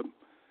Club.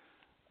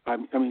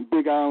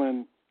 Big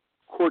Island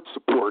Court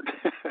Support,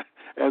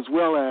 as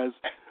well as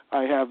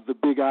I have the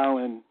Big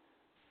Island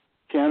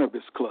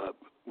Cannabis Club,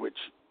 which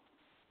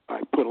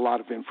I put a lot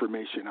of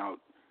information out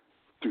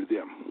through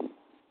them.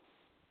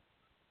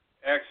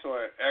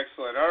 Excellent.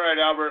 All right,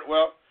 Albert.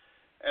 Well,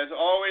 as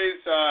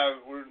always,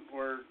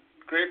 we're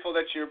grateful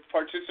that you're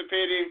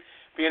participating,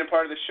 being a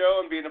part of the show,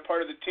 and being a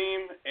part of the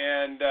team.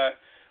 And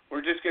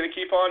we're just going to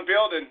keep on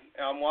building.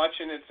 I'm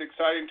watching. It's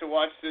exciting to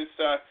watch this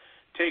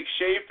take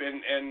shape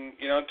and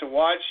to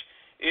watch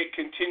it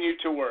continue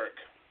to work.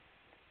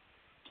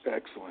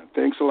 Excellent.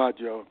 Thanks a lot,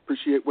 Joe.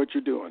 Appreciate what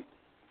you're doing.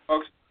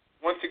 Folks,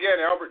 once again,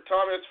 Albert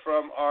Thomas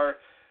from our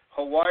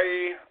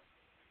Hawaii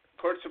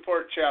Court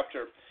Support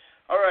Chapter.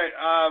 All right,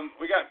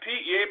 we got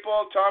Pete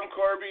Yapel, Tom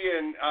Corby,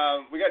 and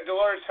we got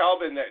Dolores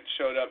Halbin that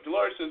showed up.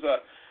 Dolores is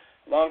a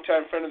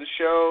longtime friend of the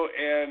show,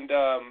 and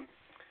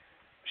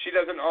she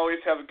doesn't always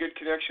have a good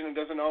connection and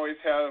doesn't always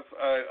have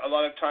a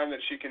lot of time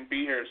that she can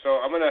be here. So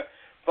I'm going to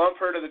bump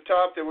her to the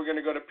top, then we're going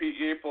to go to Pete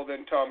Yapel,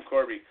 then Tom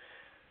Corby.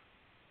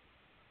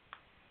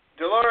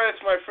 Dolores,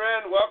 my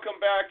friend, welcome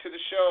back to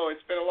the show.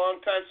 It's been a long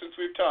time since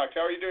we've talked.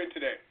 How are you doing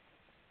today?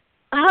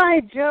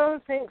 Hi, Joe.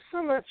 Thanks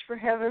so much for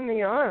having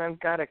me on. I've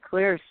got a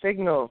clear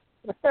signal.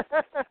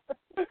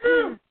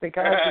 The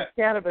guys of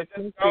cannabis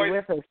seem to be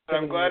with us.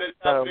 I'm glad it's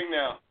happening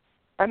now.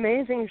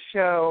 Amazing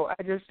show.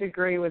 I just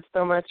agree with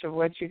so much of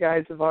what you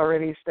guys have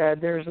already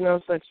said. There's no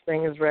such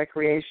thing as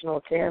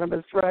recreational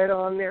cannabis. Right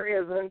on, there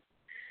isn't.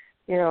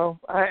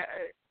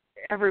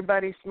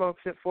 Everybody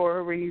smokes it for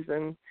a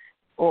reason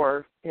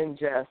or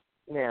ingest.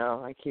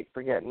 Now, I keep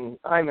forgetting.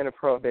 I'm in a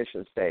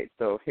prohibition state,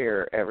 so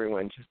here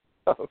everyone just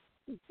smokes,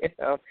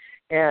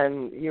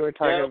 And you were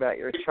talking about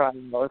your trial.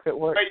 If it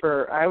weren't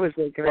for, I was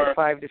looking at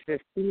 5 to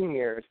 15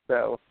 years,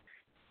 so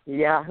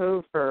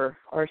yahoo for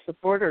our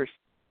supporters.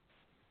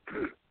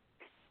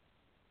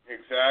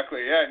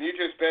 Exactly, yeah, and you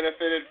just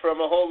benefited from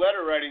a whole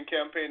letter writing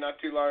campaign not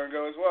too long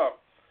ago as well.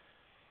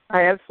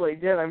 I absolutely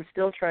did. I'm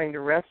still trying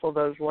to wrestle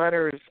those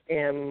letters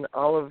and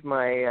all of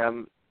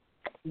my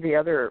the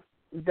other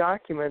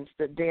documents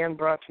that Dan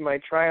brought to my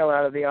trial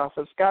out of the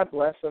office. God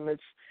bless them.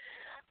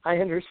 I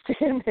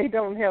understand they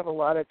don't have a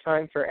lot of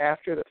time for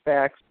after the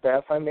fact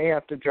stuff. I may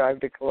have to drive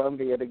to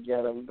Columbia to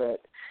get them,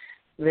 but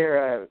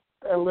they're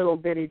a little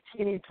bitty,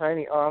 teeny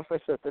tiny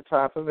office at the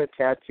top of a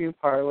tattoo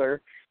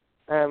parlor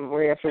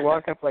where you have to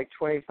walk up like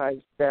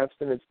 25 steps,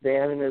 and it's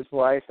Dan and his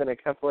wife and a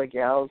couple of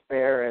gals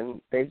there,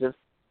 and they just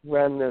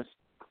run this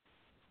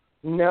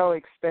no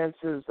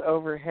expenses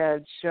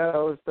overhead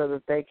show so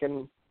that they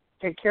can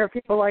take care of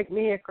people like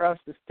me across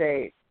the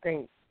state.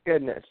 Thank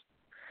goodness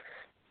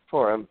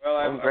for them. Well,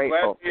 I'm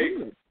grateful.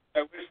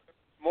 I wish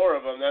more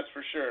of them, that's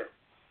for sure.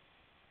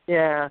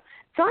 Yeah.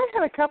 So I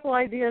had a couple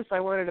ideas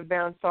I wanted to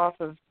bounce off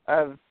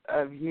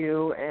of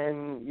you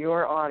and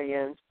your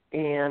audience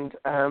and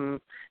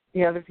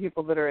the other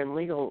people that are in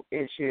legal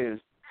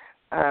issues.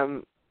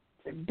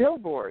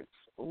 Billboards.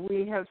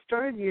 We have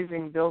started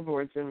using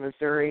billboards in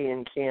Missouri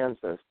and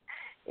Kansas,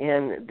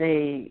 and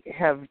they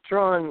have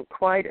drawn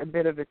quite a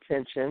bit of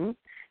attention.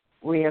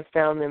 We have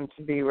found them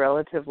to be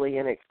relatively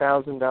in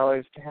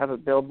 $1,000 to have a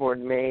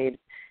billboard made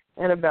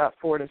and about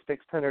 $400 to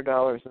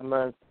 $600 a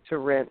month to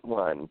rent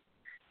one.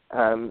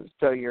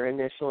 So your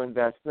initial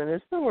investment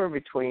is somewhere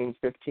between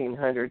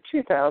 $1,500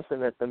 to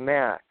 $2,000 at the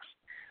max,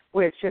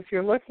 which if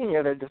you're looking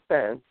at a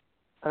defense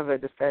of a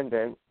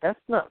defendant, that's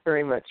not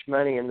very much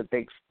money in the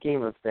big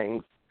scheme of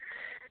things,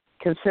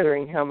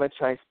 considering how much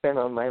I spent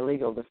on my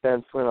legal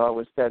defense when all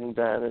was said and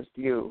done, as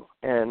you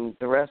and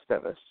the rest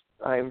of us,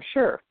 I am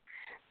sure.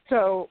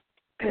 So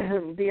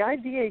the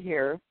idea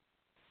here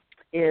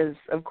is,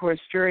 of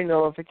course, jury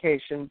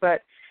nullification,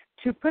 but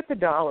to put the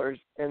dollars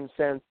and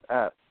cents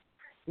up.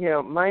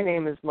 My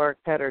name is Mark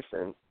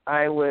Pedersen.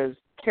 I was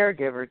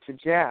caregiver to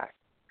Jack.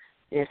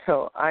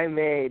 I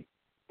made,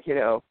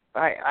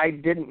 I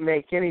didn't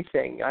make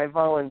anything. I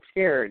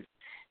volunteered.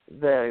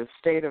 The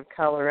state of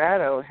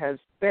Colorado has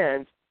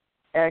spent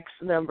X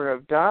number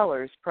of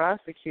dollars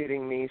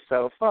prosecuting me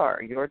so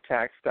far. Your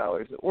tax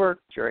dollars at work,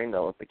 jury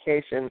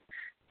nullification,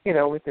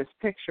 with this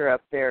picture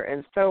up there,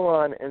 and so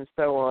on and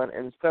so on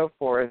and so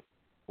forth,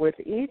 with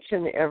each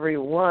and every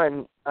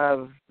one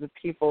of the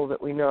people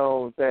that we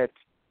know that,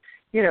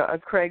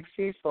 Craig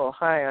Cecil.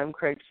 Hi, I'm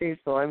Craig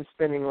Cecil. I'm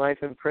spending life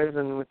in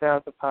prison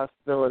without the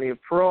possibility of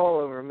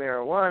parole over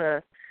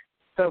marijuana.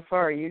 So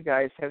far, you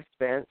guys have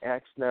spent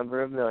X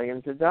number of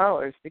millions of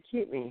dollars to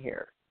keep me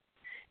here.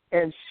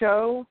 And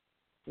show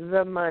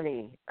the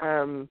money.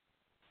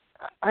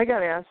 I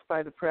got asked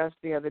by the press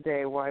the other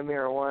day why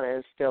marijuana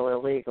is still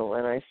illegal,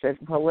 and I said,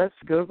 well, let's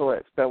Google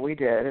it. So we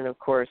did, and of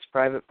course,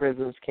 private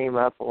prisons came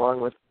up along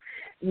with.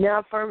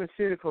 Now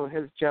pharmaceutical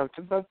has jumped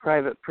above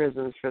private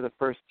prisons for the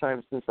first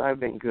time since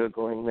I've been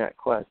Googling that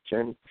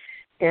question,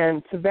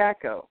 and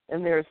tobacco.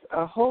 And there's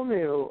a whole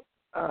new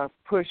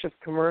push of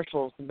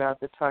commercials about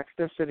the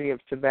toxicity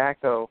of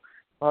tobacco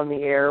on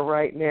the air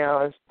right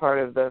now as part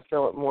of the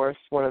Philip Morris,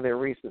 one of their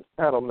recent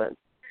settlements.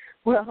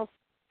 Well,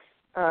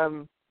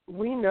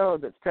 we know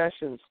that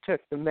Sessions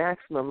took the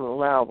maximum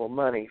allowable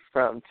money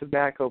from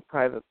tobacco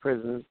private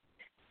prisons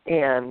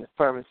and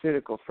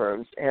pharmaceutical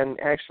firms. And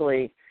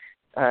actually,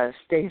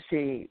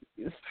 Stacey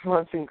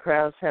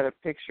Swanson-Krause had a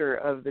picture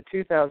of the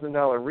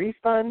 $2,000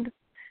 refund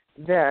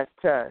that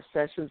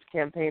Sessions'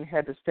 campaign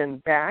had to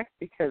send back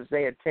because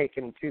they had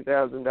taken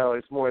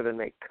 $2,000 more than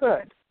they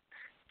could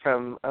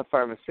from a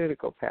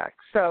pharmaceutical pack.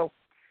 So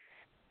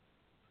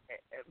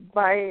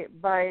by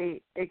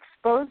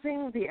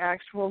exposing the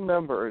actual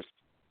numbers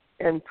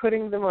and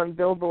putting them on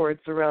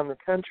billboards around the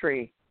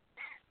country,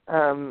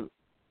 I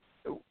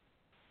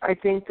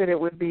think that it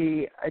would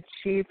be a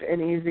cheap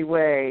and easy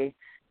way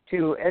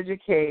to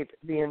educate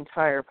the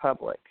entire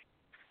public.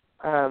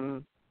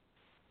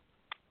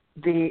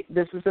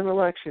 This is an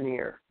election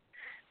year,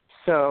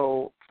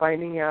 so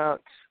finding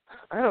out,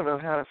 I don't know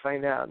how to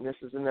find out, and this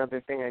is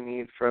another thing I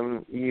need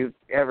from you,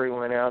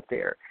 everyone out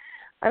there.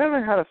 I don't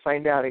know how to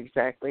find out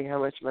exactly how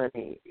much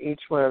money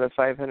each one of the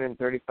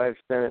 535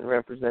 Senate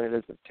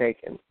representatives have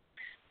taken.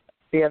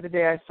 The other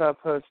day I saw a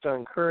post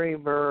on Curry,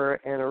 Burr,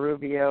 and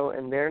Rubio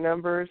and their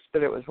numbers,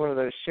 but it was one of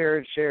those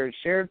shared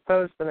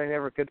posts, and I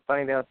never could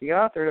find out the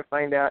author to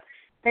find out,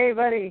 hey,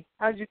 buddy,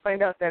 how'd you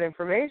find out that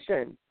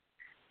information?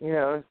 You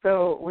know,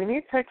 so we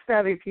need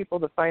tech-savvy people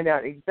to find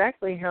out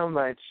exactly how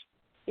much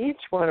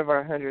each one of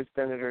our 100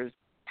 senators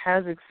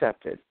has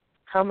accepted,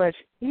 how much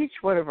each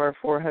one of our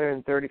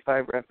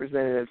 435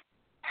 representatives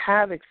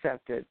have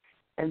accepted,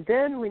 and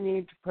then we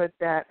need to put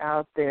that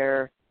out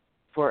there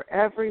for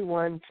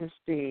everyone to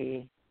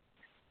see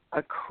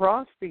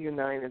across the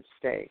United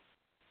States,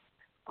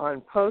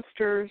 on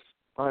posters,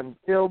 on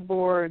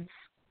billboards,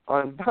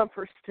 on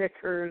bumper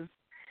stickers,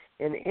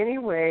 in any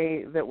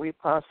way that we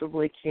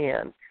possibly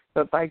can.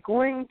 But by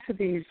going to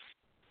these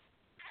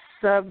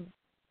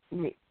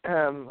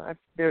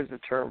there's a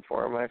term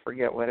for them, I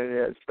forget what it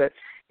is, but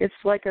it's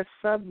like a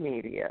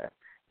sub-media.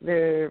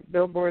 The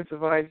billboards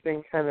have always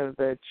been kind of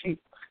the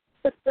cheap,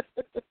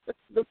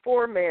 the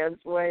poor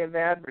man's way of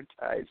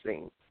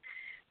advertising.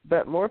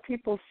 But more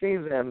people see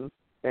them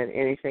than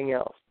anything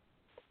else.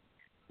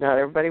 Not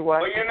everybody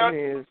watches the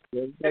news.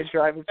 They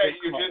drive a big car.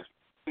 Just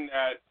mentioned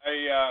that.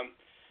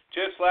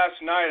 Just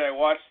last night I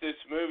watched this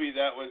movie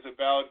that was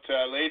about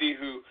a lady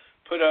who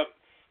put up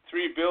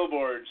 3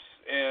 billboards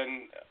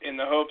in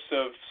the hopes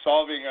of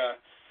solving a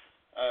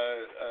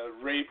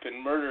rape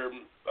and murder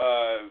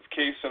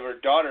case of her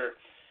daughter.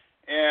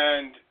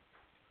 And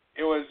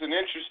it was an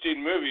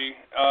interesting movie,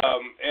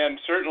 and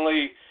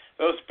certainly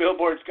those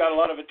billboards got a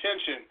lot of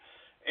attention.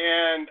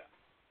 And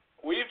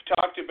we've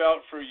talked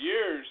about for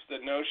years the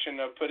notion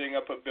of putting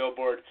up a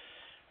billboard.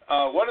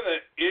 One of the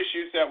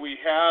issues that we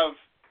have,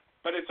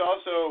 but it's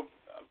also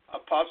a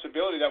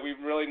possibility that we've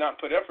really not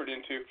put effort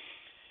into,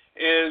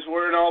 is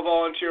we're an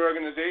all-volunteer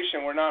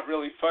organization. We're not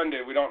really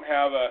funded. We don't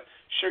have a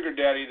sugar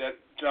daddy that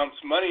dumps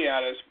money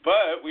at us,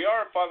 but we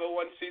are a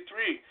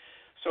 501c3.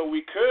 So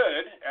we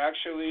could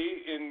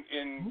actually,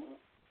 in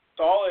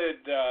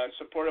solid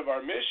support of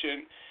our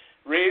mission,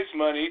 raise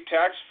money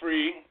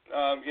tax-free,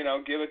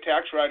 give a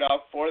tax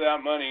write-off for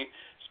that money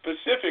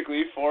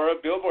specifically for a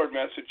billboard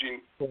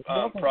messaging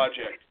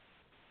project.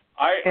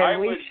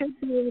 We should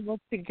be able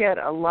to get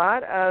a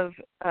lot of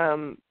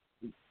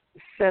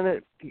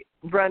Senate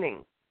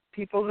running,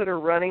 people that are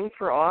running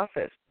for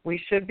office. We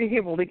should be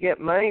able to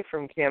get money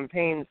from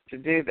campaigns to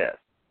do this.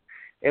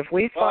 If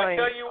we find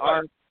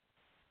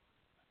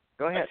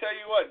Go ahead. I tell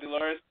you what,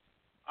 Dolores,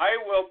 I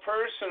will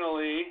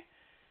personally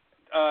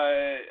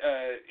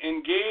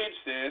engage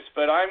this,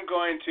 but I'm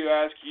going to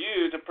ask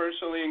you to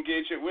personally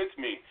engage it with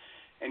me.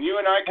 And you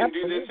and I can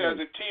do this as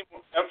a team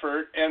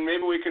effort, and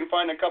maybe we can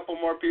find a couple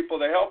more people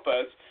to help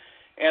us.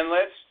 And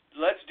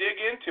let's dig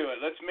into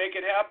it. Let's make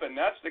it happen.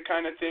 That's the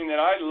kind of thing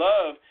that I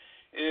love.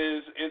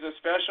 Is a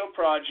special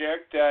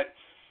project that,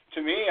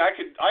 to me, I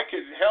could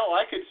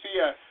see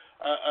a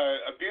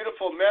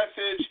beautiful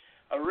message,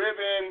 a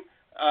ribbon,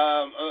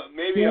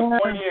 maybe a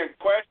poignant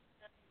question,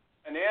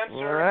 an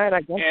answer. All right,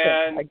 I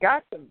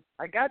got them.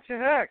 I got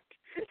you hooked.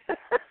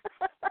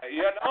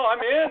 I'm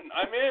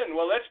in.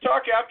 Well, let's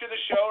talk after the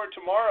show or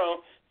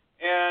tomorrow,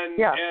 and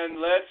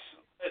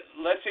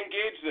let's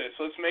engage this.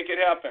 Let's make it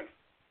happen.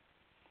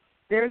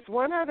 There's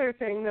one other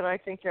thing that I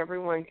think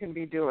everyone can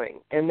be doing,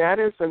 and that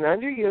is an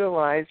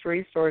underutilized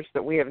resource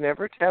that we have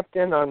never tapped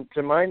in on,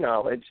 to my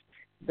knowledge,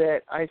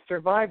 that I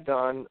survived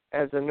on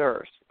as a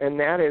nurse, and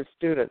that is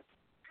students.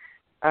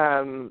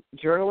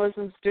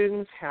 Journalism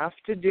students have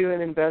to do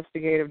an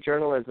investigative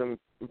journalism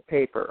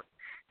paper.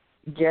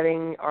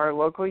 Getting our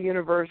local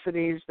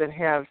universities that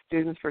have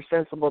Students for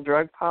Sensible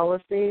Drug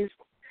Policies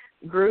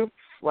groups,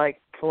 like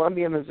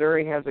Columbia,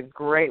 Missouri has a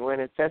great one.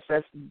 It's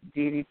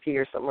SSDDP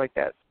or something like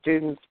that,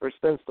 Students for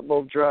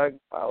Sensible Drug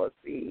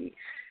Policy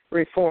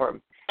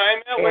Reform. I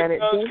met with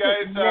those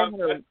guys at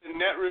the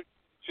Netroot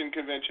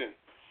Convention.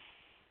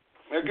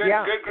 A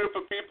good group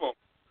of people.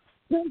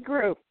 Good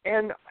group.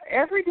 And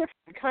every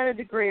different kind of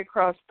degree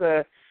across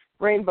the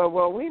rainbow.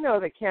 Well, we know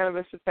that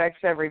cannabis affects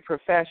every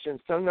profession,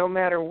 so no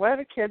matter what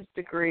a kid's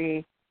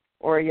degree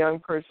or a young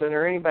person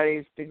or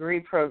anybody's degree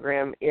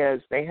program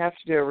is, they have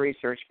to do a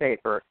research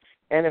paper.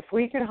 And if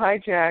we could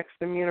hijack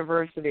some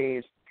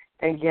universities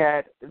and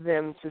get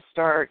them to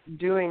start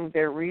doing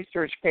their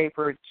research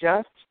paper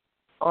just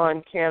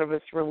on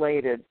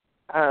cannabis-related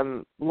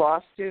law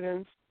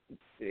students,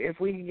 if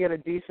we could get a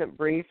decent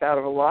brief out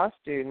of a law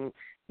student,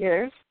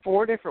 there's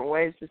 4 different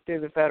ways to sue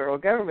the federal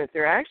government.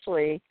 There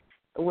actually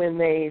when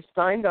they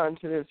signed on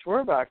to this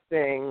Rohrbach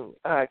thing,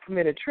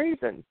 committed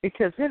treason,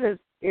 because it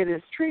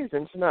is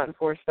treason to not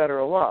enforce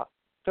federal law.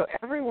 So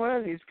every one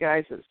of these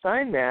guys that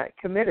signed that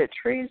committed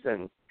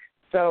treason.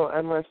 So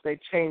unless they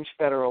change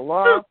federal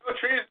law,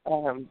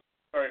 treason.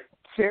 Sorry,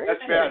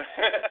 seriously, that's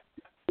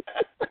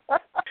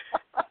bad.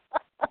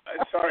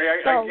 Sorry,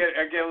 I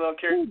get a little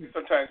carried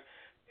sometimes.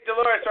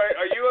 Dolores,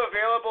 are you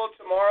available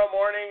tomorrow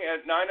morning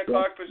at 9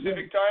 o'clock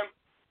Pacific time?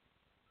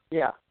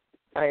 Yeah,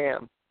 I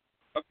am.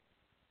 Okay.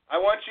 I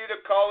want you to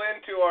call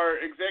into our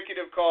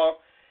executive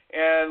call,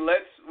 and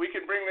we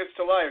can bring this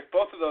to life,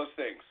 both of those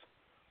things.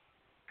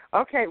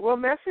 Okay, well,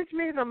 message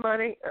me the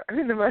money.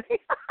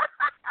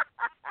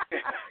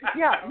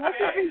 Yeah,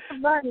 message me the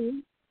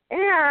money.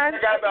 And,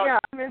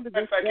 I'm into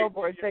this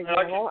billboard thing.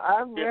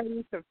 I'm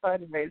ready to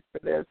fundraise for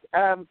this.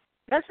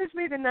 Message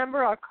me the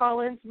number. I'll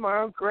call in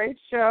tomorrow. Great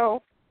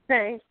show.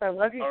 Thanks. I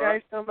love you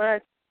guys so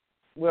much.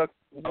 We're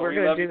going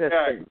to do this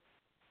thing.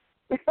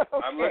 Okay.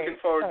 I'm looking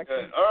forward to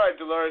it. All right,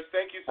 Dolores.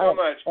 Thank you so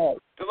much.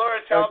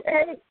 Dolores, help.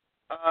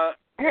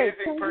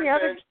 Amazing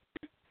person.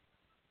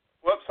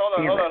 Whoops, hold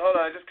on.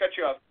 I just cut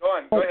you off. Go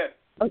on. Go ahead.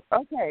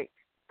 Okay.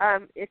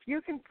 If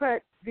you can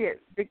put the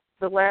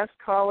last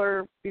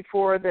caller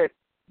before that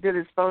did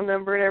his phone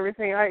number and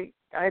everything, I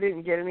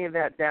didn't get any of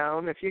that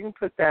down. If you can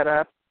put that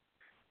up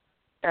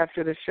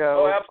after the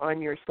show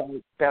on your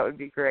site, that would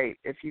be great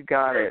if you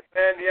got it.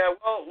 And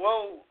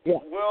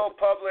we'll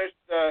publish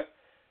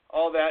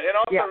all that. And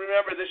also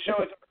remember, this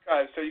show is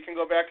archived, so you can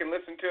go back and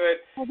listen to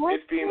it.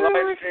 It's being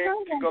live streamed.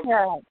 You can go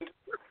back.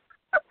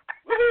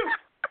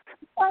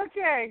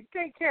 Okay,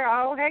 take care.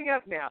 I'll hang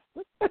up now.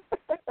 All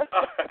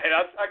right,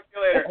 I'll talk to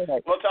you later.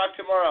 Okay. We'll talk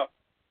tomorrow.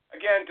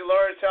 Again,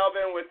 Dolores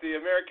Halbin with the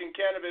American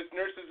Cannabis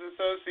Nurses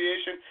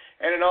Association,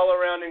 and an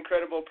all-around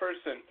incredible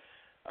person.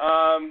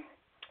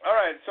 All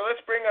right, so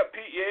let's bring up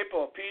Pete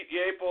Yapel. Pete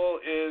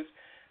Yapel is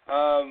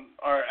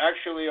our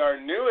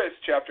newest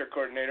chapter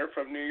coordinator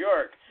from New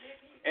York,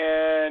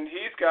 and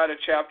he's got a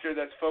chapter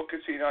that's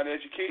focusing on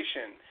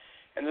education.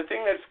 And the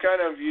thing that's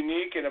kind of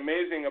unique and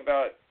amazing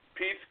about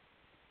Pete's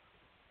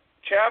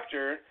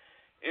chapter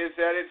is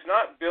that it's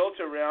not built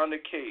around a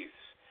case.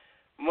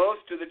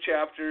 Most of the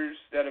chapters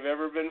that have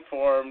ever been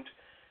formed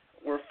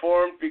were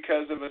formed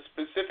because of a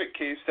specific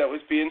case that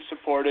was being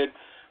supported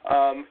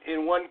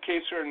in one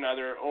case or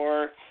another,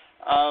 or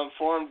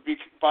formed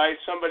by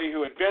somebody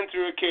who had been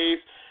through a case.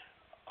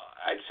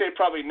 I'd say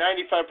probably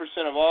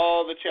 95% of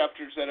all the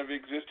chapters that have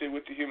existed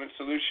with the Human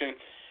Solution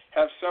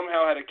have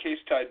somehow had a case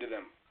tied to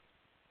them.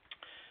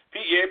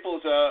 Pete Yapel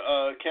is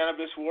a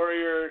cannabis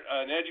warrior,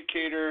 an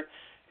educator,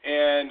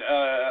 and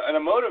a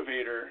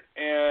motivator,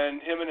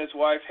 and him and his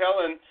wife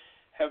Helen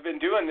have been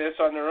doing this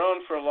on their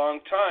own for a long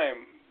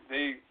time.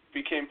 They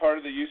became part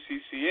of the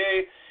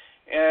UCCA,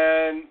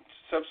 and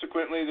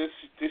subsequently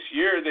this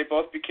year they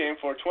both became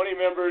 420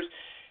 members,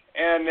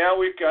 and now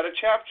we've got a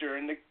chapter.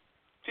 And the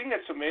thing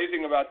that's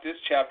amazing about this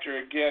chapter,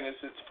 again, is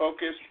it's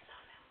focused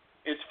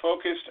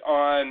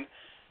on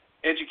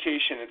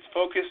education. It's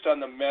focused on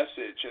the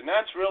message, and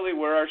that's really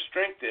where our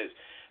strength is.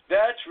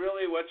 That's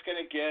really what's going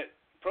to get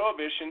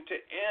prohibition to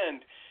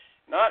end.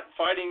 Not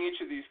fighting each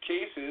of these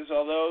cases,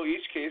 although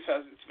each case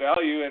has its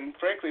value, and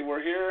frankly,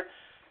 we're here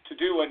to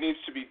do what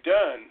needs to be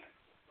done.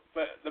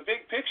 But the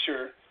big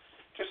picture,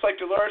 just like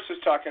Dolores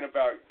was talking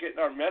about, getting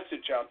our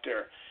message out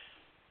there,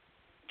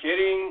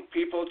 getting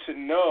people to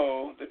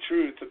know the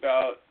truth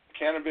about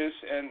cannabis,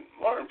 and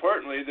more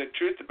importantly, the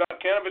truth about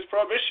cannabis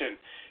prohibition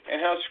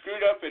and how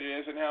screwed up it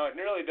is and how it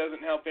really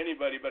doesn't help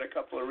anybody but a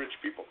couple of rich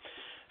people.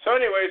 So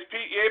anyways,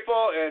 Pete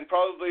Yapel and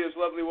probably his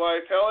lovely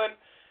wife, Helen,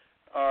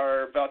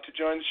 are about to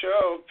join the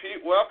show.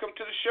 Pete, welcome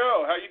to the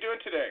show. How are you doing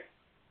today?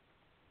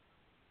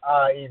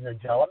 Evening,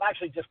 Joe. I'm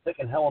actually just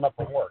picking Helen up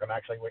from work. I'm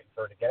actually waiting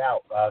for her to get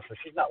out, so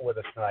she's not with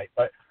us tonight.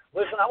 But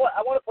listen, I want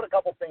to put a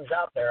couple things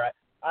out there.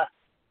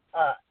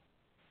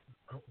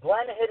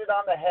 Glenn hit it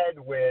on the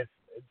head with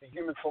the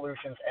Human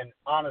Solutions, and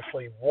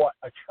honestly, what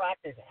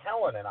attracted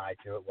Helen and I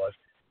to it was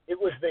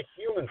the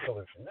Human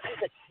Solution. This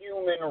is a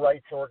human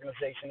rights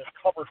organization. It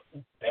covers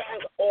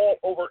bans all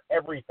over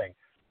everything.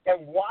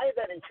 And why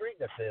that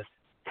intrigued us is,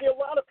 see, a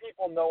lot of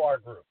people know our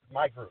group,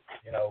 my group,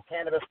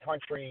 Cannabis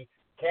Country,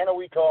 Canna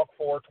We Talk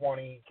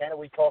 420, Canna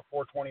We Talk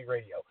 420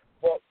 Radio,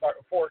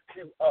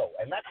 420.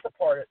 And that's the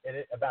part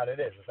about it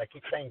is I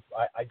keep saying,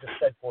 I just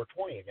said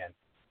 420 again.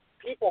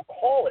 People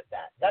call it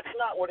that. That's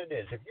not what it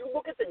is. If you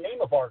look at the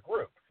name of our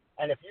group,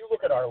 and if you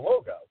look at our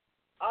logo,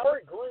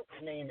 our group's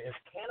name is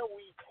Canna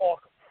We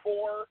Talk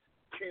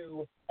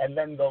 42, and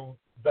then the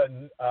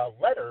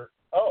letter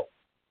O.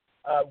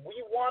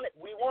 We wanted.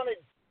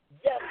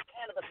 Yes,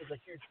 cannabis is a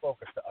huge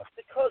focus to us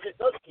because it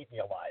does keep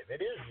me alive.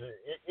 It is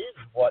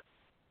what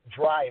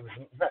drives,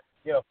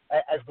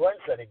 as Glenn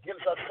said, it gives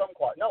us some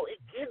quality. No,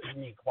 it gives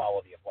me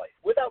quality of life.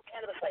 Without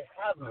cannabis, I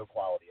have no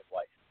quality of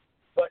life.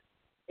 But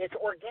it's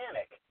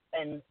organic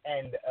and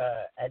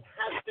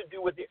has to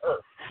do with the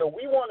earth. So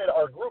we wanted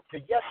our group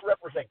to, yes,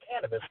 represent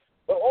cannabis,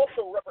 but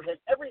also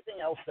represent everything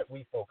else that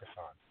we focus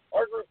on.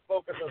 Our group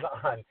focuses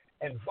on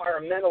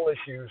environmental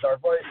issues. Our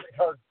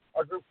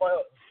group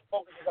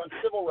focuses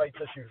rights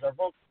issues.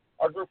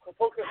 Our group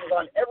focuses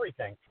on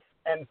everything,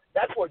 and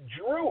that's what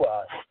drew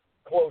us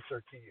closer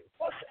to you.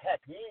 Plus,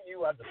 heck, me and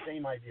you have the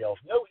same ideals.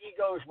 No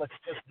egos, let's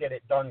just get it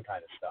done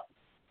kind of stuff.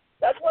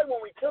 That's why when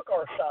we took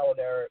our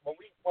solidarity,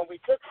 when we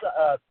took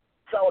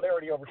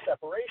solidarity over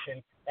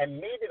separation and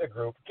made it a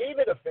group, gave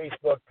it a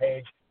Facebook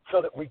page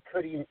so that we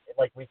can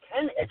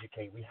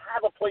educate. We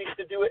have a place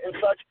to do it and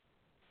such.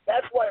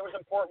 That's why it was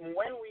important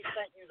when we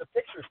sent you the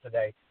pictures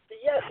today to,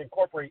 yes,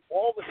 incorporate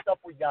all the stuff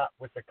we got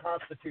with the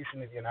Constitution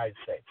of the United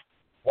States.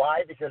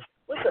 Why? Because,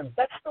 listen,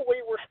 that's the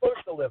way we're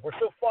supposed to live. We're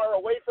so far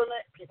away from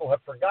it, people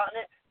have forgotten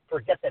it,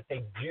 forget that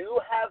they do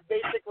have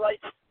basic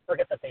rights,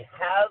 forget that they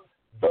have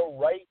the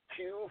right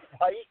to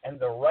fight and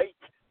the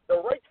rights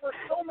for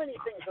so many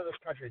things in this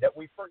country that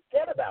we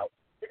forget about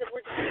because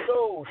we're just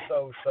so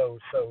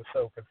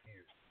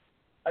confused.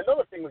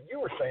 Another thing that you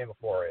were saying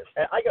before is,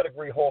 and I got to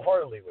agree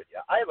wholeheartedly with you,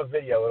 I have a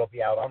video, it'll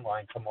be out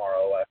online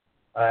tomorrow.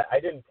 I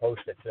didn't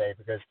post it today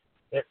because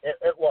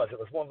it was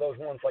one of those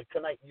ones like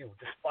tonight you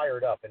just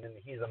fired up and in the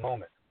heat of the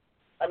moment.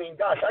 I mean,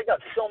 gosh, I got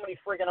so many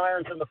friggin'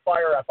 irons in the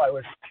fire. If I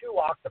was 2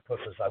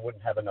 octopuses, I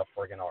wouldn't have enough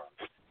friggin' arms.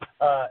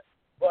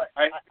 We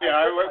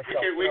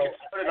could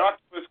start an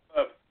octopus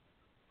club.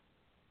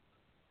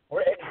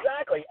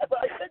 Exactly. But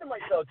I said to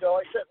myself, Joe,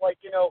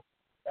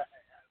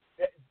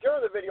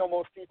 during the video,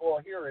 most people will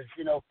hear is,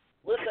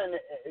 listen,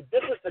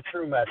 this is the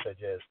true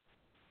message is,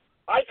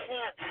 I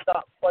can't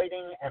stop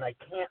fighting and I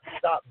can't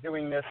stop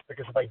doing this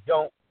because if I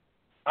don't,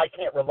 I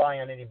can't rely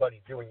on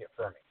anybody doing it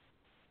for me.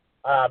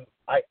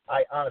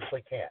 I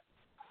honestly can't.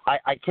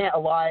 I can't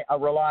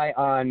rely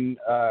on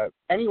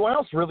anyone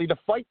else really to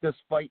fight this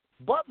fight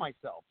but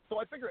myself. So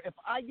I figure if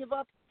I give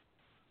up,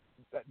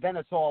 then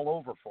it's all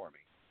over for me.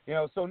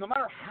 So no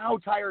matter how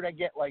tired I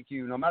get like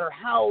you, no matter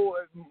how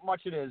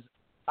much it is,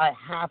 I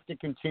have to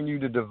continue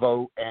to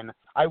devote, and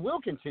I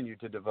will continue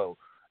to devote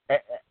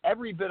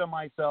every bit of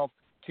myself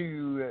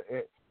to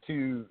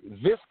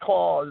this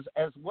cause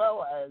as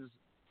well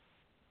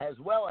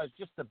as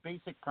just the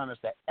basic premise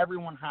that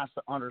everyone has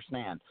to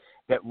understand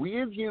that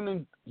we as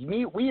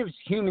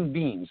human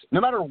beings, no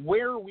matter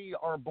where we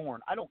are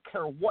born, I don't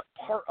care what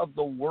part of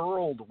the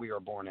world we are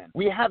born in,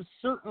 we have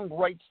certain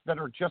rights that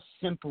are just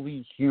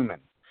simply human.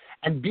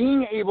 And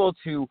being able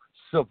to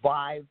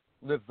survive,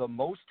 live the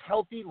most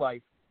healthy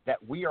life that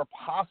we are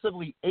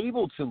possibly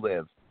able to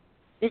live,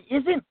 it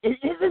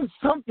isn't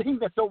something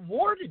that's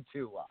awarded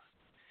to us.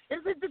 This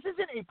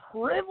isn't a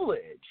privilege.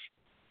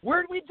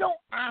 We don't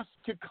ask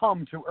to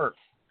come to Earth.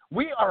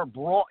 We are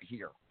brought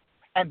here.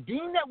 And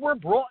being that we're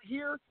brought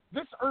here,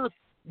 this Earth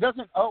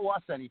doesn't owe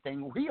us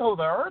anything. We owe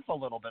the Earth a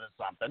little bit of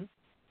something.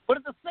 But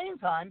at the same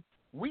time,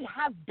 we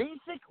have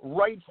basic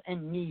rights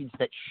and needs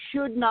that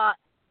should not,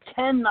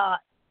 cannot,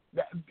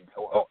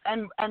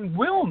 and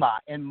will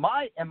not, in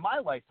my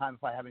lifetime,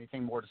 if I have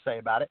anything more to say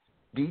about it,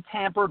 be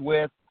tampered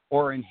with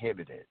or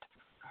inhibited.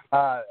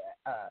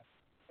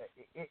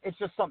 It's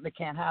just something that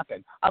can't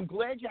happen. I'm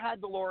glad you had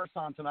Dolores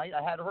on tonight.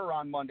 I had her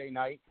on Monday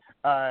night.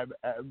 I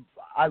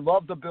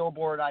love the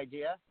billboard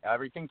idea.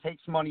 Everything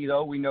takes money,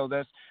 though. We know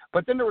this.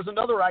 But then there was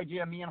another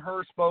idea me and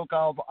her spoke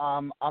of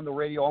on the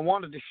radio. I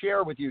wanted to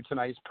share with you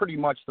tonight. It's pretty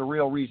much the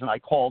real reason I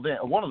called in,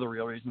 one of the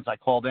real reasons I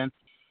called in.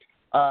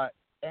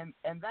 And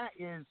that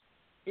is,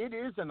 it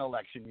is an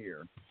election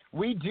year.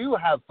 We do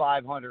have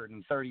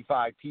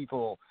 535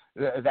 people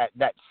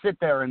that sit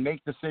there and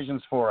make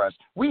decisions for us.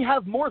 We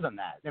have more than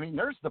that. I mean,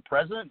 there's the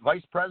president,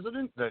 vice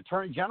president, the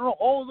attorney general,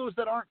 all of those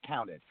that aren't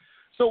counted.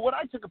 So what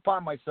I took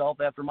upon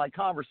myself after my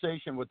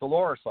conversation with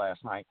Dolores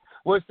last night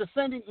was to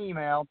send an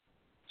email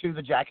to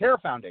the Jack Hare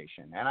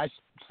Foundation. And I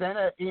sent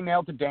an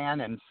email to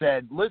Dan and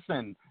said,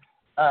 listen,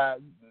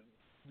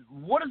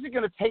 what is it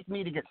going to take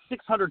me to get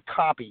 600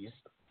 copies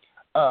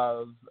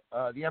of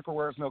The Emperor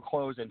Wears No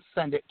Clothes and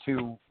send it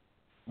to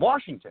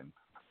Washington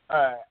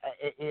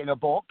in a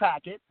bulk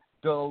packet,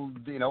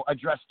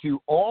 addressed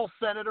to all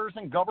senators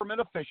and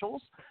government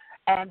officials,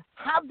 and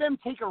have them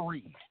take a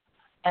read.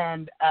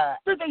 And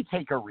after they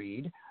take a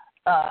read,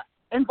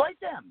 invite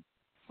them.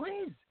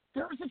 Please,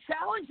 there is a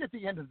challenge at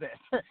the end of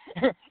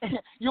this.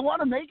 You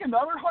want to make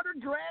another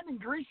 $100,000 and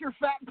grease your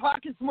fat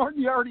pockets more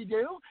than you already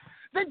do?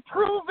 Then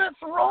prove us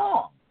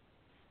wrong.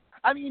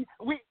 I mean,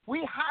 we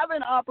have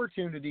an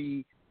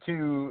opportunity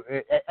to,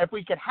 if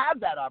we could have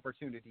that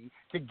opportunity,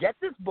 to get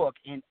this book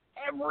in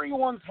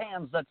everyone's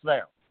hands that's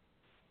there,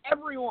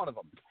 every one of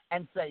them,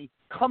 and say,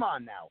 come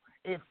on now,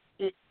 if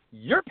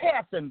you're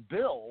passing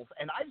bills,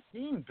 and I've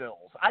seen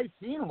bills, I've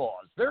seen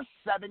laws, they're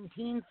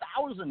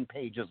 17,000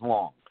 pages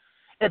long.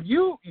 If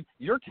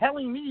you're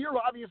telling me you're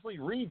obviously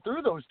read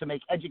through those to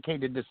make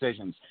educated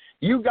decisions,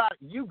 you got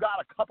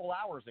a couple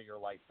hours of your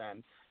life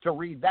then to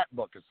read that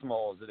book as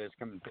small as it is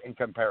in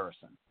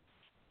comparison.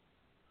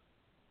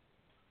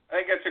 I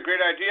think that's a great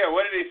idea.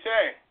 What did he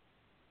say?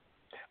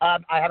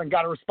 I haven't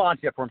got a response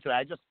yet from him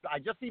today. I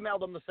just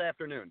emailed him this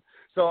afternoon.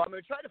 So I'm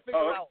going to try to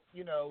figure out,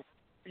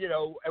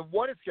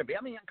 what it's going to be.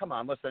 I mean, come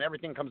on, listen,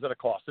 everything comes at a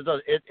cost.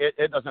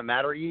 It doesn't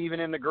matter, even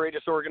in the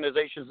greatest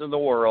organizations in the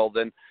world.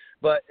 And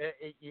but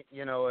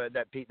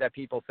that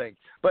people think.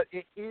 But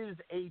it is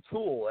a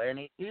tool, and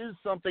it is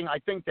something I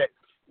think that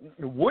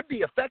would be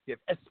effective,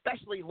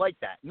 especially like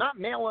that. Not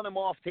mailing them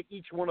off to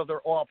each one of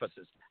their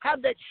offices.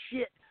 Have that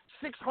shit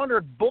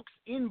 600 books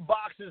in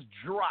boxes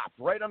dropped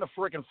right on the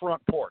freaking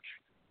front porch.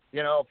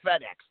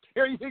 FedEx.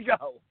 Here you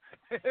go.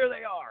 Here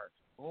they are.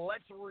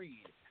 Let's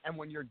read. And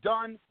when you're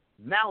done,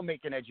 now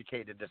make an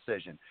educated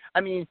decision.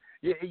 I mean,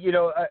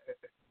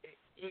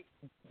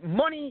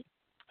 money,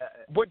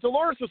 what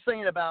Dolores was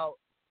saying about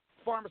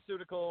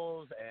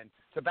pharmaceuticals and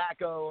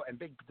tobacco and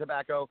big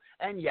tobacco,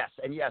 and yes,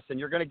 and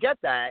you're going to get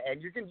that,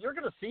 and you're going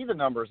to see the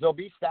numbers. They'll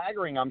be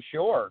staggering, I'm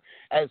sure,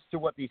 as to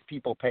what these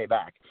people pay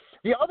back.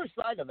 The other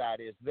side of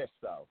that is this,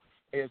 though,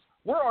 is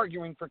we're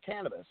arguing for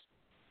cannabis.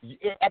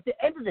 At the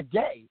end of the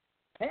day,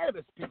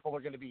 cannabis people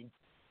are going to be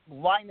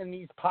lining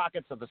these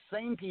pockets of the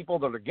same people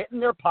that are getting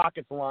their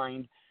pockets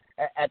lined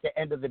at the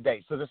end of the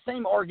day. So the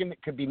same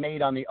argument could be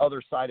made on the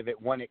other side of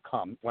it when it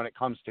comes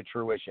to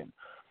fruition.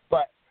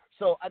 But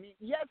so, I mean,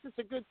 yes, it's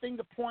a good thing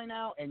to point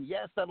out, and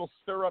yes, that'll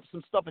stir up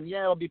some stuff, and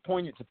yeah, it'll be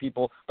poignant to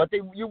people. But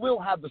you will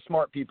have the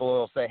smart people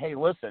who'll say, "Hey,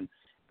 listen,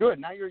 good.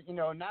 Now you're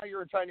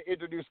trying to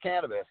introduce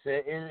cannabis.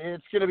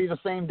 It's going to be the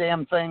same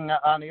damn thing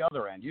on the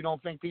other end. You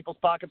don't think people's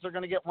pockets are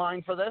going to get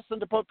lined for this and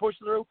to push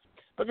through?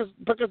 Because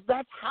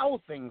that's how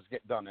things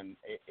get done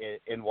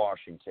in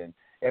Washington.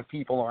 If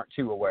people aren't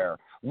too aware,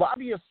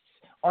 lobbyists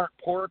aren't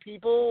poor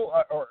people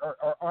or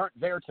aren't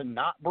there to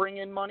not bring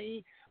in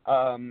money.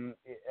 And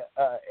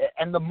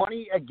the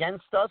money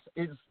against us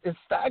is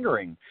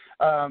staggering.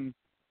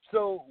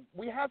 So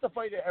we have to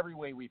fight it every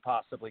way we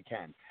possibly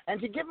can. And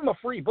to give them a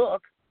free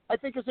book, I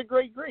think is a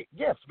great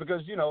gift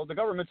because, the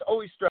government's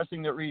always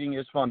stressing that reading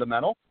is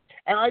fundamental.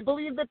 And I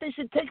believe that they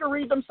should take a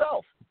read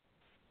themselves.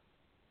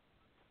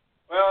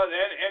 Well,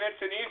 and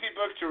it's an easy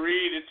book to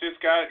read. It's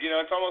just got,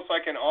 it's almost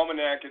like an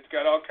almanac. It's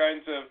got all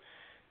kinds of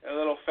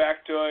little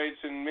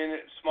factoids and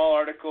small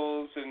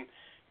articles and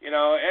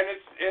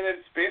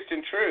it's based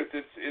in truth.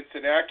 It's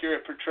an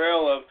accurate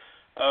portrayal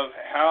of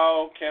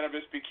how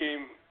cannabis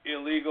became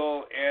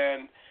illegal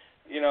and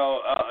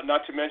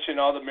not to mention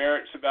all the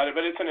merits about it,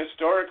 but it's an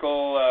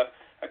historical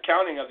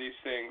accounting of these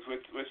things with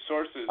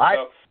sources.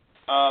 I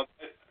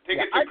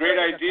think it's a great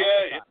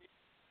idea. If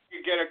you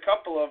could get a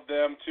couple of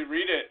them to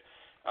read it,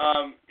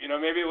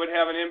 maybe it would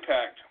have an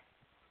impact.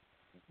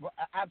 Well,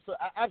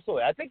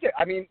 absolutely. I think.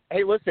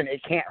 Hey, listen,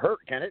 it can't hurt,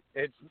 can it?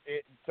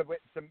 To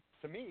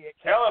me, it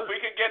can't. Hell, hurt. If we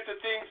could get the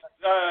things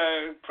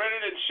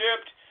printed and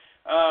shipped,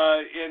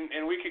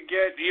 and we could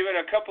get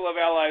even a couple of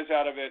allies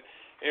out of it,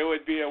 it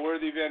would be a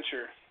worthy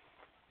venture.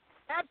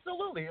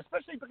 Absolutely,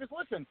 especially because,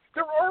 listen,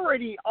 there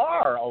already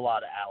are a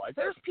lot of allies.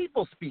 There's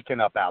people speaking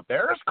up out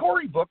there. There's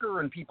Cory Booker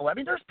and people. I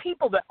mean, there's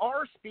people that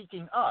are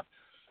speaking up.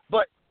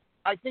 But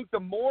I think the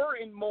more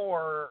and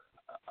more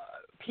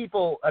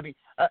people, I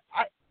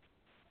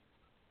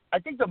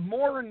think the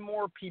more and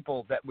more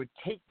people that would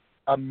take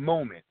a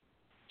moment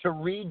to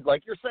read,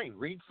 like you're saying,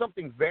 read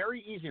something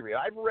very easy to read.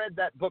 I've read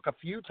that book a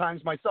few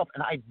times myself,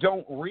 and I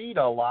don't read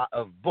a lot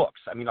of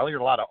books. I mean, I read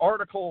a lot of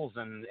articles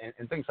and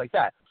things like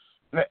that.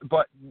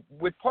 But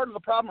with part of the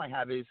problem I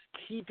have is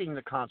keeping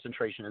the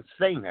concentration and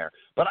staying there.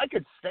 But I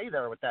could stay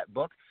there with that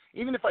book.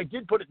 Even if I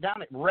did put it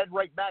down, it read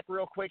right back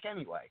real quick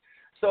anyway.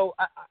 So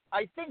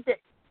I think that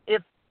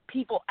if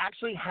people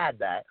actually had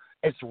that,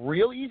 it's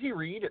real easy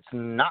read. It's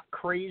not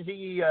crazy.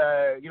 You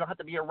don't have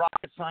to be a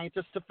rocket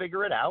scientist to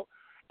figure it out.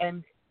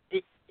 And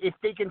if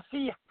they can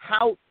see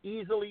how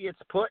easily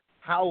it's put,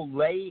 how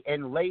lay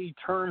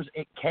terms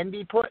it can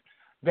be put,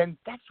 then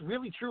that's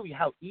really truly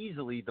how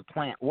easily the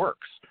plant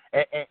works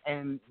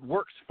and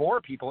works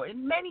for people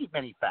in many,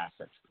 many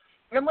facets.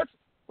 And let's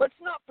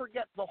not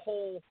forget the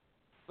whole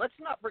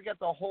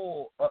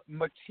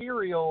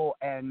material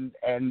and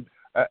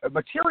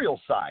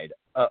material side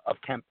of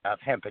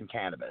hemp and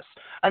cannabis.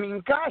 I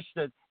mean, gosh,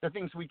 the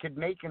things we could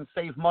make and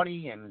save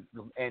money and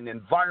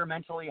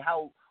environmentally,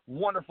 how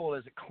wonderful it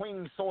is. It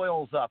cleaning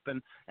soils up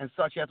and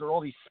such after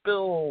all these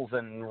spills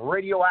and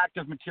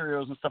radioactive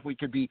materials and stuff. We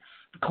could be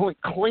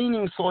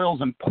cleaning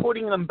soils and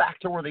putting them back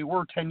to where they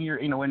were 10 year,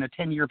 in a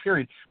 10-year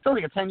period. It's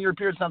only a 10-year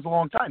period sounds a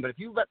long time, but if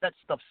you let that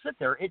stuff sit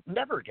there, it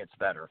never gets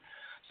better.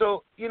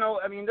 So,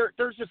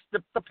 there's just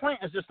the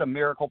plant is just a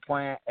miracle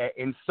plant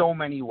in so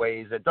many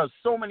ways. It does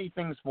so many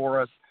things for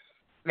us,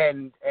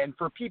 and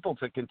for people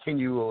to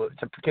continually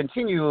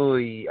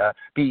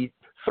be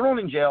thrown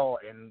in jail,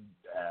 and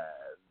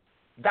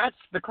that's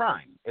the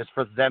crime, is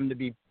for them to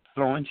be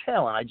thrown in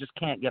jail, and I just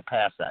can't get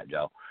past that,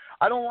 Joe.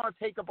 I don't want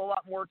to take up a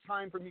lot more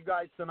time from you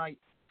guys tonight.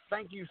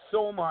 Thank you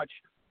so much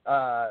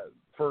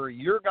for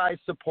your guys'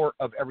 support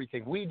of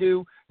everything we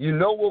do.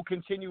 We'll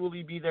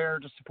continually be there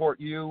to support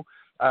you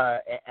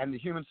and the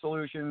Human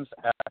Solutions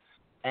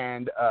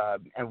and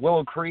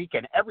Willow Creek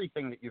and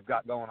everything that you've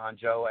got going on,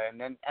 Joe.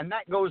 And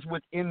that goes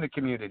within the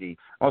community.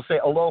 I'll say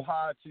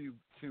aloha to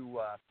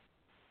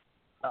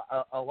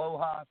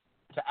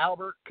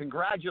Albert.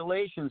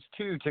 Congratulations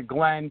to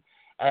Glenn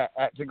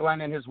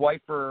and his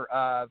wife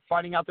for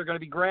finding out they're going to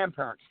be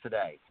grandparents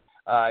today.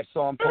 I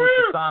saw him post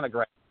a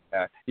sonogram.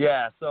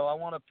 Yeah, so I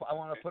want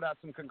to put out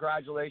some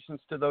congratulations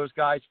to those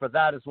guys for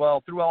that as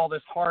well. Through all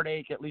this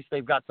heartache, at least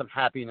they've got some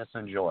happiness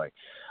and joy.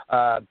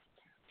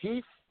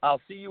 Keith,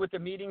 I'll see you at the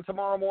meeting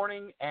tomorrow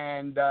morning,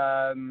 and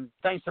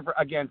thanks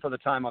again for the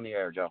time on the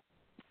air, Joe.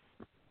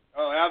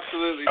 Oh,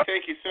 absolutely.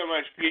 Thank you so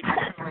much, Pete.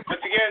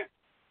 Once again,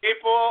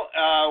 people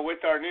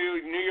with our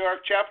New York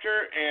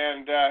chapter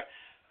and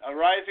a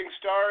rising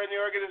star in the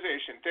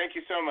organization. Thank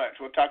you so much.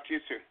 We'll talk to you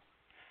soon.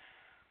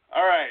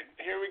 All right,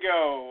 here we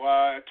go.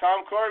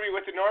 Tom Corby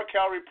with the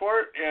NorCal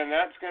Report, and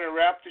that's going to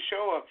wrap the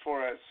show up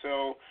for us.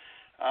 So,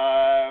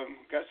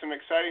 got some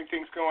exciting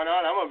things going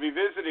on. I'm going to be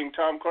visiting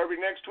Tom Corby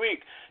next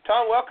week.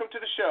 Tom, welcome to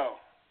the show.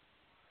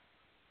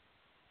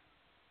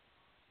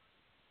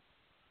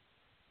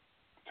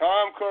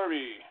 Tom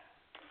Corby.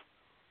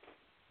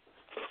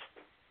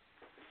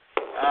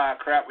 Ah,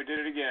 crap, we did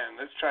it again.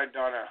 Let's try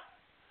Donna.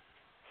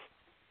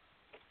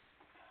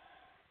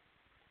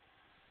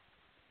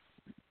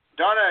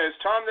 Donna, is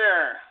Tom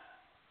there?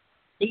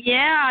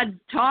 Yeah,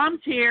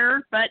 Tom's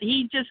here, but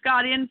he just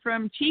got in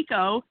from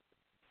Chico.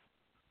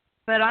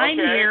 But I'm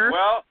here.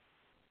 Well,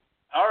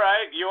 all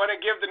right. You want to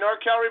give the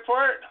NorCal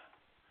report?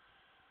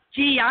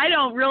 Gee, I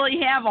don't really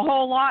have a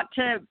whole lot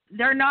to.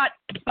 They're not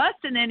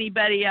busting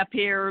anybody up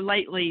here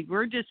lately.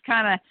 We're just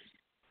kind of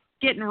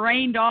getting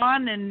rained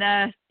on,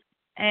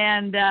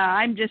 and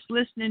I'm just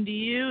listening to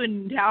you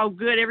and how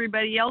good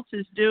everybody else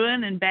is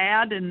doing and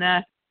bad. And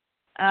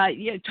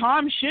yeah,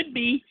 Tom should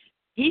be.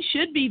 He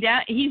should be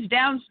down. He's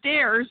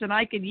downstairs, and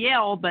I could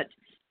yell, but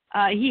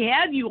he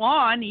had you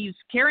on. He's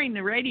carrying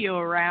the radio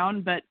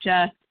around, but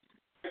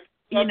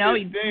you know,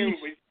 nice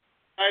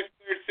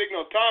clear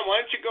signal. Tom, why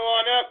don't you go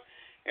on up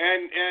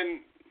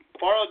and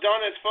borrow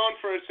Donna's phone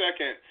for a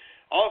second?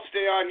 I'll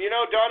stay on. You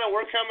know, Donna,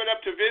 we're coming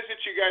up to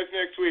visit you guys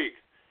next week.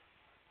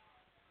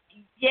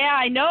 Yeah,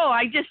 I know.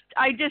 I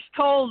just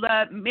told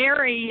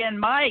Mary and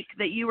Mike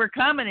that you were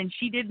coming, and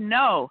she didn't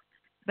know,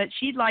 but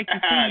she'd like to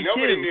see you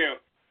Nobody too. knew.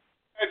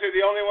 You guys are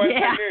the only ones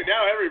that knew.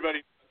 Now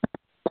everybody.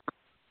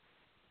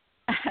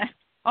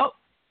 Oh,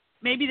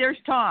 maybe there's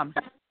Tom.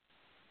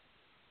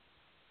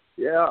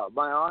 Yeah, am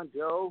I on,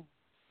 Joe?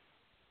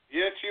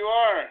 Yes, you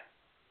are.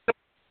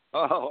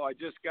 Oh, I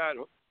just got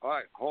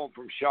home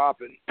from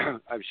shopping.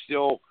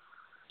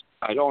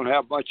 I don't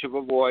have much of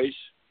a voice.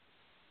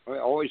 I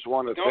always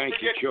want to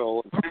thank you,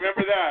 Joe.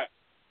 Remember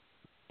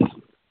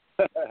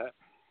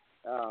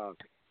that.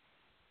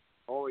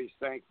 Always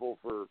thankful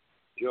for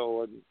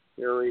Joe and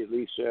Harry,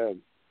 Lisa,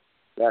 and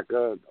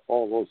Becca,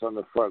 all those on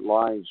the front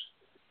lines,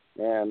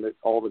 and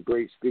all the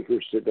great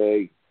speakers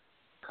today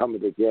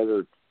coming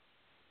together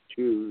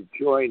to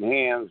join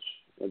hands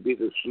and be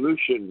the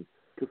solution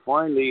to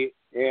finally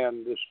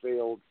end this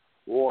failed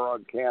war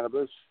on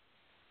cannabis.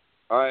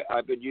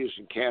 I've been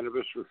using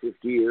cannabis for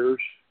 50 years.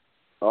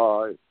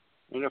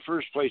 In the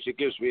first place, it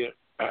gives me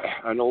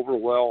an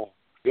overall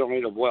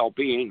feeling of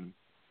well-being.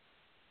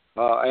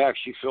 I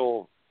actually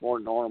feel more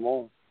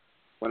normal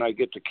when I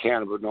get the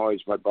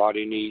cannabinoids my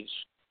body needs.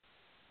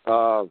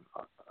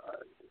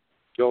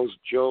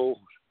 Joe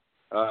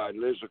and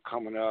Liz are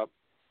coming up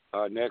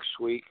next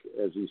week,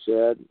 as he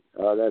said.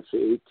 That's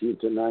the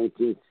 18th and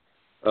 19th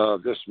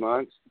of this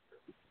month.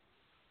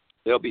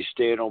 They'll be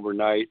staying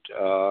overnight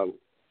on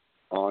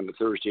the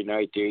Thursday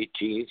night, the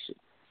 18th.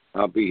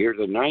 I'll be here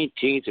the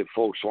 19th if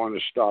folks want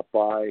to stop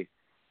by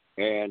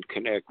and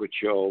connect with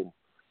Joe.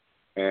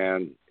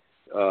 And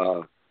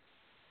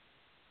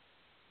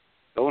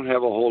don't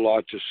have a whole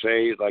lot to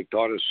say. Like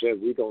Donna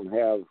said, we don't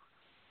have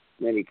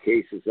many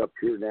cases up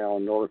here now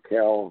in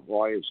NorCal.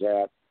 Why is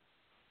that?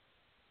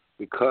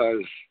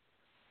 Because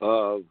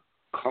of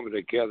coming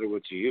together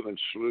with the human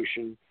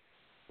solution,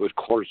 with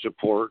court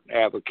support,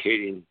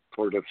 advocating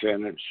for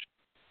defendants.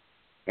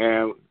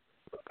 And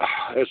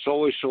it's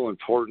always so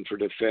important for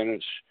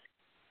defendants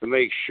to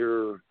make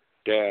sure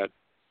that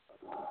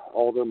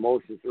all their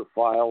motions are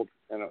filed,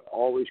 and it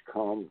always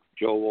come,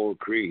 Joe will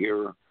agree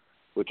here,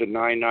 with the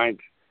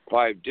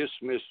 995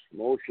 dismissed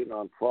motion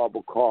on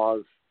probable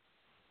cause.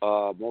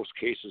 Most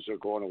cases are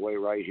going away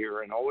right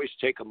here, and always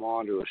take them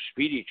on to a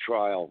speedy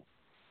trial.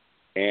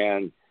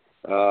 And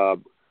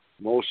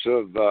most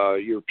of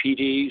your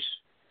PDs,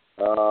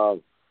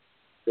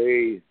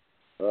 they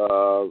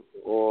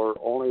or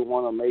only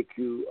want to make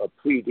you a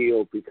plea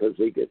deal because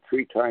they get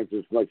 3 times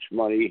as much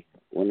money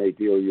when they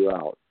deal you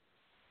out.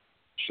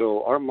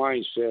 So our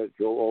mindset,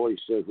 Joe always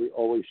says, we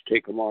always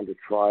take them on to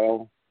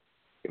trial.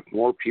 If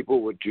more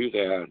people would do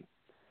that,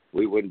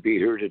 we wouldn't be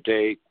here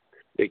today.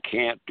 They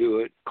can't do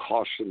it.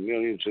 Costs them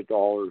millions of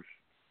dollars.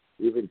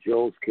 Even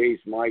Joe's case,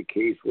 my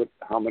case,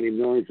 how many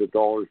millions of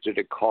dollars did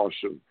it cost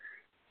them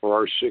for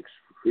our 6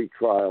 free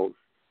trials?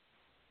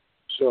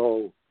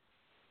 So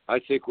I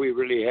think we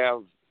really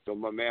have the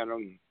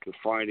momentum to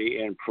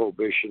finally end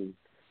prohibition.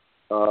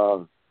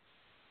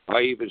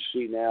 I even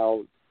see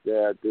now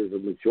that there's a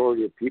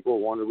majority of people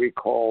who want to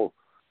recall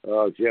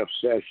Jeff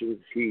Sessions.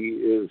 He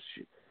is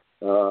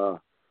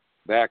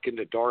back in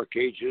the dark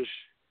ages,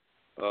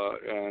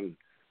 and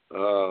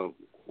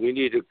we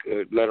need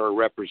to let our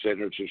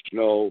representatives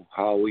know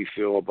how we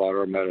feel about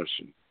our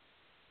medicine.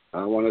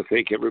 I want to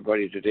thank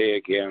everybody today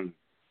again.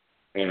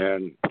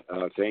 And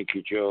thank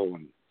you, Joe.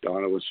 And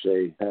Donna would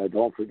say,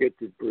 don't forget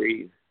to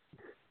breathe.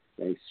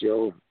 Thanks,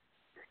 Joe.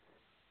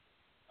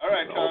 All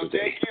right, Tom.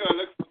 Thank you. I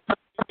look forward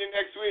to seeing you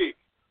next week.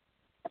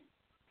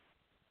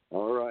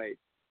 All right.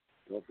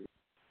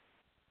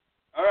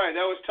 All right,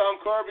 that was Tom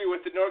Corby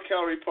with the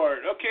NorCal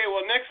Report. Okay,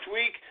 well, next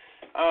week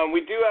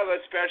we do have a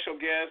special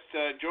guest.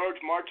 George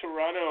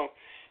Martorano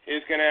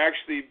is going to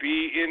actually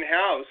be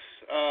in-house,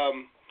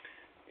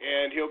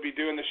 and he'll be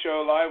doing the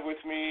show live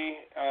with me.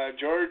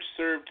 George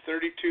served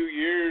 32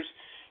 years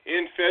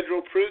in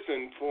federal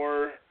prison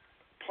for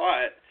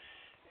pot,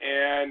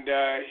 and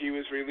he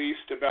was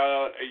released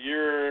about a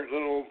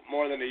little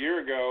more than a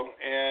year ago,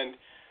 and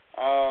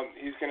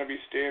he's going to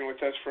be staying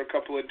with us for a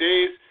couple of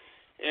days.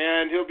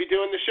 And he'll be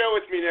doing the show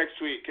with me next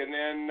week, and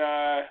then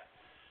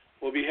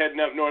we'll be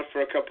heading up north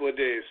for a couple of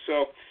days.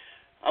 So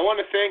I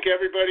want to thank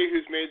everybody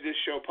who's made this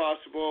show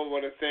possible. I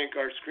want to thank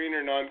our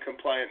screener,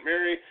 Non-Compliant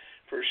Mary,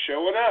 for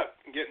showing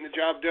up and getting the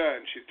job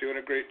done. She's doing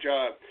a great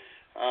job.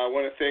 I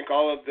want to thank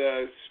all of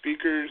the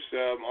speakers,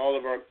 all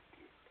of our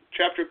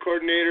chapter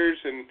coordinators,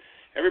 and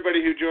everybody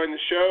who joined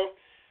the show.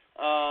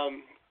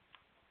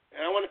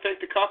 And I want to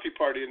thank the Coffee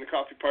Party and the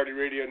Coffee Party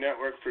Radio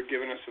Network for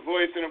giving us a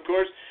voice. And, of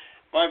course,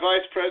 my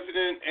vice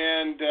president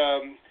and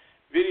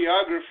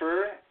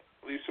videographer,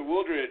 Lisa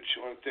Wooldridge.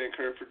 I want to thank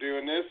her for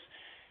doing this.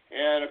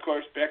 And, of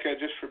course, Becca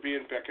just for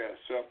being Becca.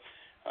 So,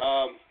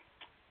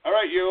 all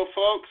right, you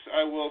folks,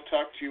 I will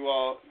talk to you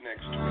all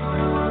next week.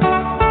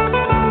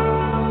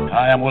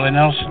 Hi, I'm Willie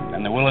Nelson,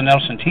 and the Willie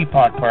Nelson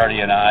Teapot Party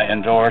and I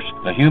endorse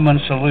the Human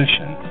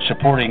Solution,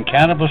 supporting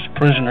cannabis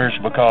prisoners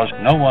because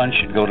no one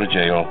should go to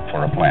jail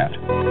for a plant.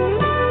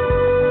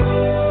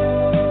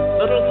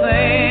 Little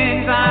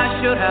things I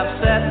should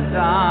have said and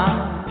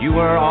done. You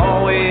were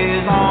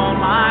always on